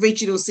from the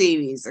original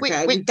series.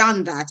 Okay, we've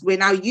done that. We're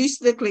now used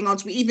to the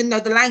Klingons. We even know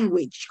the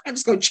language. You can't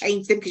just go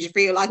change them because you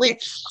feel like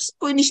it. I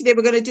thought initially they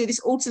were going to do this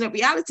alternate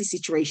reality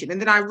situation,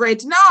 and then I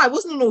read, no, it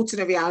wasn't an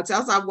alternate reality. I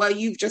was like, well,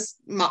 you've just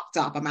mucked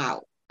up. I'm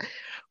out.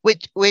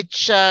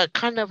 which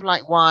kind of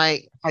like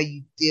why how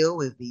you deal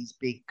with these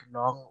big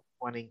long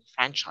running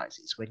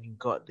franchises when you've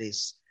got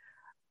this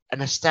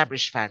an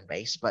established fan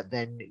base, but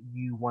then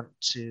you want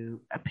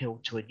to appeal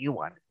to a new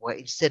one, where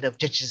instead of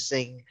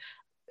jettisoning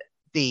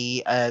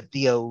the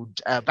old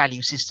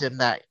value system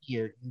that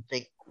you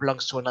think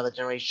belongs to another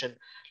generation,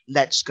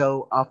 let's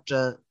go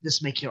after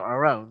let's make it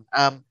our own.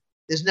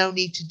 There's no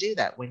need to do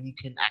that when you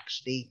can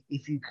actually,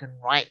 if you can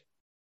write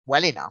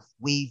well enough,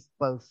 weave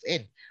both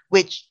in,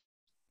 which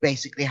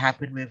basically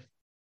happened with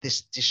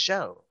this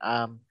show.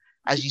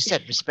 As you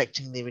said,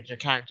 respecting the original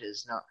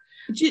characters, not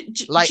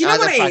like do you know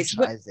other what it is?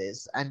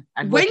 franchises, and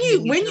When working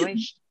you with new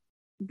generation.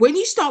 when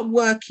you start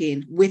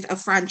working with a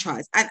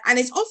franchise, and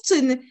it's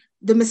often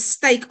the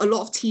mistake a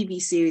lot of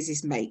TV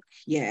series make,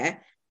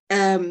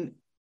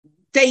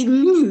 they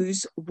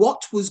lose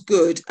what was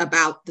good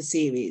about the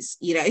series.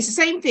 You know, it's the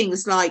same thing.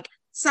 It's like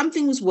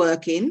something was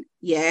working,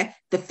 the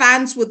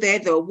fans were there,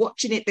 they were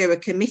watching it, they were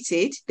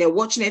committed, they're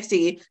watching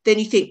everything. Then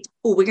you think,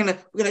 oh, we're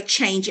gonna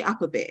change it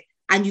up a bit.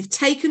 And you've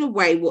taken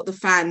away what the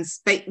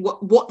fans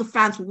what the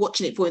fans were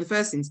watching it for in the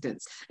first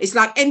instance. It's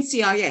like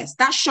NCIS.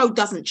 That show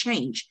doesn't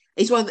change.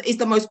 It's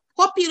the most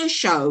popular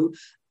show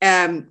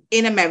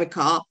in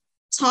America.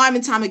 Time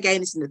and time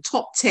again, it's in the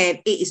top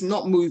 10. It is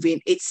not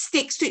moving. It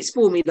sticks to its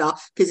formula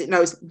because it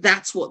knows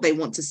that's what they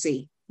want to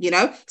see. You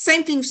know,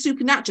 same thing with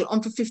Supernatural,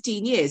 on for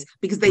 15 years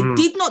because they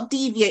did not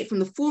deviate from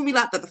the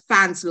formula that the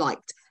fans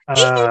liked.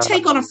 If you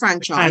take on a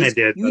franchise,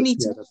 you need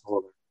to. That's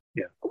all.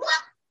 Yeah. What?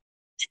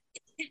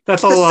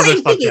 That's a whole other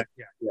subject.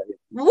 Yeah.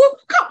 We'll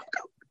come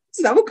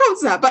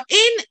to that. But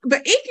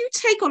if you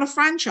take on a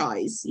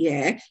franchise,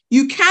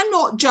 you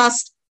cannot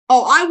just,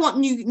 I want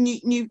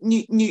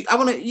new. I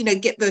want to,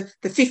 get the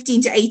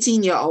 15 to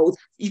 18-year-old.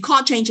 You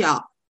can't change it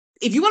up.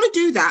 If you want to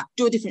do that,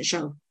 do a different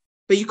show.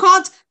 But you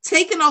can't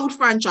take an old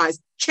franchise,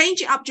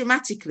 change it up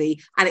dramatically,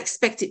 and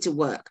expect it to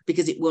work,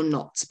 because it will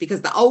not.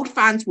 Because the old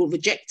fans will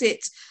reject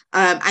it,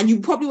 and you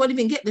probably won't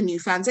even get the new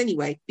fans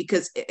anyway,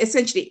 because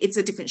essentially it's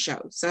a different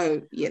show.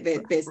 So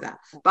there's that.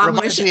 But I'm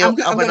going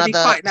to be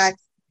quite nice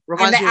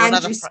and let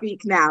Andrew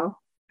speak now.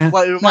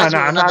 Well, it reminds me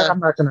of another. I'm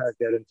not going to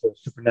get into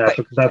Supernatural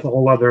because that's a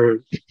whole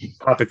other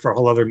topic for a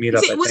whole other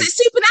meetup. Was it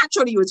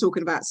Supernatural you were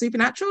talking about?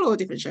 Supernatural or a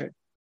different show?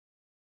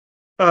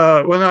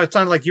 Well, no, it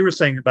sounded like you were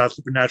saying about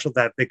Supernatural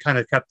that they kind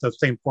of kept the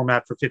same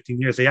format for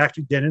 15 years. They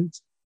actually didn't.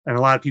 And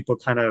a lot of people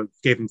kind of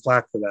gave them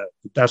flack for that.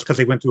 That's because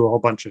they went through a whole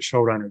bunch of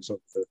showrunners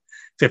over the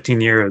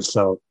 15 years.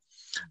 So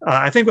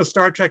I think with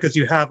Star Trek is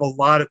you have a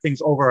lot of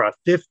things over a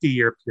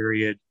 50-year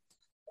period,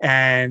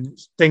 and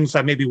things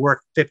that maybe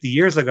worked 50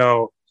 years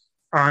ago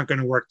aren't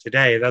going to work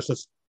today. That's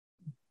just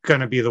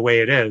going to be the way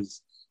it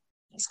is.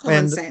 It's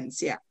common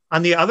sense, yeah.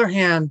 On the other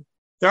hand,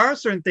 there are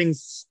certain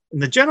things in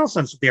the general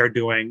sense that they are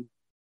doing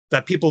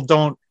that people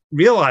don't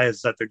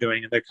realize that they're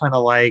doing. And they're kind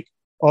of like,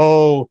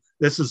 oh,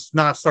 this is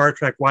not Star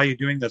Trek. Why are you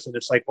doing this? And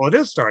it's like, well, it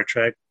is Star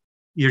Trek.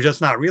 You're just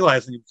not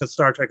realizing it, because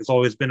Star Trek has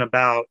always been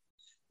about,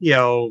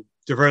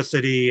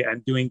 diversity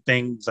and doing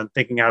things and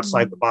thinking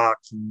outside the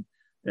box.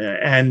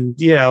 And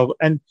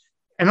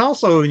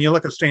also when you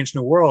look at Strange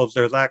New Worlds,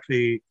 there's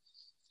actually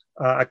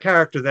a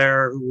character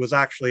there who was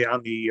actually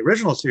on the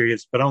original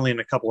series, but only in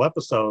a couple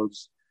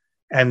episodes.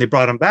 And they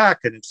brought him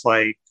back, and it's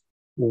like,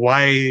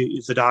 why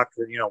is the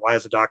Doctor, why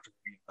is the Doctor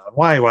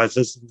why is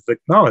this? It's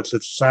like, no,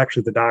 it's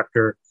actually the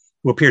Doctor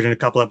who appeared in a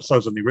couple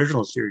episodes in the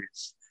original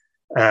series,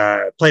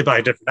 played by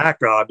a different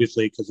actor,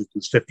 obviously, because it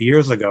was 50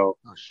 years ago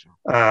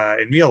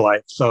in real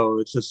life. So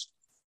it's just,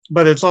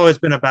 but it's always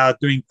been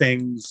about doing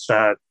things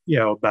that,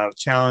 about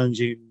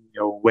challenging,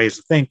 ways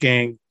of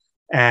thinking,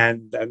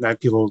 and that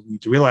people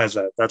need to realize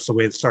that that's the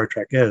way that Star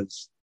Trek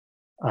is.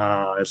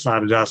 It's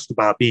not just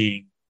about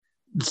being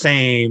the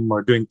same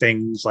or doing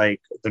things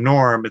like the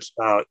norm. It's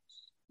about,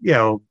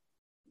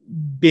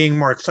 being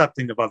more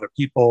accepting of other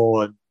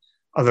people and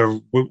other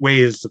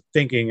ways of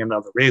thinking and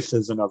other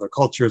races and other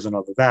cultures and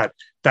other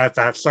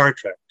that's Star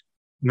Trek.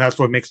 And that's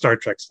what makes Star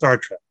Trek Star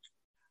Trek.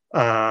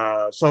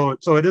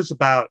 So it is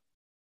about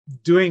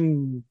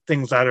doing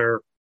things that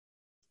are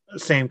the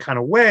same kind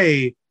of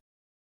way,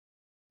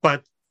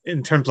 but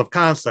in terms of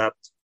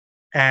concept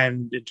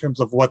and in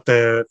terms of what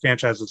the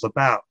franchise is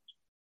about.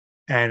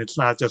 And it's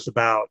not just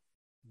about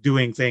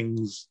doing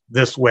things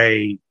this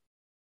way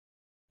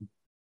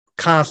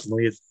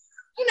constantly.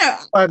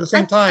 But at the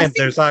same time,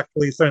 there's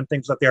actually certain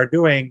things that they are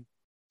doing.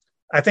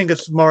 I think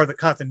it's more the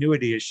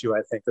continuity issue.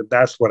 I think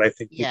that's what I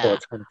think people are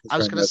trying to. I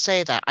was going to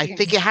say that. I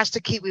think it has to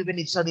keep within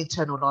its own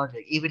internal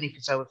logic, even if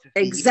it's over 50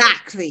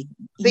 Exactly.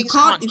 Years. You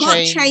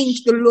can't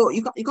change the law.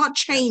 You can't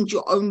change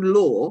your own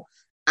law.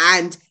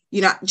 And, do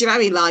you know what I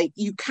mean? Like,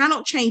 you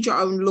cannot change your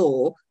own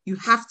law. You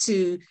have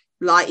to,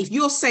 like, if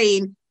you're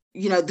saying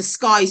the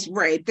sky's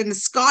red, then the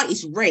sky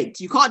is red.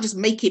 You can't just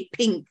make it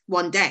pink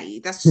one day.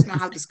 That's just not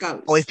how this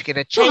goes. Or if you're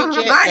going to change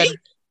it, Right? then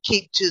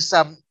keep to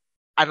some.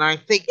 And I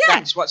think Yeah.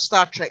 that's what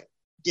Star Trek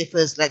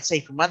differs, let's say,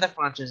 from other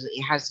franchises.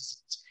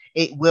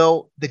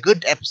 The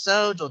good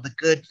episodes or the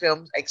good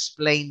films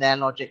explain their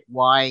logic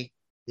why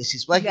this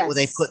is working, or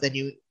they Yes. put the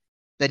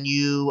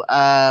new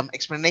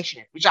explanation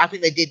in, which I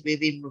think they did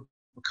within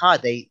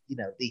Picard.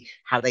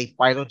 How they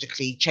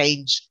biologically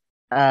change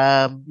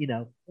a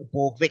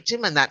Borg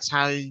victim, and that's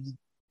how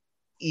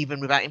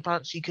even without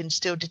implants you can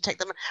still detect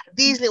them.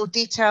 These little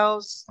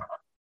details,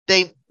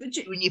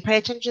 when you pay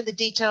attention to the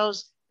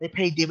details, they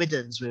pay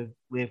dividends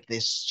with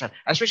this show,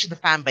 especially the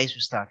fan base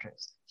with Star Trek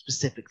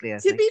specifically. I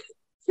think.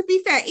 To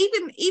be fair,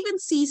 even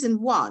season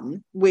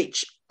 1,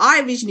 which I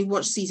originally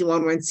watched season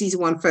 1 when season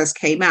 1 first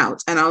came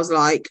out, and I was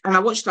like, and I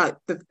watched like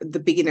the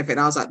beginning of it,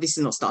 and I was like, this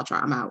is not Star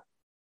Trek, I'm out.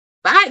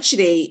 But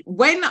actually,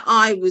 when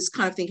I was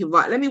kind of thinking,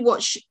 right, let me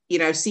watch,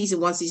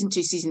 season 1, season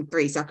 2, season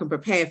 3, so I can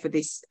prepare for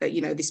this,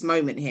 this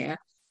moment here.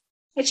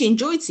 I actually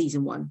enjoyed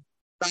season 1.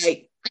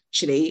 Like,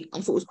 actually, I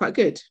thought it was quite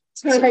good.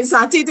 So I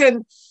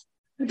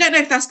don't know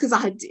if that's because I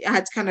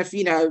had kind of,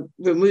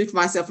 removed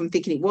myself from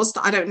thinking it was.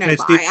 I don't know.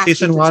 But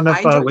season 1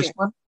 of which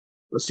one?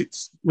 Which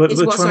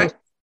one? Sorry?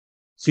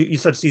 So you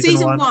said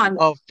season 1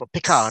 of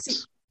Picard.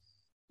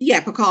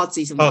 Picard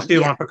season 1.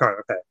 Season 1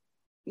 Picard. Okay.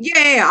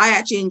 Yeah, I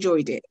actually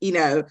enjoyed it.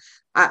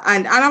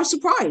 And I was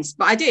surprised,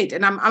 but I did.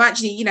 And I'm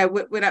actually,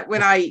 when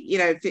I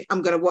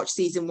I'm going to watch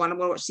season 1, I'm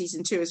going to watch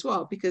season 2 as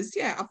well, because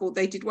I thought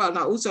they did well. And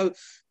I also,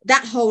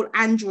 that whole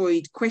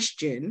android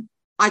question,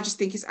 I just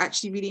think is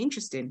actually really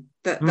interesting.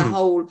 The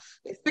whole,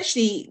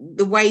 especially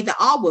the way that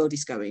our world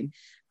is going,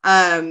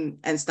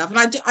 and stuff.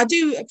 And I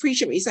do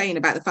appreciate what you're saying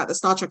about the fact that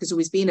Star Trek has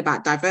always been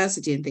about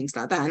diversity and things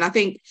like that. And I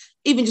think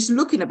even just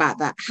looking about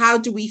that, how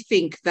do we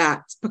think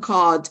that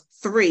Picard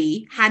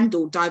 3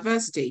 handled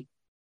diversity?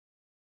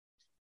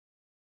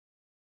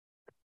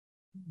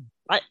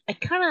 I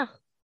kind of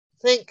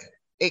think.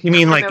 You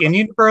mean like in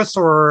universe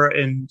or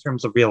in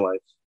terms of real life?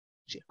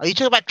 Are you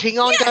talking about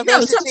Klingon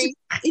diversity?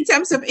 No, in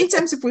terms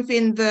of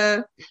within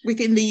the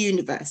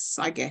universe,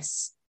 I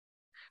guess.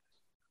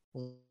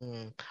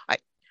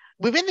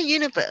 Within the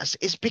universe,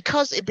 it's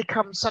because it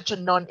becomes such a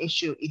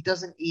non-issue. It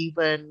doesn't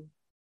even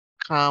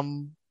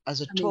come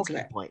as a talking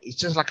point. It's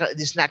just like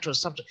this natural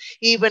assumption.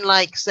 Even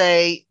like,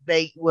 say,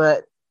 there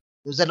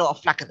was a lot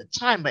of flack at the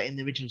time, but in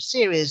the original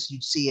series,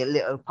 you'd see a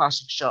little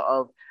passing shot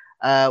of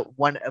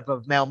one of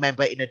a male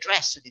member in a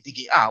dress, and you're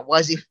thinking, why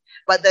is he?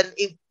 But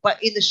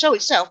in the show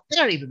itself, they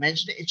don't even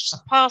mention it. It's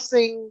just a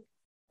passing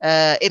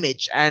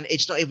image, and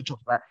it's not even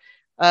talked about.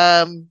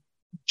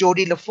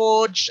 Geordie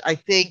LaForge, I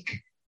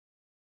think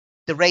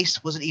the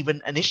race wasn't even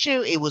an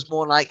issue. It was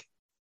more like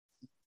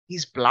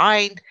he's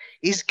blind.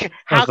 With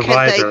the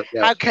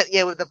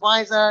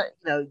visor?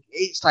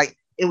 It's like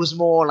it was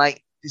more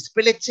like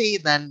disability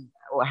than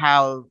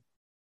how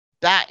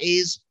that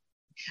is.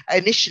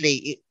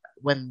 Initially,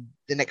 when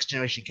the Next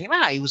Generation came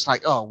out, he was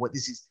like,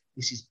 this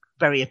is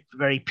very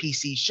very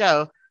PC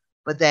show.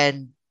 But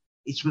then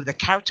it's with the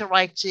character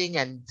writing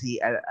and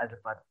the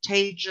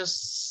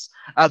advantages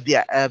of the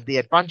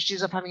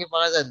advantages of having a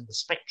visor and the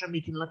spectrum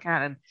you can look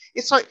at, and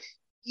it's like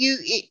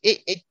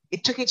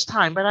it took its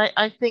time, but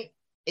I think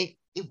it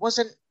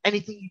wasn't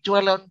anything you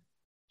dwell on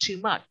too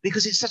much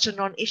because it's such a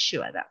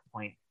non-issue at that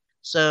point.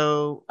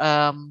 So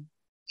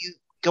you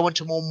go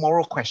into more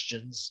moral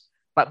questions,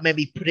 but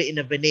maybe put it in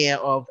a veneer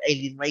of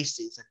alien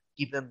races and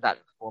give them that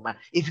format.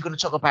 If you're going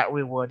to talk about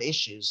real world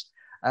issues,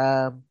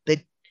 I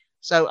think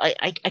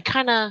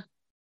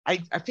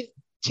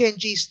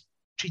TNG's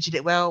treated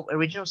it well.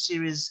 Original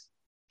series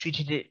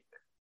treated it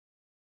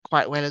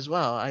quite well as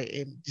well.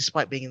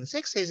 Despite being in the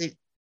 60s,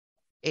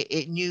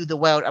 it knew the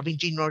world. I mean,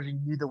 Gene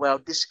Roddenberry knew the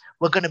world.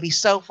 We're going to be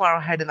so far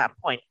ahead in that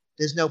point.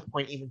 There's no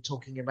point even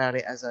talking about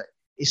it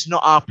it's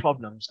not our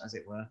problems, as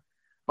it were.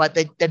 But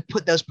they'd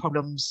put those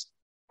problems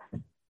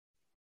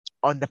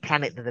on the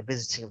planet that they're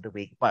visiting of the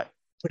week, but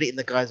put it in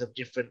the guise of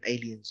different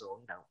aliens or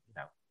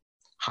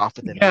half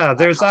of them. Yeah,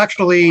 there's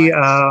actually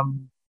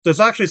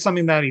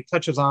something that he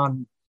touches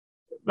on.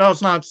 Well,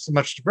 it's not so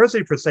much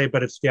diversity per se,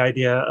 but it's the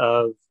idea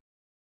of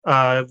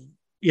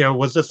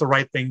was this the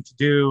right thing to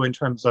do in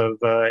terms of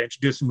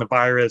introducing the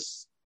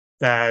virus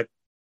that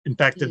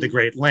infected the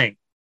Great Link?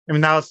 I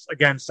mean, that was,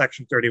 again,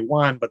 Section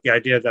 31, but the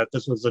idea that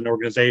this was an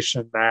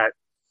organization that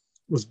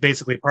was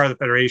basically part of the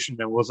Federation,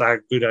 and was that a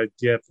good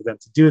idea for them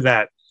to do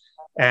that?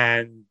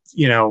 And,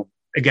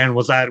 again,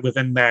 was that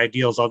within the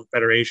ideals of the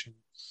Federation?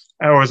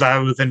 Or was that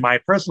within my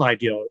personal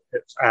ideal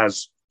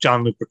as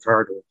Jean-Luc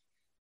Picard or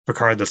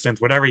Picard the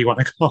Synth, whatever you want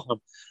to call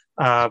him?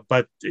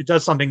 But it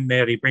does something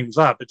that he brings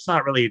up. It's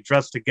not really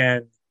addressed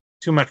again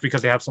too much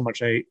because they have so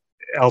much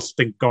else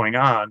thing going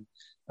on,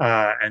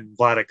 and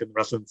Vladek and the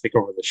rest of them take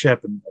over the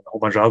ship, and a whole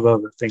bunch of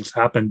other things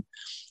happen.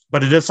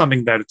 But it is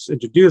something that it's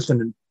introduced,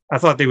 and I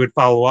thought they would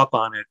follow up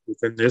on it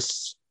within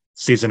this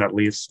season at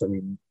least. I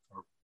mean,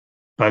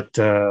 but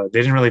they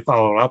didn't really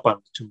follow up on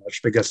it too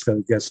much because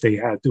I guess they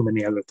had too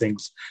many other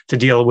things to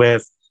deal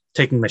with,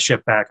 taking the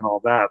ship back and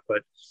all that.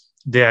 But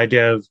the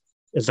idea of,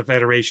 is the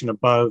Federation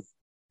above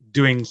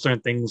doing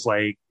certain things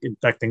like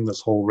infecting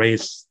this whole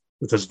race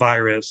with this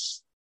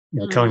virus,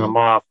 killing them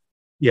off?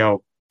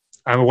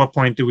 At what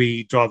point do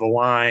we draw the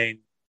line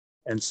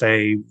and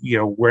say,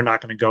 we're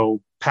not going to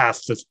go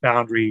past this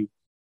boundary,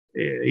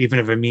 even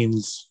if it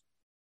means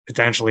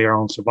potentially our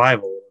own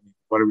survival?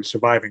 What are we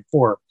surviving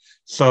for?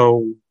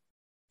 So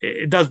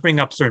it does bring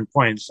up certain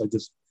points. I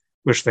just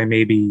wish they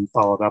maybe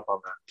followed up on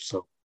that.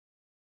 So,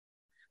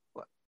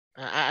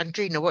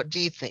 Andrina, what do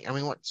you think?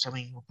 We'll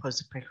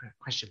pose a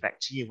question back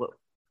to you.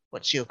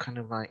 What's your kind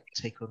of like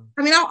take on?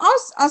 I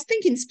was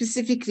thinking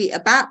specifically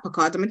about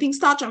Picard. I think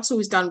Star Trek's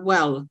always done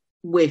well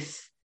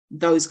with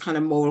those kind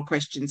of moral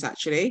questions,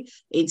 actually,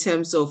 in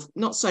terms of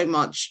not so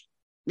much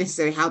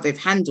necessarily how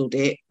they've handled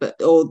it,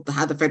 or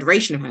how the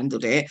Federation have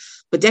handled it,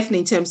 but definitely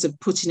in terms of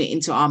putting it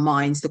into our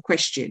minds, the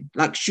question,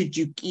 like, should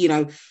you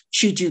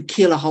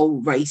kill a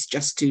whole race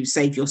just to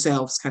save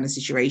yourselves, kind of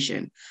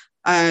situation.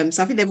 So I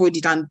think they've already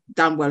done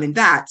well in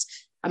that.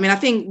 I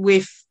think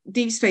with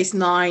Deep Space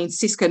Nine,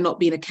 Sisko not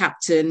being a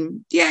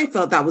captain, I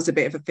felt that was a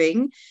bit of a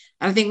thing.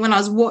 And I think when I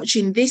was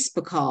watching this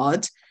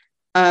Picard,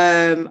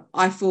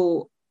 I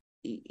thought,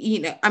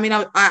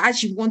 I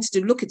actually wanted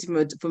to look at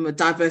it from a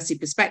diversity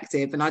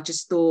perspective, and I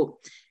just thought,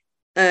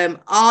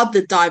 are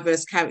the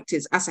diverse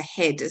characters as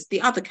ahead as the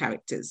other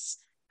characters?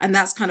 And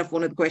that's kind of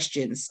one of the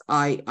questions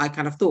I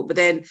kind of thought. But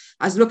then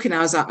I was looking,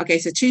 I was like, okay,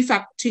 so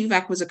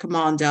Tuvok was a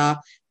commander,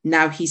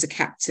 now he's a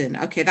captain.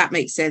 Okay, that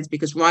makes sense,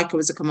 because Riker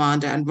was a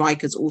commander and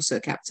Riker's also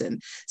a captain.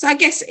 So I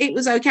guess it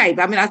was okay.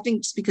 But I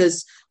think just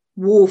because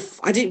Worf,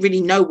 I didn't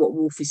really know what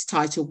Worf's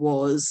title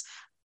was.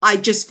 I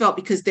just felt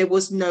because there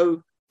was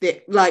no,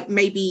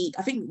 maybe,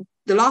 I think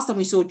the last time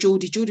we saw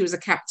Geordie was a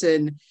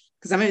captain,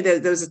 because I remember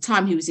there was a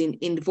time he was in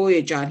the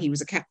Voyager and he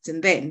was a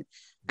captain then.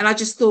 And I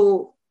just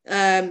thought,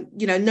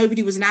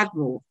 nobody was an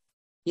admiral,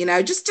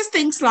 just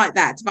things like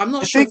that. But I'm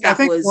not sure if that was...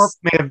 I think Worf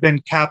may have been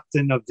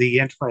captain of the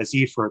Enterprise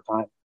E for a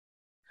time,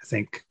 I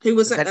think. Who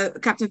was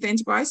captain of the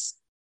Enterprise?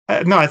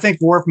 No, I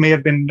think Worf may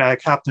have been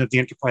captain of the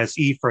Enterprise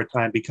E for a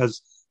time,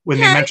 because when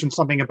they mentioned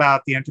something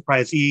about the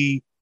Enterprise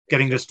E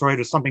getting destroyed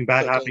or something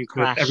bad happening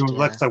to it, everyone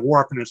looks at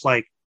Worf and it's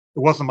like, it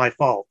wasn't my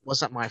fault.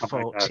 Wasn't my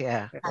fault, like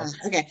yeah.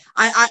 Okay,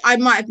 I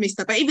might have missed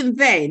that. But even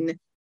then,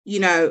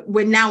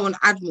 we're now on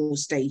admiral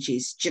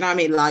stages. Do you know what I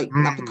mean? Like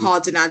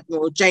Picard's an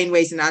admiral,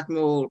 Janeway's an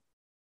admiral.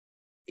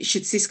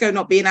 Should Sisko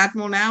not be an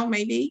admiral now?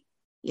 Maybe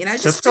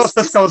Sisko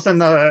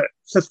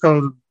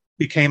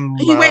became.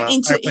 He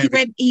went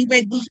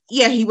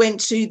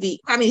to the.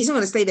 He's not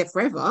going to stay there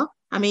forever.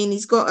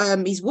 He's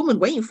got his woman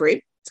waiting for him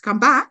to come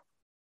back.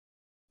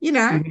 You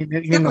mean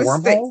the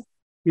wormhole?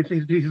 He's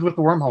with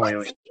the wormhole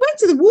alien. He went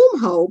to the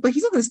wormhole, but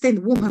he's not going to stay in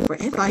the wormhole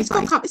forever. He's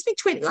got to come. It's been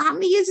 20. How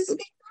many years is it?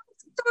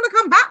 He's not going to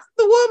come back from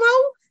the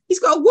wormhole. He's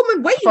got a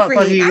woman waiting for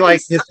him.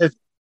 But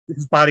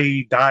his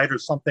body died or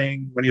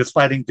something when he was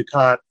fighting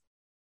Dukat,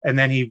 and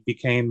then he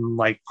became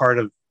part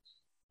of.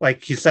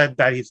 He said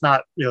that he's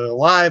not really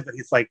alive, but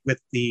he's with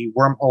the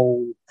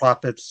wormhole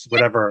prophets,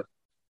 whatever.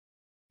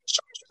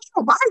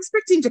 Sure, but I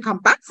expect him to come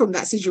back from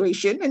that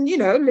situation and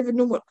live a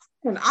normal.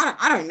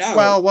 I don't know.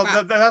 Well,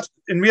 that's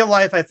in real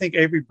life. I think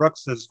Avery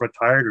Brooks is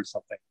retired or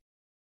something.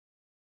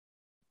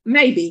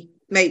 Maybe.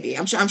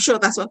 I'm sure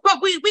that's what.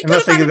 But we could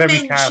have had a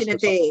mention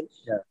of him.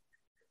 Yeah.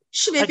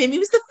 Should have been. He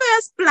was the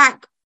first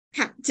black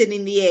captain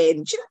in the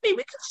end. Do you know what I mean?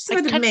 We could just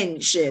have had a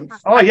mention.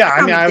 Oh yeah,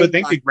 I would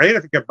think it'd be great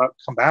if he could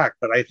come back.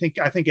 But I think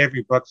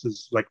Avery Brooks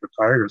is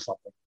retired or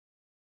something.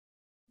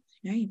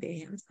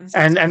 Maybe.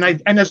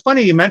 And it's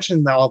funny you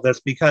mentioned all this,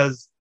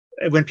 because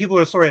when people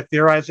were sort of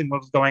theorizing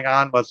what was going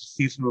on as the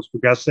season was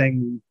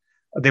progressing,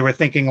 they were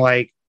thinking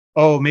maybe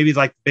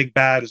the big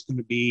bad is going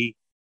to be,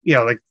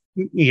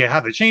 you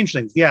have to change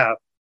things, yeah,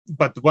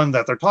 but the one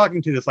that they're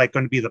talking to is going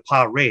to be the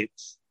Pa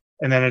Wraiths,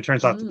 and then it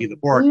turns out to be the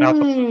Borg. Not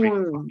the Pa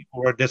Wraiths.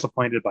 People were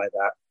disappointed by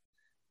that,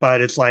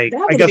 but it's that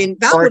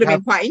would have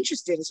been quite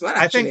interesting as well.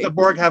 Actually. I think the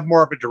Borg have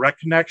more of a direct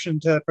connection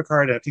to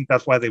Picard, and I think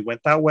that's why they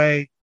went that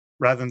way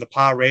rather than the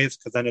Pa Wraiths,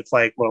 because then it's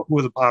who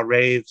are the Pa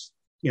Wraiths?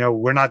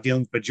 We're not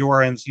dealing with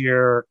Bajorans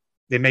here.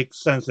 They make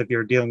sense if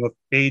you're dealing with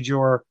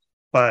Bajor,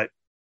 but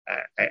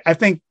I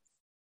think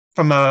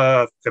from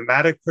a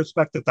thematic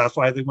perspective, that's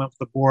why they went with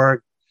the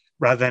Borg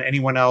rather than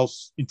anyone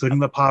else, including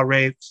the Pa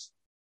Wraiths.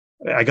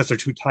 I guess they're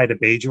too tied to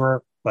Bajor,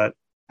 but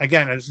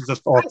again, this is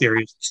just all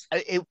theories.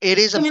 It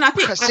is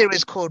a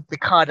series called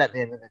Picard at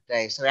the end of the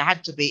day, so it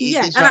had to be.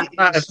 Yeah,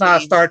 it's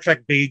not Star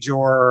Trek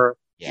Bajor.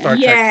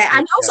 Yeah,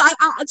 and also,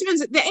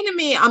 the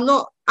enemy.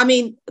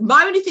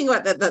 My only thing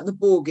about the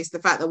Borg is the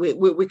fact that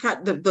we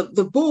can't.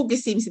 The Borg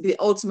seems to be the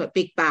ultimate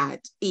big bad,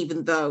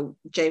 even though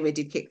Janeway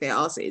did kick their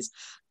asses.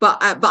 But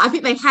I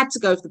think they had to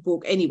go for the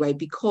Borg anyway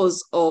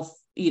because of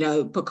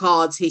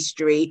Picard's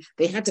history.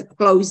 They had to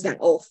close that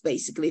off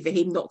basically for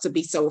him not to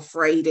be so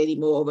afraid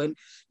anymore. And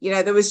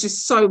there was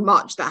just so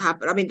much that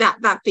happened.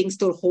 That thing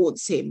still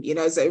haunts him.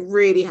 So it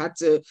really had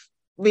to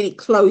really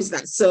close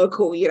that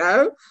circle.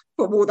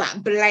 From all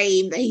that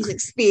blame that he's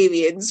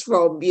experienced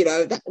from,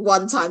 that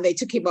one time they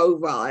took him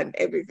over and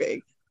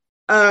everything.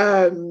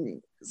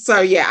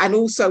 So yeah, and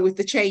also with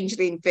the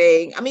changeling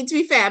thing. I mean, to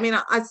be fair, I mean,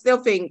 I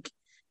still think,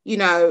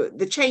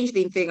 the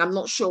changeling thing, I'm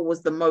not sure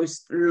was the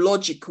most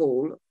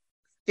logical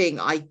thing,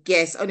 I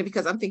guess, only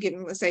because I'm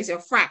thinking, let's say, so a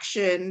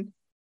fraction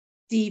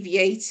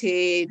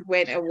deviated,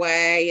 went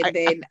away, and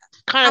then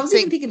kind I of was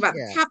think, even thinking about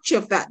the capture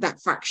of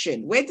that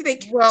fraction. Where did they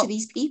capture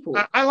these people?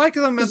 I like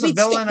them as a we'd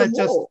villain. stop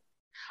the war.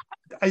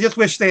 I just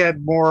wish they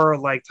had more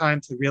like time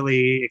to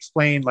really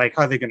explain like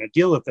how they're going to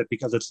deal with it,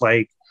 because it's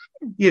like,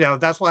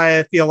 that's why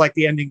I feel like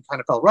the ending kind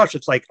of felt rushed.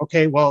 It's like,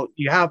 okay, well,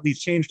 you have these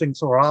changelings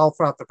who are all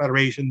throughout the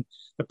Federation,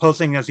 they're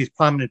posing as these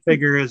prominent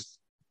figures.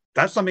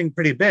 That's something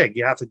pretty big.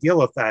 You have to deal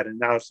with that. And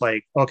now it's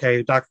like,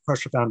 okay, Dr.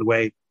 Crusher found a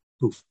way.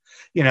 Poof.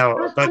 But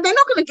And they're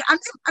not going to,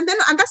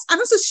 and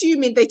that's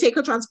assuming they take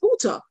a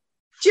transporter.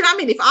 Do you know what I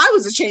mean? If I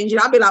was a change,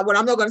 I'd be like, well,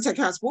 I'm not going to take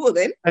a transporter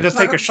then. I just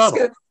take a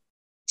shuttle.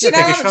 Take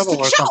a shuttle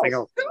or something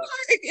else.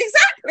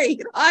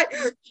 Exactly.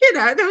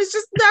 There was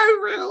just no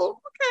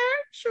real.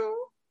 Okay, sure.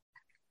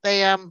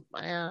 They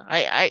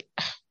I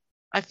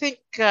think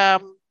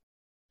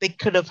they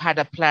could have had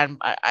a plan.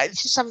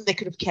 It's just something they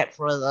could have kept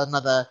for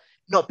another,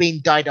 not being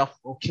died off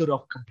or killed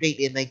off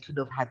completely, and they could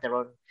have had their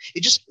own.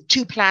 It's just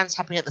two plans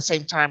happening at the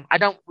same time. I'm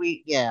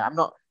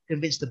not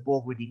convinced the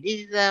Borg really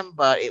needed them,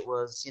 but it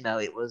was,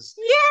 it was.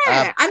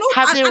 Yeah,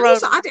 have their own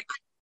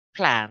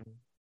plan,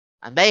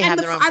 and they have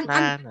their own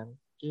plan,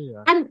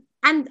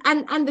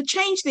 and the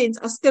changelings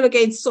are still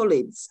against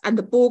solids, and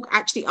the Borg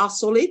actually are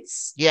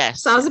solids.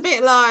 Yes. So I was a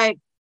bit like,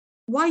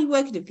 why are you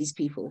working with these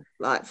people?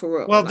 Like, for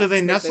real? Well, do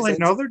they necessarily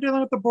know they're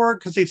dealing with the Borg?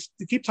 Because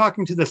they keep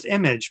talking to this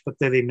image, but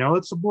do they know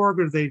it's a Borg,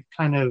 or do they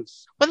kind of?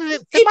 Well,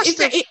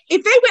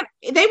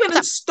 if they went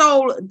and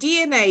stole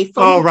DNA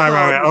from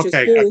right.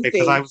 Okay,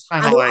 because I was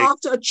kind of like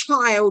after a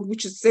child,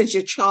 which is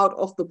essentially a child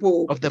of the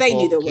Borg, they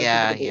knew they were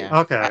working with the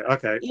Borg.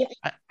 Okay. Yeah.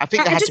 I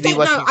think they had to be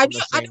working. I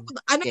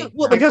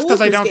guess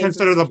because I don't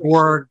consider the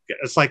Borg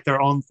as like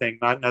their own thing,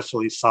 not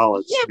necessarily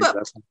solids. Yeah,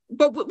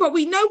 but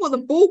we know what the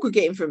Borg are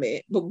getting from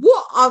it. But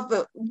what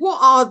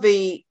are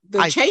the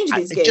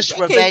changelings getting? Just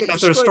revenge. They're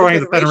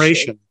destroying the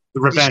Federation.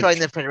 The revenge. Destroying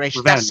the Federation.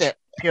 Revenge. That's it.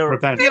 Pure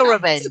revenge.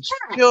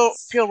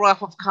 Pure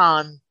Wrath of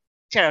Khan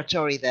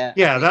territory there.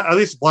 Yeah, at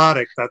least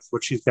Vladek, that's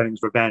what she's getting, is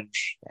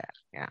revenge.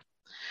 Yeah.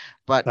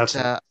 But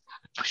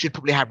she'd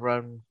probably have her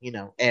own,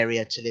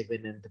 area to live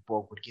in, and the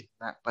Borg would give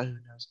them that. But who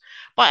knows?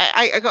 But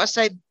I got to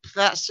say, for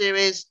that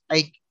series,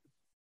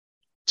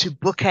 to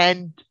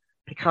bookend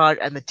Picard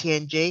and the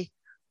TNG,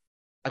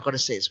 I got to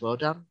say it's well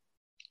done.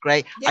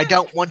 Great. Yeah. I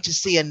don't want to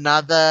see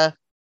another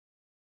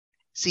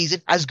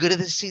season. As good as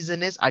this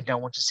season is, I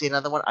don't want to see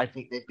another one. I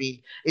think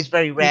it's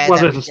very rare. Well,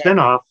 there's a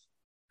spin-off.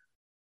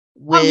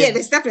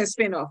 There's definitely a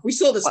spin-off. We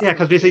saw the spin-off. Yeah,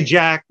 because they say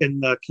Jack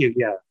and Q,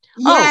 yeah.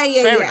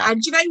 Yeah.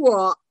 And do you know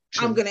what?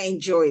 True. I'm going to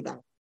enjoy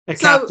that.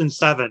 Captain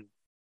Seven.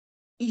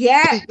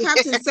 Yeah,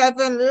 Captain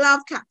Seven.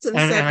 Love Captain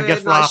Seven. And I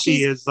guess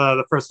Rafi is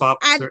the first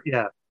officer.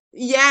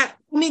 Yeah,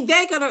 I mean,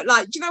 they're gonna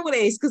do you know what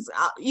it is? Because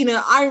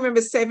I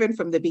remember Seven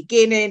from the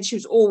beginning. She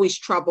was always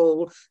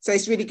trouble, so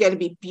it's really going to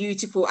be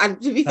beautiful.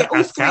 And to be fair,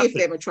 all three of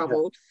them are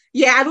trouble.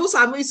 Yeah, and also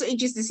I'm also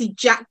interested to see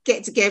Jack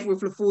get together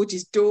with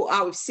LaForge's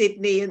daughter, with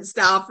Sydney and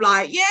stuff.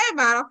 Like, yeah,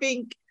 man, I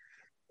think.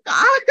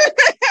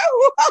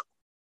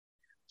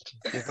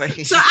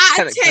 So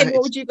out of 10,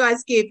 what would you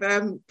guys give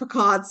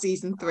Picard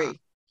season 3?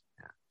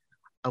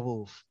 A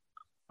wolf.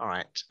 All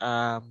right.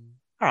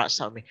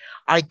 Start with me.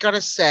 I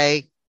gotta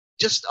say,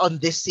 just on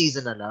this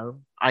season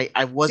alone,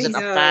 I wasn't a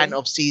fan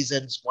of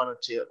seasons 1 or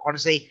 2.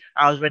 Honestly,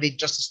 I was ready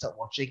just to start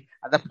watching.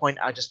 At that point,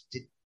 I just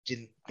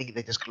didn't think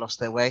they just lost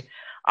their way.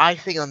 I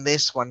think on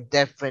this one,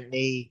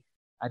 definitely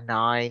a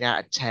 9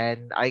 out of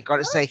 10. I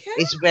gotta say,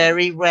 it's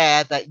very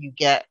rare that you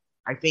get,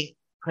 I think,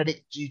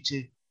 credit due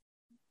to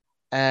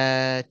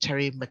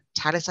Terry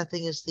Matalis, I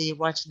think, is the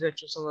writer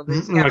director or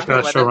something like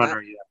that.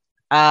 Showrunner,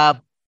 yeah.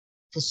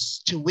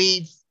 To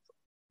weave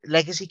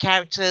legacy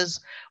characters,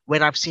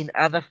 when I've seen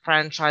other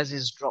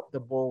franchises drop the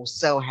ball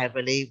so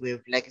heavily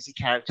with legacy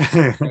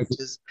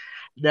characters.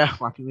 No,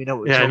 I think we know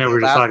what we're talking about. I know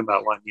we're just talking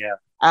about one, yeah.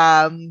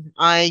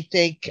 I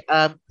think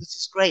this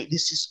is great.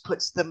 This just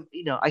puts them,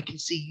 I can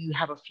see you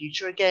have a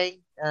future again.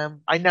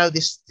 I know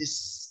this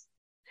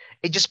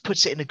it just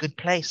puts it in a good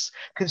place,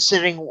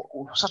 considering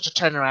such a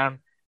turnaround.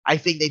 I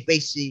think they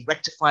basically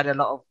rectified a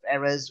lot of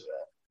errors,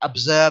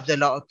 observed a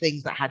lot of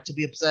things that had to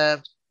be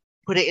observed,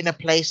 put it in a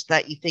place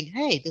that you think,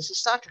 hey, this is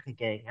Star Trek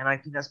again. And I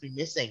think that's been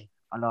missing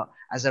a lot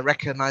as a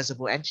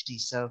recognizable entity.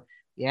 So,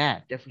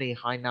 yeah, definitely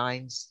high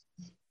 9s,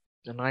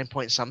 a 9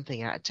 point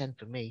something out of 10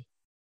 for me.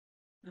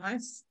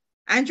 Nice.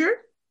 Andrew?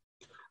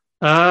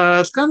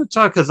 It's kind of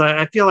tough because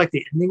I feel like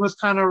the ending was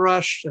kind of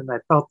rushed, and I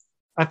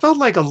felt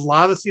like a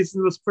lot of the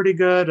season was pretty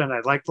good, and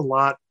I liked a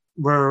lot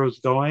where it was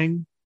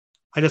going.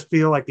 I just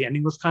feel like the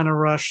ending was kind of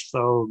rushed,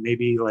 so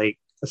maybe like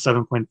a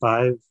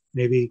 7.5,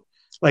 maybe.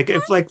 Like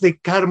if like they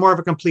had a more of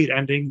a complete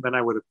ending, then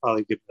I would have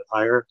probably given it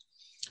higher.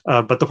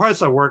 But the parts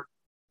that worked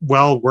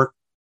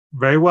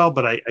very well,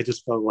 but I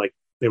just felt like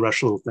they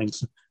rushed little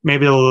things.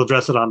 Maybe they'll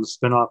address it on the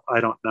spinoff. I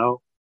don't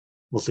know.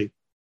 We'll see.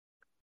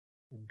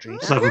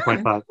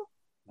 7.5.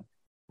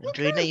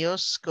 Andrina, your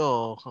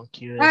score. I'm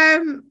curious.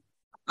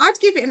 I'd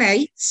give it an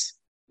 8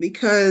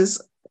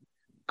 because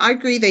I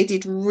agree they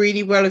did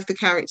really well with the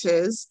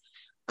characters.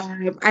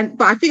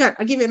 But I think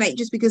I give it an 8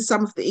 just because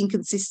some of the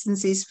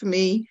inconsistencies for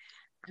me,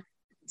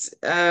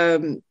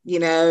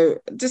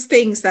 just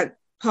things that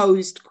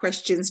posed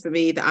questions for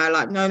me that I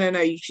like, no,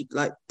 you should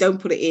like don't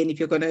put it in if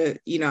you're gonna,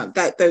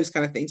 those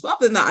kind of things. But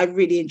other than that, I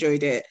really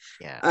enjoyed it.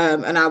 Yeah.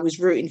 And I was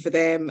rooting for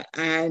them,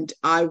 and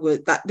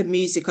the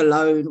music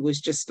alone was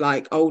just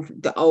like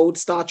the old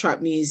Star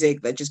Trek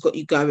music that just got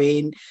you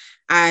going.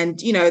 And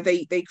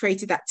they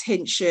created that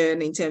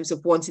tension in terms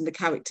of wanting the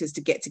characters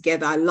to get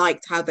together. I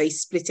liked how they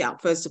split it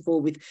up, first of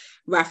all, with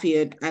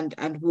Raffi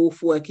and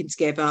Worf working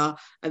together,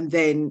 and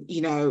then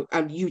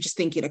and you just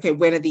thinking, okay,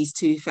 when are these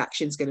two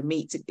factions going to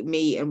meet,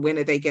 and when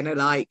are they going to,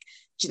 like,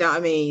 do you know what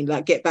I mean,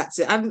 like, get back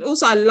to. And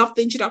also I loved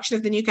the introduction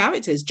of the new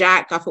characters.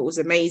 Jack, I thought, was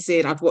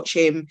amazing. I'd watch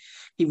him.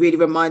 He really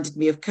reminded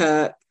me of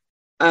Kirk.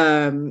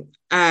 But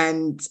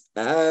in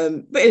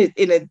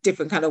a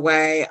different kind of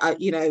way.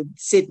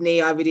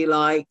 Sydney I really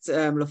liked.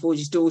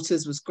 LaForge's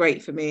Daughters was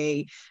great for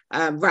me.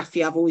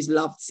 Raffi I've always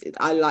loved.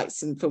 I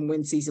liked him from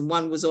when season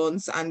 1 was on,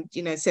 and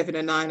 7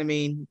 and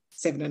 9,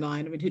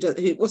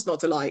 what's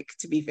not to like,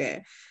 to be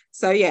fair.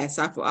 So yes,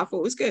 I thought it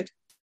was good.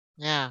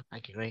 Yeah, I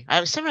agree.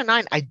 7 and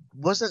 9, I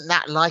wasn't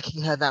that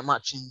liking her that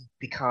much in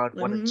Picard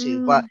 1 and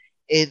 2, but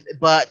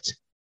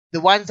the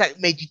ones that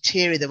made you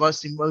teary, the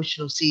most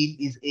emotional scene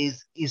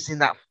is in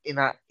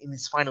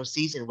this final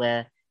season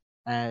where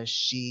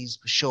she's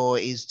sure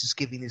is just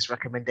giving this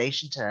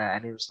recommendation to her,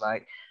 and it was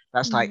like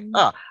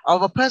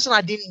of a person I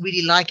didn't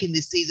really like in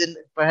this season,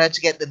 for her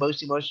to get the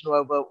most emotional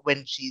over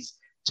when she's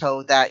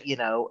told that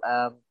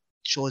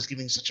Shaw is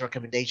giving such a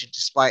recommendation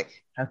despite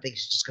her thinking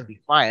she's just going to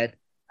be fired.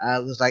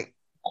 It was like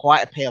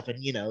quite a payoff,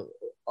 and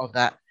of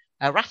that.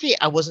 Raffi,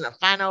 I wasn't a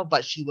fan of,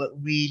 but she worked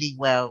really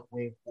well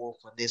with Worf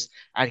on this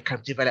and kind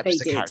of developed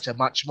the character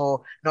much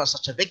more. Not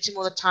such a victim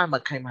all the time,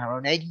 but came her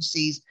own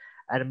agencies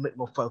and a bit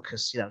more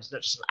focused. It's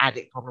not just an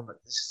addict problem,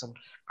 but this is some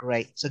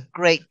great. So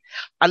great.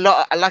 I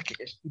like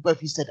it.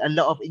 Both you said a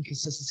lot of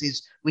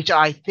inconsistencies, which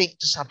I think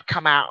just have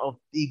come out of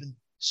even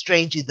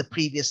strangely the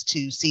previous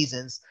 2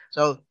 seasons.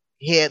 So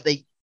here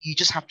you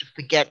just have to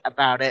forget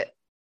about it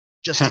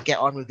just to get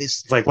on with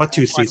this. Like what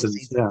 2 seasons?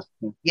 Season.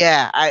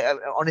 Yeah. I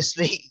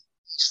honestly.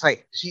 Just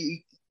like,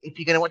 if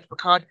you're going to watch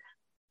Picard,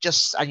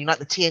 and you like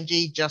the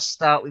TNG, just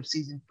start with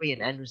season 3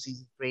 and end with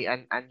season 3,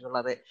 and you'll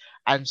love it.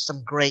 And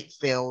some great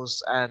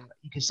feels. And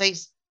you can say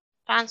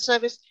fan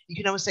service, you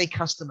can always say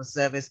customer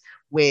service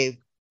with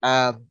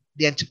the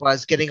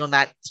Enterprise getting on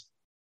that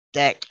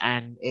deck,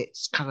 and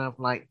it's kind of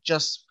like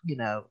just,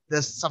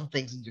 there's some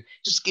things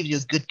just give you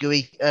a good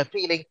gooey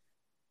feeling.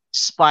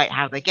 Despite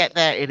how they get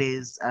there, it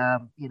is, a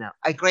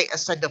great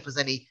send-off as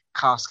any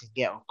cast can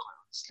get on, quite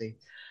honestly.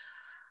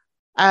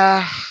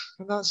 And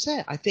that's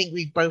it. I think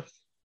we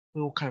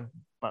all kind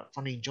of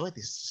funny enjoyed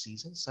this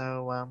season,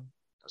 so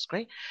that's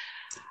great.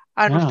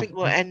 And I think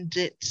we'll end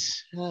it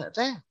there.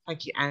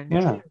 Thank you,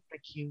 Andrew. Yeah.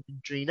 Thank you,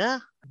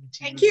 Andrina.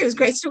 Thank you. It was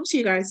great to talk to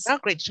you guys. Oh,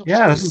 great to talk to you.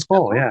 Yeah, this is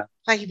cool. Yeah.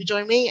 Thank you for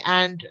joining me,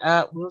 and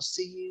we'll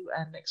see you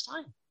next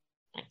time.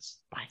 Thanks.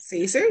 Bye.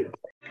 See you soon.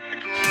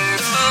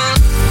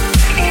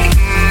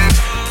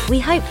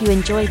 We hope you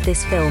enjoyed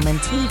this film and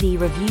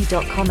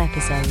TVReview.com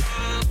episode.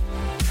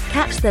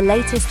 Catch the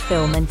latest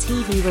film and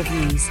TV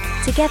reviews,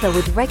 together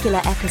with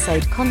regular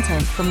episode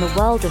content from the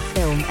world of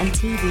film and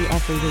TV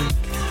every week.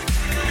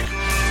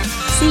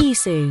 See you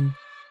soon.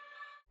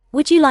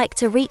 Would you like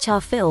to reach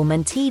our film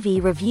and TV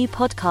review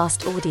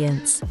podcast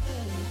audience?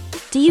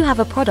 Do you have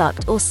a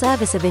product or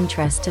service of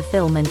interest to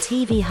film and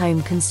TV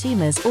home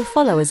consumers or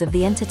followers of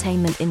the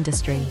entertainment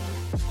industry?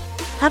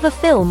 Have a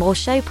film or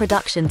show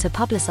production to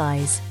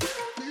publicize?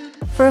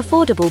 For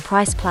affordable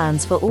price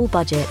plans for all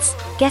budgets,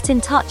 get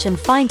in touch and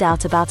find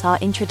out about our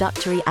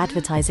introductory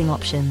advertising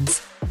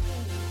options.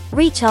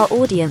 Reach our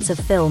audience of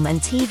film and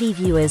TV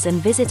viewers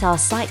and visit our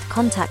site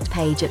contact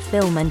page at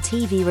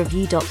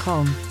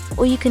filmandtvreview.com,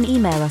 or you can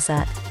email us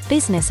at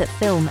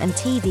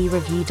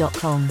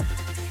business@filmandtvreview.com.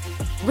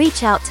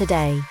 Reach out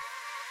today.